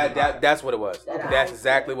 That's what it was. That's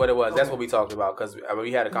exactly what it was. That's what we talked about because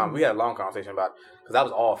we had a long conversation about it because I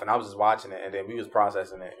was off and I was just watching it and then we was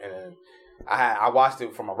processing it and then I watched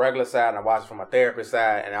it from a regular side and I watched it from a therapist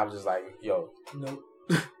side and I was just like,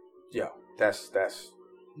 that's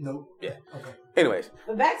nope. Yeah. Okay. Anyways.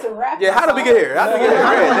 But back to rap. Yeah, how did we get here?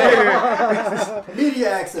 Media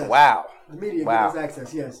access. Wow. The media gives us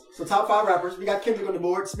access, yes. So top 5 rappers. We got Kendrick on the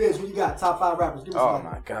board. Spence, who you got? Top 5 rappers. Give me Oh some.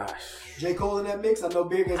 my gosh. J. Cole in that mix. I know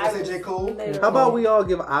Big is gonna say J. Cole. How about we all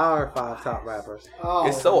give our 5 top rappers? Oh,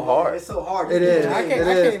 it's so hard. It's so hard. It is. I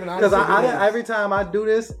can't even because I every time I do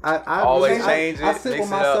this, I always change it. I sit mix with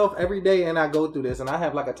it myself up. every day and I go through this, and I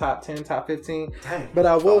have like a top 10, top 15. Dang. But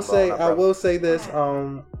I will say, I will say this.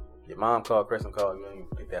 Your mom called, Kristen called. You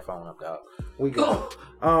ain't pick that phone up, dog. We go.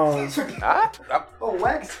 Oh,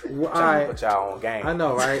 wax. All right. Put y'all on game. I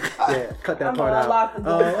know, right? Yeah, cut that I'm part gonna out. lock the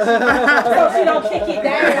door so she don't kick it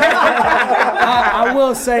down. I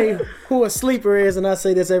will say who a sleeper is, and I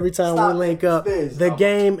say this every time we link up. The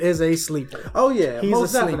Game is a sleeper. Oh yeah, He's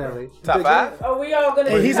most a sleeper. definitely. Top 5? Are we all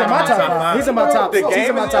gonna? Hey, he's in my top 5. He's in my top. The He's Game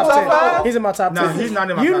in my is in your top top 10. five? He's in my top 10. No, he's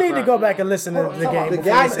not in my You top need to 5. go back and listen to the Game. The before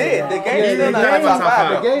Game you say did. that. The Game Yeah, is the not in my top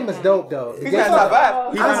 5. The game is dope though. He's not top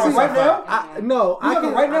 5. He's not in my top 5. I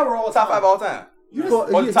can Right now we're all Top 5 all time. For,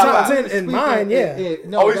 the top top 5? 10 in mine, yeah.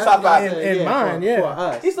 No, he's that's top what I 5. said, In mine, yeah. For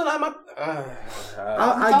us. He's still not in my.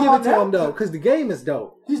 I give it to him though, because the game is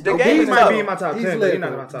dope. The He Game is might be in tough. my top He's 10, but he's lit.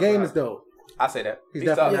 not in my top Game 5. is dope. I say that. He's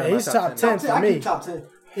tough. definitely Yeah, he's top 10 for I me. keep top 10.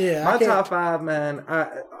 Yeah, My I can't. top 5, man.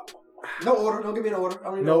 No order. Don't give me an order. I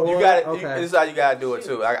don't even No know. You order. got it. Okay. This is how you gotta do it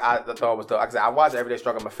too. I thought it was dope. Like I said, I watch Everyday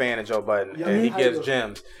Struggle. I'm a fan of Joe Budden, Yeah, and he I gives do.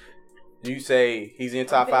 gems. You say he's in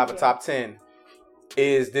top 5 or top 10.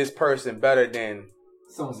 Is this person better than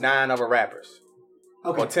So, 9 other rappers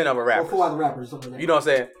okay. or 10 other Or rappers? 4 other rappers. Something like that. You know what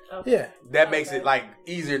I'm saying? Yeah, That makes it like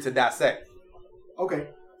easier to dissect. Okay.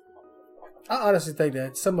 I honestly think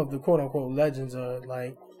that some of the quote unquote legends are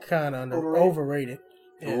like kind of Overrated? overrated.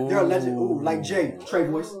 Yeah. They're a legend. Ooh, like Jay. Trey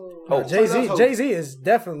Voice. Oh, Jay Z is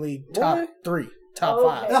definitely top 3, top Okay.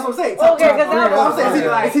 5. That's what I'm saying. Top Okay, 'cause three. I was I'm saying,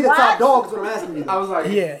 like, is he the what? top dog? Is what I'm asking you. I was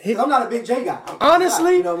like, Yeah, he, 'Cause I'm not a big Jay guy.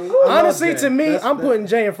 honestly, You know what I mean? honestly, Jay. to me, That's- I'm putting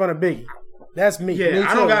Jay in front of Biggie. That's me. Yeah, Me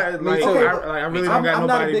I don't too. got Me like too. I really don't got I'm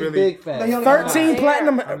not a nobody big, really. big But he fan. only 13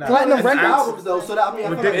 platinum I'm not. platinum It's records. albums though, so that I mean, I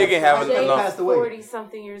feel like Biggie haven't Jay enough. passed away.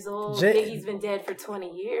 40-something years old. Jay- Biggie's been dead for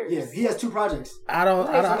 20 years. Yeah, he has 2 projects. I don't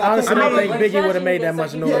I honestly don't think But Biggie would have judging made that this,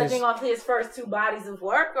 much are you noise. judging off his first 2 bodies of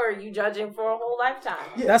work, or are you judging for a whole lifetime?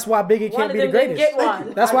 That's why Biggie One can't of be the them didn't greatest. get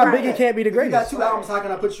one. That's why Biggie can't be the If you got greatest. 2 albums, how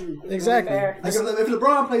can I put you? Exactly. Fair. Like if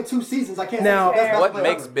LeBron played 2 seasons, I can't. Now, say that's What not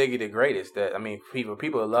makes Biggie the greatest? That I mean,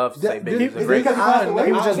 people love to say That- Biggie's this- the is it greatest. because he passed away?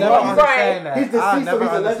 He was just never wrong. understand that. He's deceased, I so never he's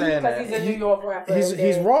a legend? understand Because he's that. a New York rapper.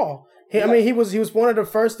 He's raw. I mean, he was one of the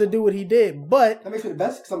first to do what he did, but That makes me the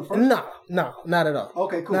best because I'm the first. no, not at all.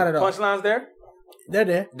 Okay, cool. Not at all. Punchlines there. They're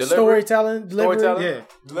there. Delivery? Storytelling, delivery. Storytelling. Yeah.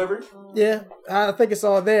 Delivery. Yeah, I think it's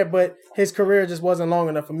all there, but his career just wasn't long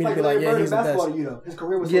enough for me to Like be like, Larry yeah, Bird he's the in basketball best. to you though. His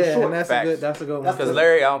career was so Yeah, short. and Facts. that's a good one. That's Because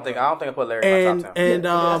Larry, I don't think I put Larry in And my top 10. and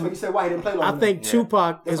that's when you said why he didn't play long I enough. think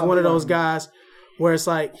Tupac That's is my one of big those argument. guys where it's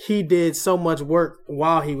like he did so much work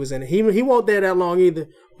while he was in it. He won't there that long either.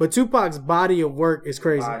 But Tupac's body of work is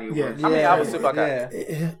crazy. Yeah. How many albums Tupac got?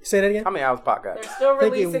 Say that again. How many albums Pac got? They're still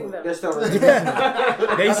think it- releasing them. they're still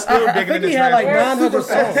They still I digging in think the he had like trash. 900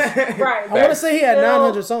 songs. Right. I want to say he had Still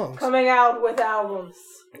 900 songs, coming out with albums.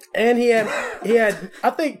 and he had. I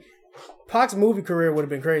think Pac's movie career would have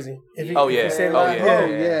been crazy if he. Oh, if he yeah. stayed Oh, alive. yeah. Oh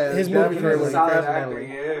yeah, His movie career He's a was solid definitely.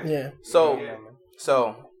 actor, yeah. Yeah.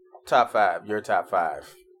 So top 5. Your top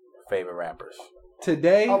 5 favorite rappers.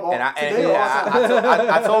 today. And Today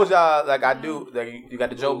I told y'all like I do. Like you got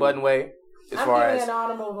the Joe Budden way. As I'm far giving as an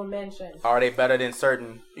honorable mention. are they better than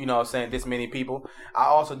certain, you know what I'm saying, this many people? I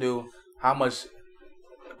also do how much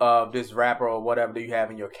of this rapper or whatever do you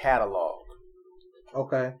have in your catalog?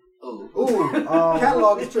 Okay. Ooh,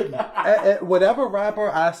 catalog is tricky. Whatever rapper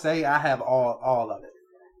I say, I have all of it.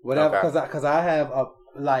 Whatever, Okay. because I have a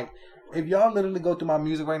like if y'all literally go through my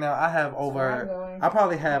music right now, I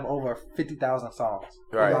probably have over 50,000 songs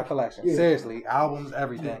in my collection. Yeah. Seriously, albums,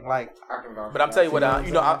 everything. Like, But But I'm telling you what,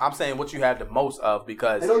 I'm saying what you have the most of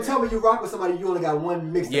because. And don't tell me you rock with somebody you only got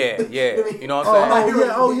one mixtape. Yeah. You know what oh I'm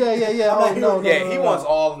saying? yeah. Oh no. Yeah, he wants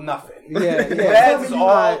all or nothing. Yeah. That's all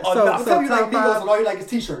Alright, or so- nothing. Tell me you like top Migos five- and all you like is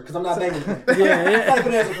T-shirt because I'm not banging them. Yeah. Type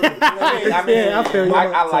of answer for me. You know what I mean? I mean, Yeah, I feel you.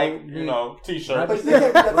 I like, t-shirts. But you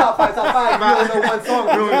can't be the top five. You only know one song.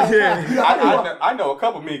 I know a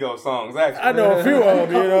couple Migos songs actually. I know a few of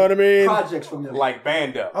them. You know what I mean? Projects from them. Like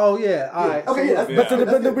Banda. Oh yeah. All right. Okay, yeah. But to the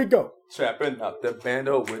bender we go. Trapping up the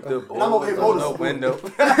bando with the And I'm over here bullets on the window.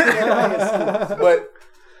 But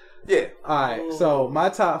yeah, All right. So my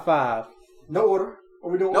top 5. No order.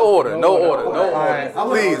 What we doing? no order. Alright.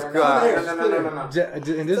 Please, God. No. And this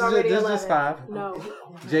It's already is just 5. No.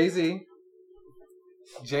 Jay-Z,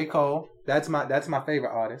 J. Cole. That's my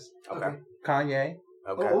favorite artist. Okay. Kanye,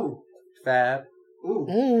 Okay. Ooh. Fab. Ooh.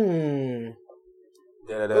 Mmm.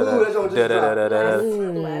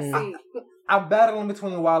 Classy. I'm battling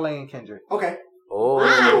between Wale and Kendrick. Okay. Oh.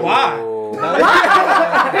 Why?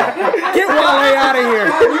 Get Wale out of here.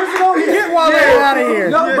 5 years ago, yeah. Get Wale out of here.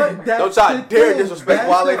 No, but that's Don't try to the dare thing. disrespect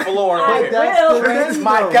That's Wale the- Falloran I here. That's will. the That's thing,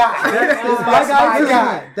 my though. guy. That's my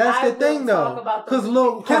guy. That's I the thing, will though. talk about the Because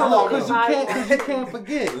Lil, catalog, because you can't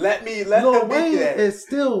forget. Let Lil him Wayne be that. is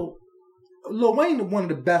still Lil Wayne, one of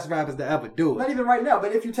the best rappers to ever do Not it. even right now,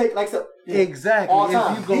 but if you take like so, yeah. Exactly. All If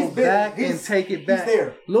time. you go He's been- back and he's- take it he's back,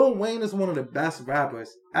 there. Lil Wayne is one of the best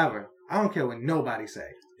rappers ever. I don't care what nobody say.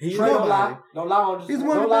 He Trey, don't nobody. lie. Don't lie on. He's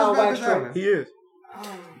one of don't the lie on best Wax rappers Trey. ever. He is.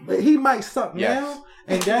 But he might suck Yes. now,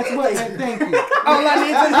 and that's what. And thank you. All I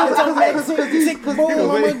need to do is boom,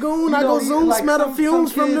 I'm a goon. I go zoom, smell the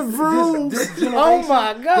fumes from the rooms. Oh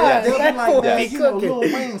my God, Yeah, they be that like fool that. be You know, cooking. Lil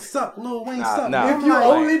Wayne suck. Lil Wayne Nah, suck. nah. If you I'm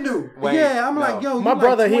like, only knew. Wayne, yeah, I'm like, no. yo. My you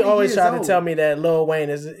brother, like he 20 always years tried to old. tell me that Lil Wayne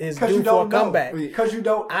is Because due you for a don't know. comeback. Because you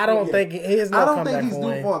don't. I don't yeah. think he is no I don't comeback think he's for due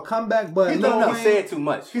Wayne. for a comeback, but He's Lil done Wayne, enough. He said too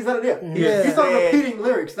much. He's done it. Yeah. Yeah. He's talking Yeah. repeating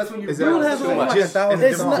lyrics. That's when you. Is dude that- has too over much. like Just 1,000 in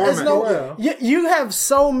It's different not, it's no, format. you have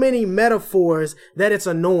so many metaphors that it's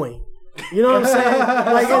annoying. You know what I'm saying?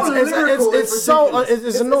 Like it's so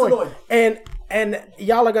it's annoying. And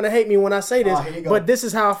y'all are gonna hate me when I say this, here you go. but this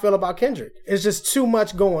is how I feel about Kendrick. It's just too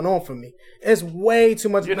much going on for me. It's way too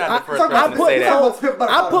much. You're not the first I person to put say that. Cole,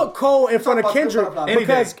 I put Cole in front of about Kendrick Spit Butterfly.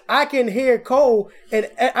 because I can hear Cole and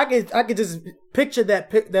I can just picture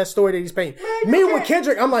that story that he's painting. Me with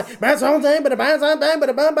Kendrick, I'm like, I love that.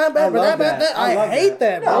 I hate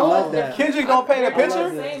that, bro. I love that. Kendrick don't paint a picture.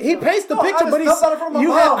 He paints the picture, I but just got it from my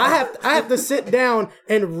mom. I have to sit down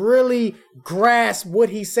and really grasp what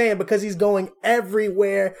he's saying because he's going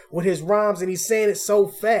everywhere with his rhymes and he's saying it so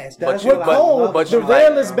fast. That's With what I Cole, love but the you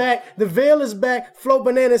veil like- is back. The veil is back. Flow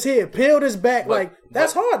Bananas here. Peeled is back.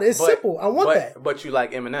 That's hard. It's simple. I want that. But you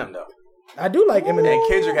like Eminem though, I do like Eminem. and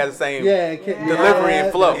Kendrick has the same yeah, delivery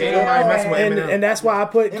and flow. Ain't nobody messing with Eminem. And that's why I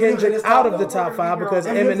put Eminem's in his Kendrick out top of the though. top 5 because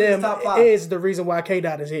Eminem's in his top 5. Eminem is the reason why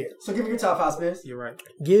K-Dot is here. So give me your top 5, Spence. You're right.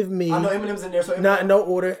 Give me I know Eminem's in there. So Eminem. not no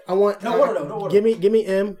order. I want No order, though, no order. Give me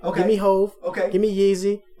M. Okay. Give me Hove. Okay. Give me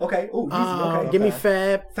Yeezy. Okay. Ooh, easy. Okay. Give me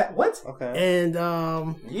Fab. What? Okay. And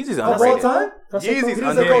Yeezy's Of all underrated. time? Yeezy's He didn't say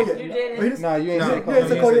underrated. Cole yet. You didn't. He didn't- No, you ain't No, say you Cole. ain't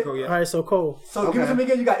say Cole yet. Cole yet. all right, so Cole. So give it Okay. to me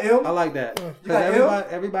again. You got M. I like that. got Because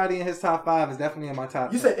everybody in his top 5 is definitely in my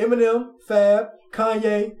top. You 10. said Eminem, Fab,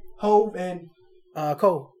 Kanye, Hove, and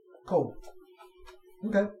Cole. Cole.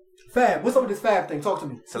 Okay. Fab. What's up with this Fab thing? Talk to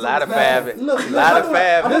me. It's a lot of Fab. Look, A lot of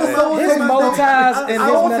Fab. I never in saw there. His my multis and his I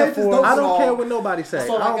don't take this metaphors. dope I don't song. care what nobody say. I That's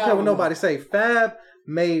all I don't got care what with nobody say. Fab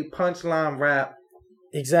made punchline rap.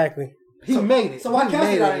 Exactly. He made it. so why He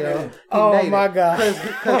Cassidy made not it, in yo. there? He Oh made my it. God.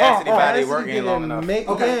 Cassidy probably working didn't long enough.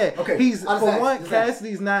 Okay, okay. He's I for understand. one, Understand.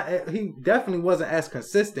 Cassidy's not. He definitely wasn't as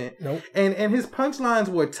consistent. Nope. And his punchlines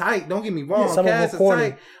were tight. Don't get me wrong. Yeah, some of them Cass were is corny.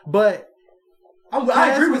 tight, but I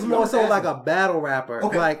Cass agree was with you. more so I'm like asking. a battle rapper.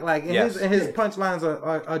 Okay. Like Yes. his Yeah. punchlines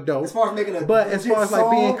are dope. As far as making a But as far as like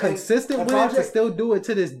song being and consistent a with it to project, still do it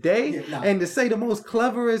to this day Yeah, nah. and to say the most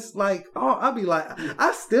cleverest, like, oh, I'll be like,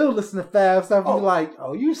 I still listen to Fab stuff and be like,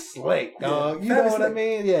 oh, you slick, dog. You Fab know is what I slick.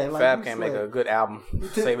 mean? Yeah. Like, Fab you can't slick. make a good album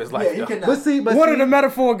to save his Yeah, life. he though. cannot. But see, One of the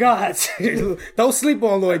metaphor gods. Don't sleep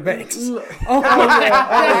on Lloyd Banks.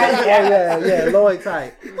 yeah. Lloyd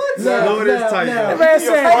tight. Lloyd is tight, That bro. man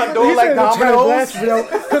Your front door like Domino's?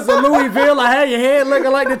 Because of Louisville, I had your head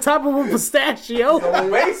looking like the top of a pistachio.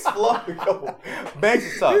 Banks flow. Banks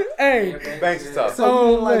is tough. Hey, Banks is tough. So you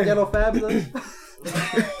didn't like man. Ghetto Fabulous?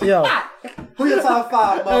 yo, Who your top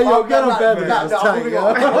 5? Hey, yo, get him Fabulous. Moving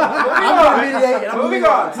on. I'm mediating. I'm moving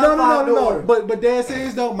on. Top five, No. order. But dead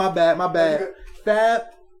serious though, my bad. Fab,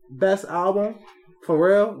 best album, for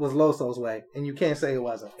real, was Loso's Way, and you can't say it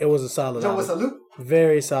wasn't. It was a solid Joe with album. Salute.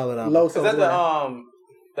 Very solid album. Loso's Is that Way. the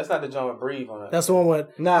That's not the joint with Breathe on it. That's the one with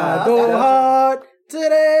Nah, I go that's- hard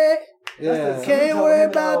today. Yeah. Can't worry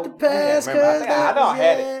about the past. I remember. I know I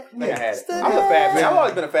had yeah. it. I think I had it. Still I'm a Fab fan. there. I've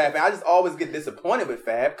always been a Fab fan. I just always get disappointed with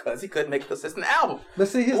Fab because he couldn't make a consistent album. But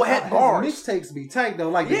see, his Boy, had bars. mixtapes be tight though.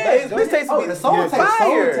 Like the Yeah, best his joint- mixtapes Oh, be the soul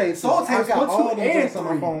fire. tapes. Soul I tapes got 1, 2, all them and joints on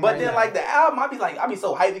my 3. phone But right then, now. like the album, I be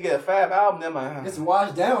so hyped to get a Fab album. Then my It's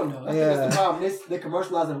washed down though. That's Yeah. the problem. They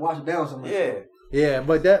commercialize and wash it down so much. yeah. Yeah,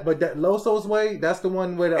 but that Loso's Way, that's the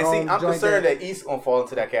one where the And see, I'm joint concerned that East gonna fall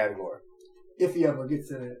into that category. If he ever gets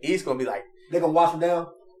to it, East gonna be like, they gonna wash him down.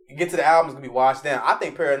 you get to the album's gonna be washed down. I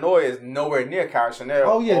think Paranoia is nowhere near Kyra Chanel.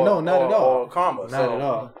 Oh, yeah, no, not at all. Or Karma. Not at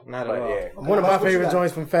all. Not But at all. yeah. One of my That's what you favorite got.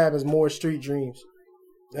 joints from Fab is More Street Dreams.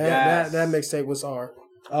 Yes. That mixtape was hard.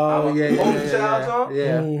 Oh I'm a yeah, yeah, Golden yeah, Child yeah. song?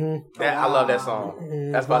 Yeah. Mm-hmm. I love that song.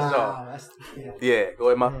 That's my song. Wow, that's, yeah. Yeah, go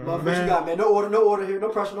ahead, But what you got, man? No order here. No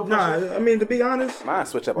pressure. No pressure. Nah, I mean, to be honest, Mine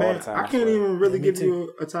switch up all man, the time. I can't even really Me give too.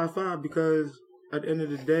 you a top 5 because at the end of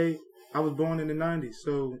the day, I was born in the 90s,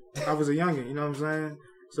 so I was a youngin', you know what I'm saying?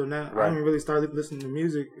 So now I Right. didn't really start listening to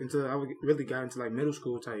music until I really got into like middle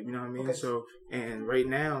school type, you know what I mean? Okay. So, and right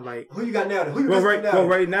now, like, Who you got now? Who you well, listening now?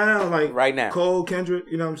 right now, like, Right now. Cole, Kendrick,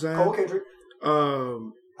 you know what I'm saying? Cole Kendrick. I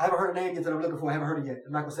I haven't heard a name yet that I'm looking for. I haven't heard it yet.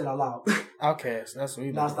 I'm not gonna say it out loud. Outkast. That's what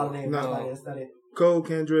we No, it's not a name. No. It's not it. Cole,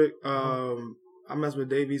 Kendrick, I mess with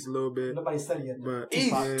Davies a little bit, Nobody said it yet. but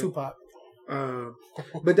East. yeah, Tupac.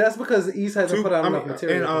 But that's because the East hasn't put out enough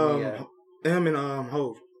material for me yet. him and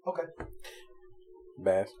Hove. Okay.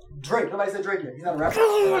 Bass. Drake. Nobody said Drake yet. He's not a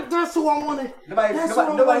rapper. That's who I wanted. Nobody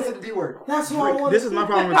said the D word. That's who I wanted. This is my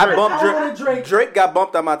problem with I Drake. bumped I wanted Drake. Drake. Drake got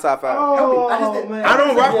bumped on my top 5. Help me. I just didn't- man. I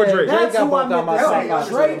don't rock with Drake. That's Drake got who I bumped on meant my to top say. 5.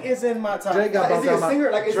 Drake is in my top. Drake got Is bumped he a on my.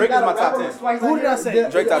 singer? Like, is Drake he not is my a top rapper? 10. That's why he's Who not did I here?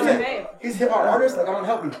 say? Drake top 10. Babe. He's hip hop artist. Like, I don't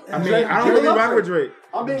help you. I mean, I don't really rock with Drake.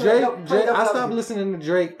 I'm being Drake, help- Drake, I help stopped you. listening to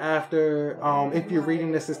Drake after If You're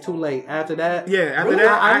Reading This Is Too Late. After that, Yeah, after really,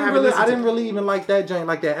 that, I didn't haven't really, listened I to didn't really even like that joint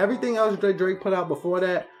like that. Everything else Drake put out before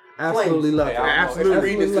that, absolutely Flames. loved Hey, it. I don't know. Absolutely. If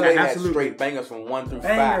you read this today, had Absolutely. straight bangers from 1 through 5.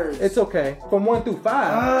 Bangers. It's okay. From 1 through 5.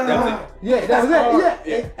 That was it. Yeah, that was it.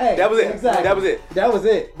 Yeah, Hey, That was it. Exactly. That was it. That was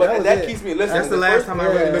it. But that was keeps it. me listening. That's the last time I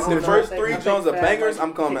really yeah, listened The to first Drake. 3 joints of bangers,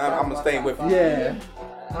 I'm gonna staying with you. Yeah.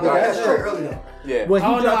 Yeah, that's Drake early though. Yeah. When he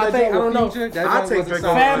I don't know, dropped I that think- joint I don't know. with Future, that I'll joint take was a Drake song.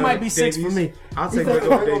 over Fab might be 6 Davies. for me. I'll take He Drake said over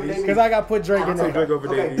Drake over Davies. Davies. Because I got to put Drake in I'll take there. Drake over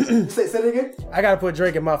Okay. Davies. Say it again. I got to put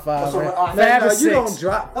Drake in my 5, So, man. man, Fab No, is you 6. don't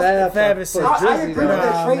drop Fab. Fab is for 6. I Drizzy, agree with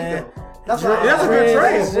that Nah, Drake man. though. That's what That's a good Drake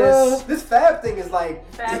trade. is just- This Fab thing is like.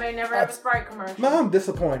 Fab ain't never have a Sprite commercial. Man, I'm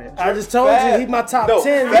disappointed. I just told Fab- you, he's my top No,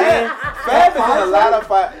 10, Fab, man. Fab is in a lot of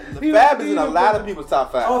Fab is in a lot of people's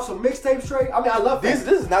top 5. Oh, so mixtape straight. I mean, I love This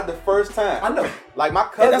Fab. is not the first time. I know. Like my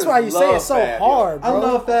And cousins that's why you say love it's so Fab, yo. hard, bro. I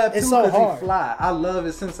love Fab too It's so because hard. he fly. I love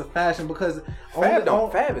his sense of fashion because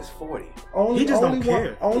Fab is 40. He just don't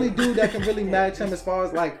care. Only dude that can really match him as far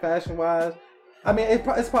as like fashion wise. I mean,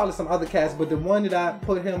 it's probably some other cats, but the one that I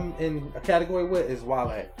put him in a category with is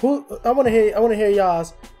Wale. Who? I want to hear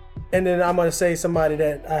y'all's, and then I'm gonna say somebody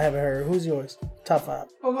that I haven't heard. Who's yours? Top 5.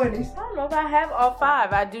 Oh, go ahead, niece. I don't know if I have all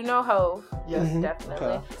 5. I do know Hove. Yes. Definitely.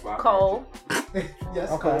 Okay. Cole. Yes.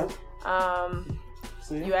 Okay. Cole.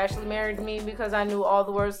 You actually married me because I knew all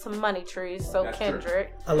the words to Money Trees, so That's true.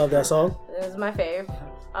 Kendrick. I love that song. It was my fave.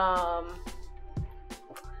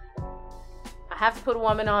 I have to put a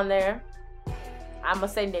woman on there. I'm gonna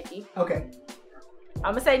say Nicki. Okay.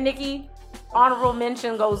 I'm gonna say Nicki. Honorable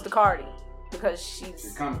mention goes to Cardi because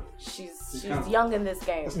she's coming. she's young in this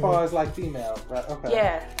game. As far as like female, right? Okay.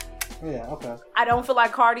 Yeah, Yeah. Okay. I don't feel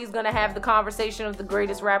like Cardi's gonna have the conversation of the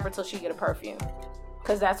greatest rapper till she get a perfume,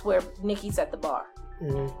 because that's where Nicki set the bar.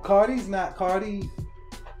 Cardi's not Cardi.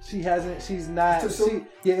 She hasn't. She's not. Too soon?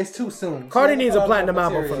 It's too soon. Cardi She needs a hasn't put out platinum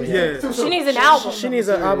enough album for me. material Yeah. She needs an album. She needs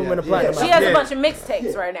an album and a platinum She album. has Yeah. a bunch of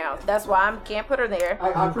mixtapes right now. That's why I can't put her there. I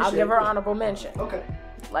appreciate I'll give her it. honorable mention. Okay.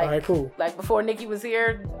 Like, All right, cool. Like before Nicki was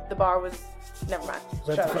here, the bar was. Never mind.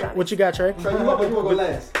 Shut up, Johnny. What you got, Trey? Trey, you want to go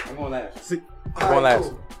last? I'm going last. See, All Going right, last.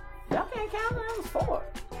 cool. Y'all can't count. That was 4.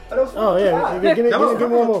 Oh yeah, give me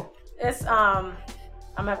one more. It's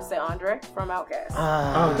I'm gonna have to say Andre from Outkast.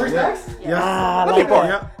 Ah, 3 stacks? I Let me like park.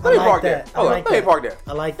 that. Let me I park like there. that. I Hold on. like Let me that. park there.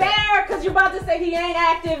 I like that. Fair, because you're about to say he ain't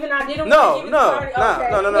active, and I didn't. No, want to get no, started. no, Okay.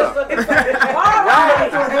 no, no, no. All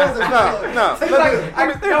right. No.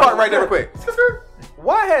 Let me park right there real quick.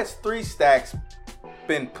 Why has 3 Stacks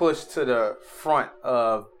been pushed to the front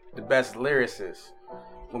of the best lyricists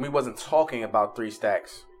when we wasn't talking about 3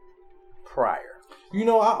 Stacks prior? You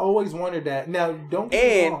know, I always wondered that. Now, don't get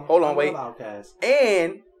me And wrong, hold I on, wait. love Outkast.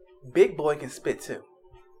 And Big Boy can spit too.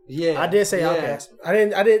 Yeah, I did say Outkast.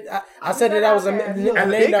 I said that was a name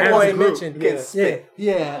that as wasn't a group, mentioned.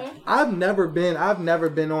 Yeah. I've never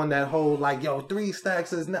been on that whole like, yo, 3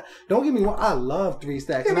 Stacks is not. Don't get me wrong, I love 3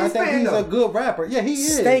 Stacks, and I think he's a good rapper. Yeah, he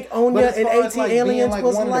is. Stank Onya and AT Aliens being,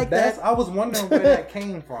 wasn't one of like the best, that. I was wondering where that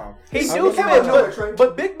came from. He I do really spit, was.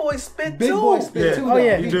 but Big Boy spit Big too. Boy spit too. Oh,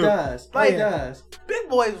 yeah, he do. does. Like, He does. Big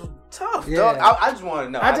Boy's tough, Yeah. dog. I just want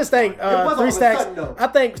to know. I just think It was all 3 of a Stacks. sudden, though. I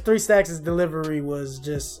think 3 Stacks' delivery was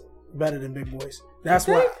just better than Big Boy's. That's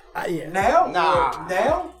why. Yeah. Now? Nah.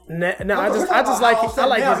 Now? No, I just like his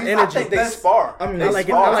energy. they spar. I mean, I like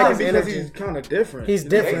it. I like his because energy. he's kind of different. He's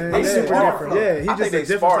different. They He's super spar. different. Yeah, he's I just think a they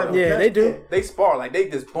different spar, type of Yeah, cat. they do. They spar like they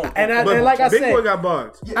just boom. And But like I Big said, Boy got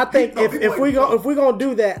bars. I think No, if Big Boy we go. if we're gonna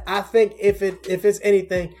do that, I think if it's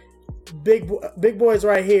anything, Big Boy's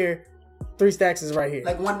right here, 3 Stacks is right here.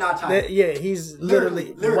 Like one notch higher. Yeah, he's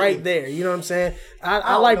literally right there. You know what I'm saying? I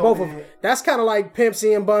don't like know, both of man. them. That's kind of like Pimp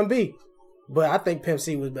C and Bun B, but I think Pimp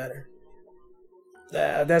C was better.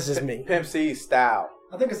 That's just me. Pimp C style.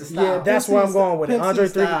 I think it's the style. Yeah, that's where I'm going with it. Pimp C Andre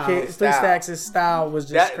style. 3 Stacks' style was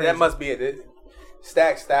just That crazy. that must be it.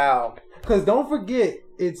 Stack style. Because don't forget,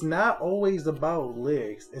 it's not always about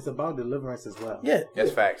lyrics. It's about deliverance as well. Yeah,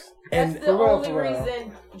 That's facts. and That's the for real, only for real.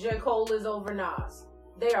 reason J. Cole is over Nas.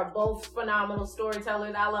 They are both phenomenal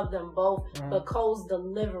storytellers. I love them both. But Cole's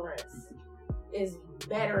deliverance is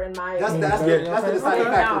better in my That's opinion. the deciding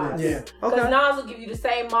factor. Nas. there. yeah. Because Okay. Nas will give you the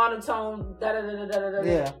same monotone, da da da da da da.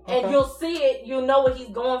 Yeah, And okay. you'll see it. You'll know what he's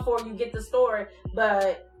going for. You get the story.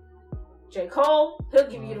 But J. Cole, he'll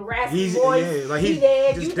give you the raspy He's voice. yeah, like he he's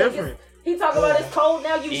dead. just You think different. he talk about his cold.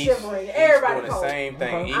 Now you He's shivering. Everybody doing the cold. same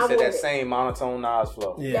thing. He I'm said with that it. same monotone Nas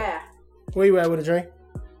flow. Yeah. Yeah. Where you at with a drink?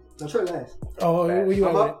 No, Trey last. Oh, where you at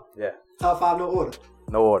I'm with it? up. Yeah. Top 5, no order.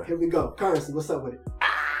 No order. Here we go. Currency, what's up with it?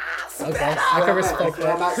 Okay, I can respect That's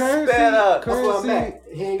where I'm that. at. Currency, Sped up. That's where I'm currency.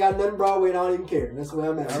 at. He ain't got nothing Broadway, and I don't even care. That's where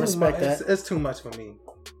I'm at. I respect that. It's too much for me.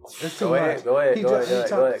 It's too Go ahead, much. go ahead, He go just- ahead, he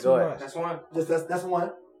go talk ahead, too go ahead. much. That's one. That's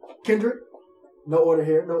one. Kendrick, no order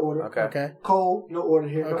here, no order. Okay. Okay, Cole, no order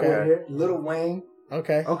here, no Okay. order here. Lil Wayne,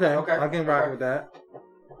 okay. Okay, Okay. I can rock with that.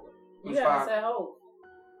 You haven't said hope.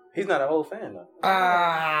 He's not an old fan though.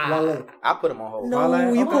 Wale. I put him on hold. No,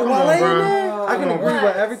 Wale? you Okay, put come Wale on, in bro. there. I can Come on, agree What?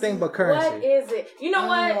 with everything but What currency. is it? You know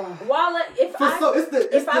what? Wale, if For so, it's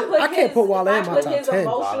the, if I put I can't his, put Wale if I in my put top his 10,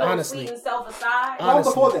 emotional honestly. sweet and self aside, long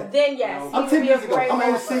before that. then yes, I'm he 10 would be years a ago. great I'm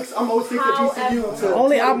rapper. 06. I'm 06 at GCU. However, To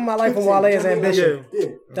Only album I like from Wale is 15, Ambition. Yeah.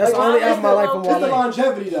 That's the Wale only is album I the like from It's the Wale.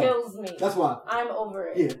 longevity though. kills me. That's why. I'm over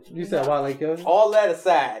it. Yeah. You said Wale killed you? All that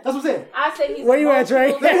aside. That's what I'm saying. I say he's Where you at, Trey?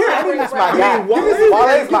 emotional, he's a great That's my guy. rapper.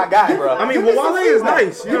 Wale's my guy, bro. I mean, well, Wale is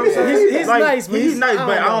nice. You know what I'm saying? He's nice, but he's nice, I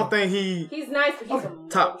but don't I know. don't think he. He's nice, but he's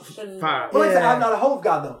Top emotional. 5. But like I said, Yeah. I'm not a Hove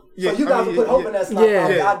guy though. Yeah, So you I guys mean, will put Hove yeah. in that slot.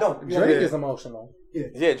 Yeah. I don't. You know? Drake Yeah. is emotional.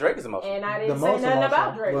 Yeah, Drake is emotional. And I The didn't say most nothing emotional.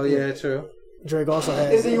 about Drake. Well, yeah, true. Drake also Is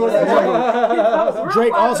has. it you want to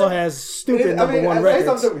Drake also has stupid number one say records.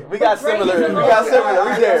 something to me. We got Drake similar. is We emotional. got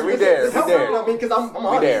similar. We there. It's helpful, you know what I mean? Because I'm We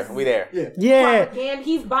honest. there. We there. Yeah. Yeah, Again,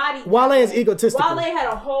 he's body. Wale is egotistical. Wale had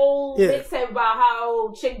a whole Yeah. mixtape about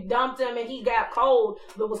how chick dumped him and he got cold,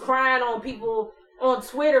 but was crying on people on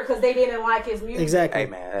Twitter because they didn't like his music. Exactly. Hey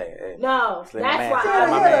man. Hey. No, Let my that's man- why. let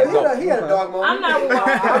my man go. He had a dog moment. I'm not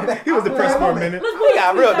with Wale. He was depressed for a minute. Let's put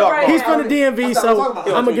got his real feet up dark right He's now. from the DMV, That's so what I'm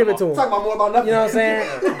talking I'm about. gonna give it to him. Talking about more about nothing. You know what I'm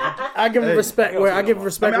saying? I give him respect where I give him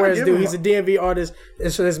respect I mean, I where it's give due. him He's a DMV artist.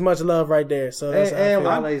 There's much love right there. So that's And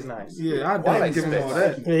how I feel. Wale's nice. Yeah, I definitely give him all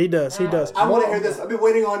that. Yeah, he does. He does. I want to hear this. I've been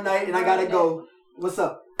waiting all night and I gotta go. What's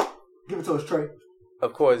up? Give it to us, Trey.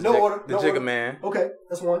 Of course, No order, the no Jigga order. Man, Okay,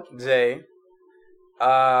 that's one. Jay,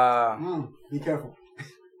 Be careful.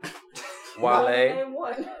 Wale, Name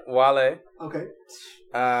one. Wale, Okay.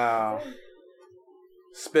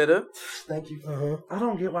 Spitter. Thank you. Uh-huh. I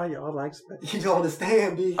don't get why y'all like Spence. You don't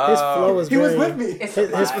understand, B. His flow is He very. was with me.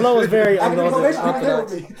 His flow is very I can unorthodox. information. He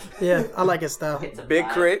was there with me. Yeah, I like his style. Big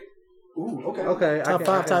Crit. Ooh, okay. Okay. Top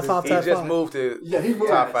five, top five, He top just five. moved to Yeah, he moved.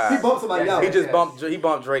 top 5. He bumped somebody out. He just bumped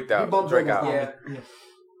Drake out. He bumped Drake Drake out. out. Yeah.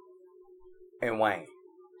 And Wayne.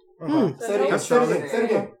 Say it again. That's Say it again. solid. Say it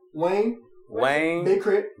again. Wayne, Wayne, Big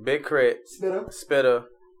Crit, Big Crit, Spitter, Spitter,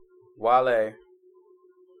 Wale,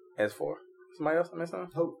 S4. Somebody else I missed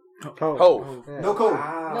something? Hope. Hove. No code.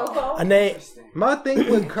 No code. A name. My thing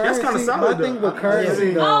with That's kinda currency, solid, my thing though. with currency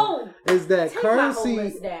Yeah. though, No. is that Take my whole currency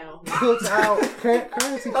list down. puts out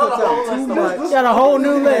currency puts out too much, Got a whole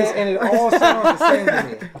new list. and it all sounds the same to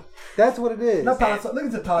me. That's what it is. Not Palo. Look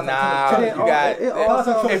at the Palo. Nah, It you all- got. it all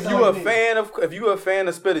sounds If the you a same. fan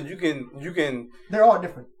of Spitter, you can. They're all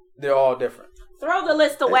different. They're all different. Throw the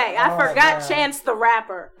list away. I forgot Chance the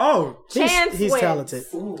rapper. Oh, Chance He's wins. talented.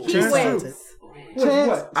 He Chance wins. too.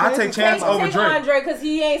 I take Chance over Take Drake. Andre because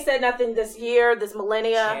he ain't said nothing this year, this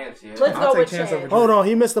millennia. Chance, yeah. Let's I'll go with take Chance Chance. over Drake. Hold on,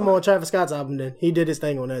 he missed him on Travis Scott's album. Then he did his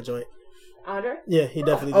thing on that joint. Andre? Yeah, he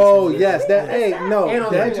definitely. Oh did. yes, that hey no, And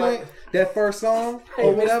on that that joint, that first song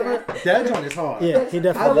or whatever, that joint is hard. Yeah, he I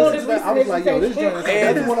definitely. listened to that, I was like, yo, this joint is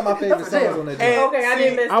that's one of my favorite songs on that joint. Okay, I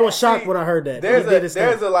didn't miss I was shocked when I heard that. There's he did his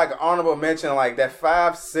there's thing. a like honorable mention like that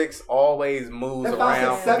 5'6" always moves That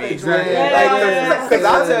around 5'6", for me. 7", Yeah. Because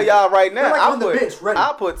I'll tell y'all right now, They're like I on the bench,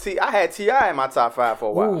 ready. had T.I. in my top 5 for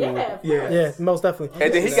a while. Yeah. Yeah, most definitely.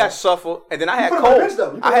 And then he got shuffled. And then I had put him on the Cole. bench,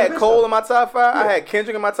 though. You put I him on the had bench, Cole though. in my top 5. I had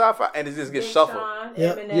Kendrick in my top 5. And it just gets Big shuffled. Sean,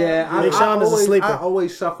 Yep. Eminem. Yeah, Big Sean is a sleeper. I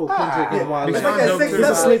always shuffle Kendrick and Wale. Big It's Sean like that dope 6, too.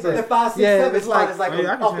 7, sleeper. that 5, 6, Yeah, 7 it's spot like- is like yeah,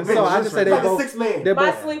 I can off the change bench. So I just say they like both- a 6 man. they're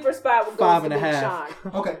My both sleeper spot would go 5 to and a Big half.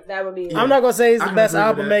 Sean. Okay. That would be. I'm not gonna say he's I the can best agree with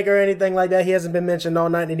album that. maker or anything like that. He hasn't been mentioned all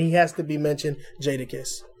night, and he has to be mentioned.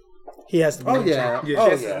 Jadakiss. He has to be. Oh mentioned. yeah, Yeah. oh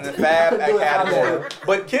Kiss yeah. in the Fab category.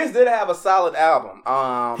 But Kiss did have a solid album.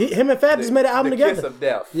 Him and Fab just made an album the together. Kiss of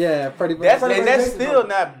Death. Yeah, pretty much. That's and that's still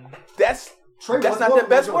not that's Trey not their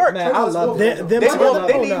best work. Man, I love They- that. them They together-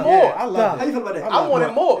 need oh, no. more. Yeah, I love Nah. How you feel about that? I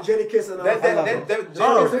wanted more. Jadakiss and That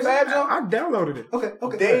Oh, Fab joint. I downloaded it. Okay,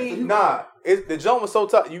 okay. They So you- the joint was so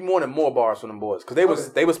tough. You wanted more bars from them boys because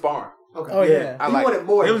they was sparring. Okay. Oh yeah. I You like wanted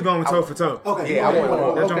more. It was going toe for toe. Okay. Yeah, I you wanted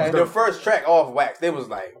more. That joint was Okay. The dope. first track off Wax, they was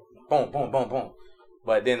like boom, boom, boom, boom.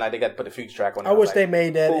 But then like they got to put the feature track on. I it. wish Like, they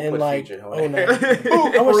made that who in put like feature on 09.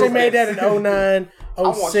 it? I wish they made that in 09, I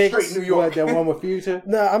want straight 06. New York. What, that one with Future?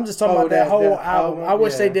 No, I'm just talking Oh, about that whole that album. album, I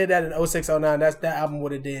wish yeah. they did that in 06, 09. That album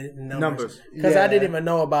would have did numbers. Because I Yeah. didn't even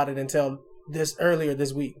know about it until earlier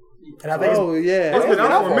this week. And I think Oh yeah, It's been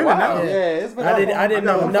out for a minute now. Yeah, it's been. I didn't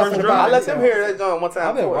know I know the nothing first about I it. let them hear that joint one time.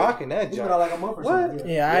 I've been before. rocking that It's been joint. out like a month or something.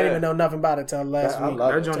 Yeah, I didn't even know nothing about it till last I week.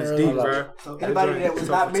 love That joint is Turn deep, it up. bro. So anybody that was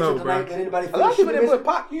not mentioned tonight, did anybody A lot of people finish didn't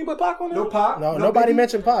put Pac. You put Pac on there? No Pac. No, nobody Biggie?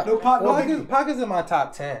 mentioned Pac. No Pac. No Pac Biggie. is in my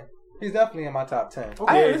top 10. He's definitely in my top 10.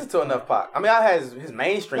 I didn't listen to enough Pac. I mean, I had his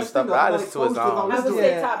mainstream That's stuff, the but I thing, listened to his like, I would most say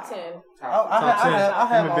Yeah. top 10. I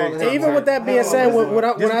have I'm a all big of top them. Even with that being said, when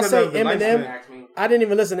I Just say because of the light Eminem, skin. I didn't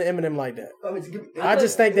even listen to Eminem like that. I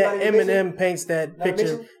just think that Eminem paints that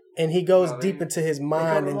picture and he goes deep into his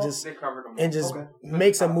mind and just They covered them. and just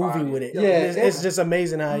makes a movie with it. Yeah, It's just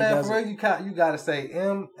amazing how he Man, does for real, it. you gotta say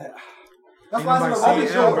M. That's why Ain't I nobody said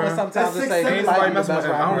seen him, bro. Sometimes they say Ain't he nobody might be the messing best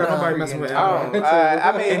with him. I don't rapper got nobody in messing with the him. game.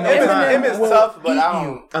 I mean, Eminem Eminem is will tough, but eat I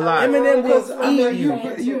don't. Alive. Eminem Because will I mean,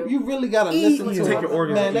 eat you. you really gotta Eat listen you. to Take him. your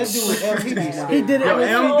organs. Man, that dude M, He did it. Yo,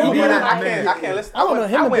 M, he you did did it. it. I can't listen. I don't know.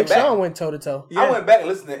 Him and Big went back. Sean went toe to toe. I went back and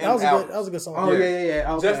listened to That M was a good. albums. That was a good song. Oh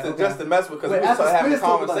yeah. Okay, just to mess with because Wait, we started after having a Spence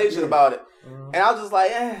talked about it, conversation yeah. about it, and I was just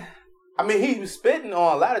like, I mean, he was spitting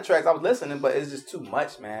on a lot of tracks. I was listening, but it's just too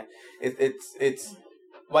much, man. It's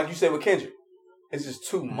like you said with Kendrick, it's just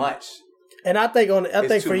too much. And I think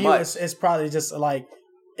It's for too you, much. it's probably just like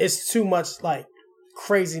it's too much like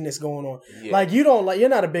craziness going on. Yeah. Like you're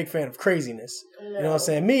not a big fan of craziness. You know what I'm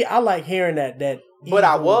saying? Me, I like hearing that. But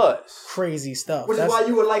I evil, was. crazy stuff. Which is why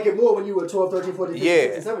you would like it more when you were 12, 13, 14, 15, Yeah,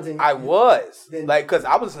 16, 17. I was Then- like, cause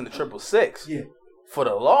I was listening to 666 Yeah. for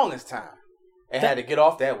the longest time, and had to get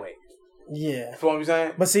off that way. Yeah. Feel what I'm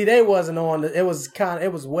saying? But see, they wasn't on. It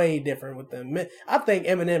was way different with them. I think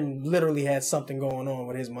Eminem literally had something going on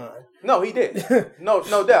with his mind. No, he did. no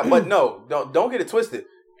doubt. But no, don't get it twisted.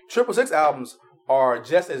 666 albums are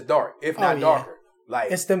just as dark, if not yeah. darker.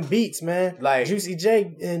 Like It's them beats, man. Like, Juicy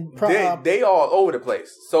J and they all over the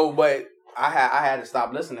place. So, but I had to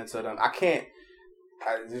stop listening to them. I can't.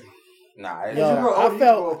 Nah. Yo, You grow I older, you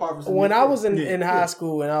felt grow apart from some when new I shit. was in high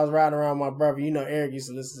school and I was riding around with my brother. You know, Eric used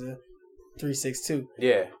to listen to 362.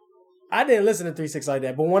 Yeah. I didn't listen to 36 like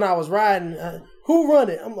that, but when I was riding, who run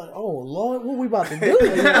it? I'm like, oh Lord, what we about to do? Who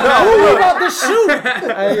we about to shoot?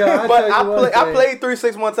 Hey, yo, But I I played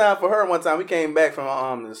 3-6 one time for her. One time we came back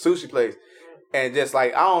from the sushi place, and just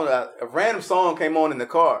like a random song came on in the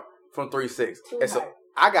car from 3-6, and so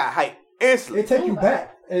I got hyped instantly. It take you back.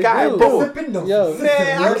 Got boom. Sipping those. Yo.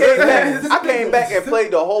 Man, I came back and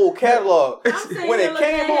played the whole catalog. I'm sitting When here it looking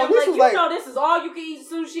at came him on, this like, was you like, know, this is all you can eat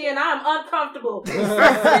sushi, and I'm uncomfortable. Still.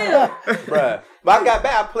 bruh. But I got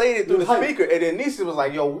back, I played it through the speaker, and then Nisha was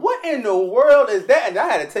like, yo, what in the world is that? And I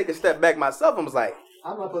had to take a step back myself and was like,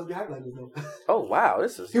 I'm not supposed to be hyped like this though. oh, wow,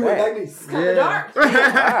 this is He went bad. like this. Kinda dark.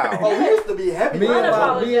 Wow. Oh, we used to be happy. Me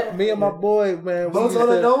Unapologetic. and my boy, man. We Bones used on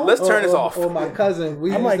the to, dome? Let's turn this off. Or my cousin, we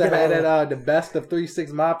I used might to get have on. that the best of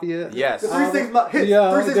 3-6 Mafia. Yes. The 3-6 hits. Yeah,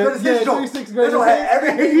 3-6 the- greatest yeah, hits joint. 3-6 That greatest joint had hits.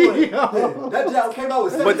 everything on it. Yeah. Yeah. That joint came out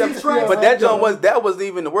with But 17 tracks. that joint was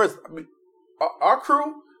even the worst. I mean, our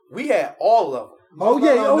crew, we had all of them. Oh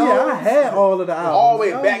yeah, I had all of the albums. All the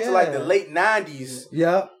way back to like the late 90s.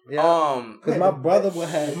 Yep. Because my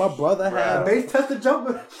brother had bass tester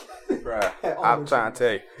jumper. Bruh, I'm trying to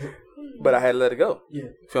tell you. But I had to let it go. Yeah.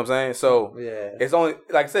 Feel what I'm saying? So Yeah. it's only,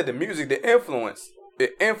 like I said, the music, it influenced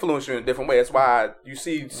you in a different way. That's why you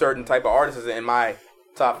see certain type of artists in my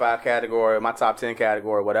top 5 category, my top 10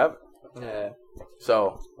 category, whatever. Yeah.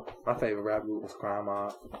 So My favorite rap group was Crime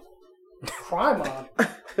Mob. Crime Mob.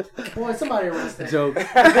 Boy, somebody arrest that. Joke. They're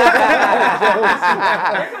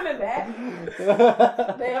coming back.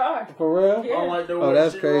 They are. For real? Yeah. Oh,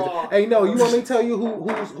 that's crazy. Hey, no, you want me to tell you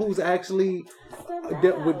who's actually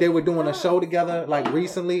they were doing a show together like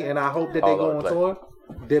recently, and I hope that they Hold go on, on play. tour.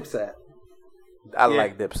 Dipset. I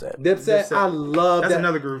like Dipset. Dipset. I love That's that.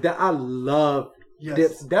 another group. That I love. Yes.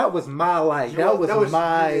 Dips. That was my like. That was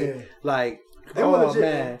my yeah. like. They were Oh legit,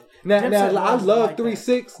 man. man. Now Dipset I was love like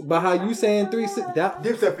 3-6, but how you saying 3-6? That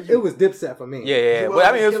Dipset for you. It was Dipset for me. Yeah. Joel But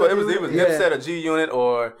I mean, it was Yeah. Dipset or G Unit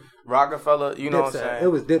or Rockefeller. You know what I'm Dipset. saying? It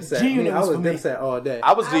was Dipset. G-Unit I was was for me. Dipset all day.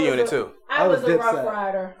 I was G Unit too. I was a Dipset. Rough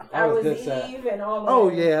Rider. I I was was Dipset. Eve and all of Oh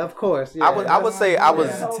that. yeah, of course. Yeah. I would say I was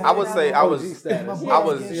OG status. I was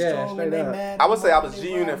yeah, straight up. I would say I was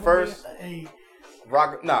G Unit first.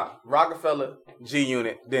 Rockefeller, G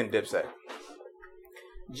Unit, then Dipset.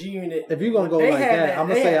 G Unit. If you're gonna go They like had that, I'm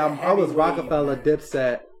gonna they say had I was heavyweight. Rockefeller,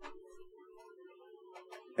 Dipset,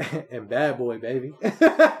 and Bad Boy, baby. Oh,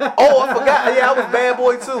 I forgot. Yeah, I was Bad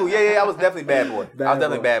Boy too. Yeah, I was definitely Bad Boy. I was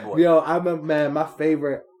definitely Bad Boy. Yo, I remember, man, my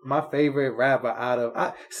favorite rapper out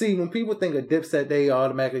of see when people think of Dipset, they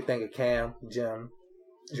automatically think of Cam, Jim,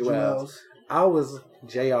 Joel. I was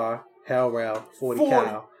JR, Hell Rail, 40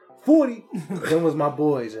 Cal. 40. Them was my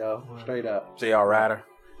boys, yo. Straight up. JR Ryder.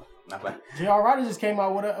 Not bad. J.R. Ryder just came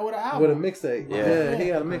out with an album. With a mixtape. Yeah. He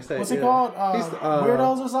had a mixtape. What's it called?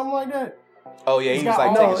 Weirdos or something like that. Oh yeah, he He's was got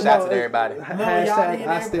like all- taking shots at everybody. Yachty Hashtag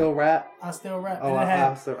and I still rap. I still rap. Oh, And it I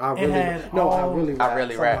had, really had no, all- I really rap. I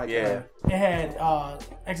really something rap, like yeah. that. It had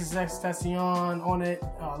XXXTentacion on it,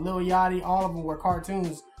 Lil Yachty. All of them were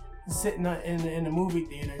cartoons sitting in the movie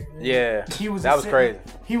theater. Yeah, He was that was sitting- crazy.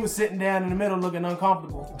 He was sitting down in the middle looking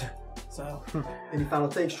uncomfortable. So Any final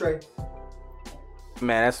takes, Trey?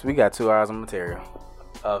 Man, we got 2 hours of material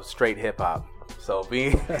of straight hip hop. So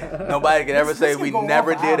nobody can ever say This we can go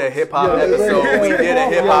never on for did a hours. hip hop Yeah, episode. We did a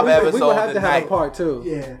hip hop we episode would have to have a tonight. part 2.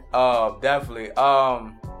 Yeah. Definitely.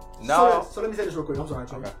 No. So let me say this real quick. I'm sorry,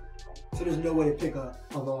 Trey. So there's no way to pick a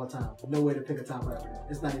all time. No way to pick a top rapper.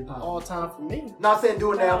 It's not impossible. all time for me. Not saying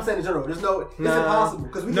do it now. I'm saying in general. There's no. It's impossible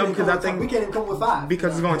because we No, can't because I even think- we can't even come up with 5.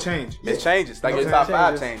 Because it's gonna change. It changes. Like your Okay. top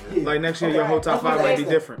 5 Changes. changes. Yeah. Like next year, your whole top 5 might be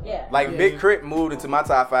different. Yeah. Like Big Crit moved into my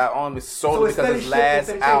top 5 only solely So it's because of his last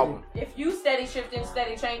steady album. If you steady shifting,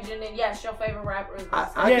 steady changing, then yes, your favorite rapper is.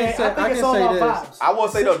 I Yeah, can say, I think I it's can all say about this. vibes. I will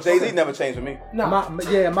say though, Jay-Z never changed for me. No, My 'Cause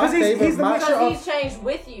favorite. he's the my, mixture Because he's changed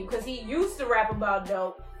with you. Because he used to rap about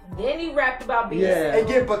dope. Then he rapped about being Yeah. And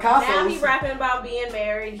single. get Picasso. Now he rapping about being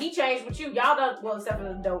married. He changed with you. Y'all don't. Well, except for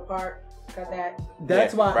the dope part. Got that.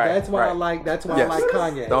 that's Yeah, why. right, That's why I right. like. That's why Yes. I like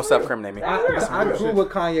Kanye. Don't self-incriminate me. I grew with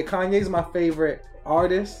Kanye. Kanye's my favorite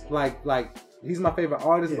artist. Like he's my favorite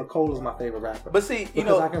artist, but Cole is my favorite rapper. But see, you because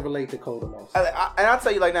know, I can relate to Cole the most. and I'll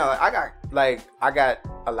tell you like now, I got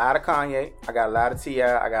a lot of Kanye, I got a lot of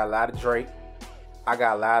T.I., I got a lot of Drake, I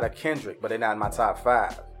got a lot of Kendrick, but they're not in my top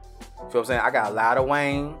 5. Feel what I'm saying? I got a lot of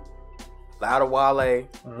Wayne, a lot of Wale, a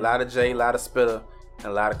lot of Jay, a lot of Spitter, and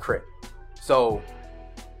a lot of Crit. So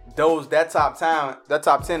that top 10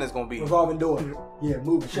 is gonna be revolving door. Yeah,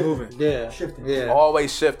 moving, shifting. Moving. Yeah, Shifting. yeah.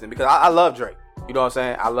 always shifting because I love Drake. You know what I'm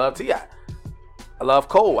saying? I love T.I. I love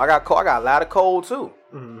Cole. I got a lot of Cole too.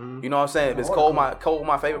 You know what I'm saying? Is Cole my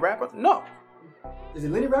favorite rapper? No. Is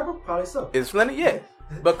it Lenny rapper? Probably so. It's Flinty, yeah.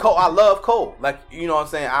 But Cole, I love Cole. Like, you know what I'm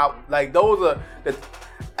saying? Those are the,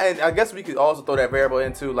 and I guess we could also throw that variable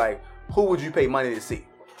into like, who would you pay money to see?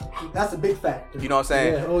 That's a big factor. You know what I'm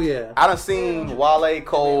saying? Yeah, oh yeah. I done seen Wale,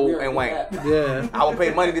 Cole, and Wayne. Yeah. I would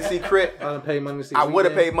pay money to see Crit. I done paid money to see. I would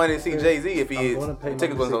have Weeknd. paid money to see Jay-Z if I'm gonna pay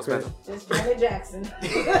tickets money wasn't so to see expensive. Just Janet Jackson.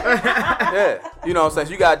 Yeah, you know what I'm saying?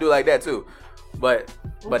 So you gotta do like that too. But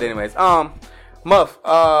anyways, Muff,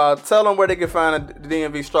 tell them where they can find the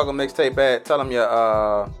DMV Struggle mixtape at. Tell them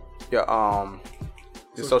your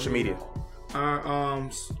social media. Our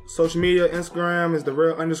social media, Instagram is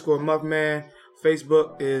 @TheReal_Muffman.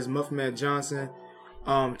 Facebook is Muffman Johnson.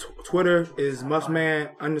 Twitter is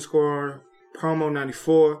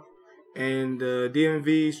Muffman_promo94. And the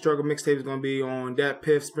DMV Struggle mixtape is gonna be on Dat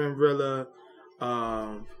Piff, Springrilla,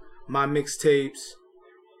 my mixtapes,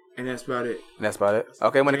 and that's about it.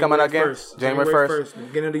 Okay, when it coming out again? 1st. January 1st.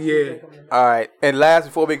 Beginning of the year. All right. And last,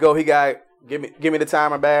 before we go, give me the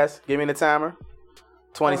timer, Bass. Give me the timer.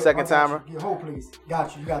 20-second timer. Your hold, please.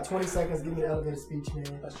 Got you. You got 20 seconds. Give me an elevator speech,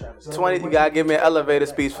 man. That's Travis. 20. You gotta give me an elevator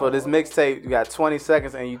speech for this mixtape. You got 20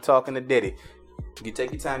 seconds, and you talking to Diddy. You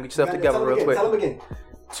take your time, get yourself together real quick. Tell him again.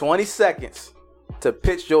 20 seconds to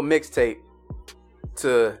pitch your mixtape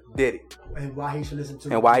to Diddy. And why he should listen to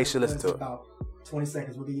it. And why he should listen to it. About 20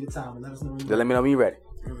 seconds. We'll give you the time. And let us know when you're Then let me know when you're ready.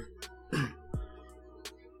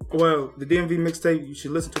 Well, the DMV mixtape, you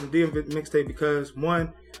should listen to the DMV mixtape because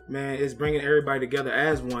one, man, it's bringing everybody together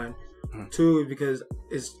as one. Two, because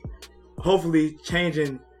it's hopefully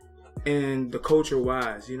changing in the culture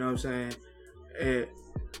wise. You know what I'm saying? And,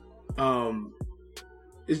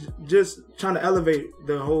 it's just trying to elevate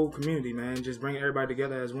the whole community, man. Just bringing everybody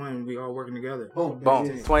together as one. We all working together. Boom.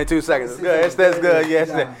 22 seconds. That's good. That's good. Yes,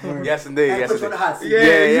 yes indeed. Yes, indeed. Yeah.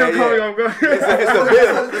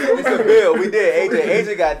 It's a bill. We did.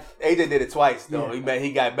 AJ did it twice though. Yeah.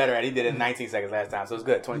 He got better at it. He did it in 19 seconds last time, so it's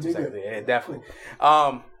good. 22 seconds. Yeah, definitely.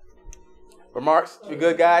 Remarks? You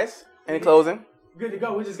good, guys? Any closing? Good to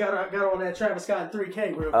go. We just got on that Travis Scott 3K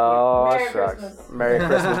real quick. Oh, Merry shucks. Christmas. Merry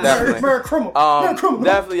Christmas, definitely. Merry Christmas.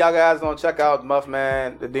 Definitely, y'all guys gonna check out Muff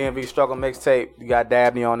Man, the DMV Struggle mixtape. You got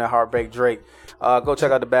Dabney on that, Heartbreak Drake. Go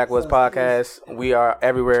check out the Backwoods podcast. We are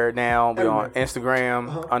everywhere now. We on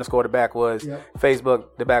Instagram _ the Backwoods,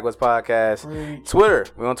 Facebook the Backwoods podcast, Twitter.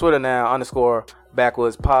 We on Twitter now _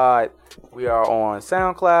 Backwoods Pod. We are on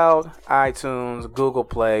SoundCloud, iTunes, Google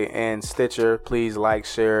Play, and Stitcher. Please like,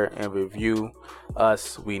 share, and review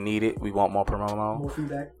us. We need it. We want more promo, More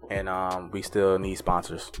feedback. and we still need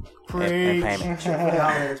sponsors and payment.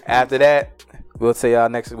 After that, we'll see y'all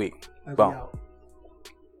next week. Boom.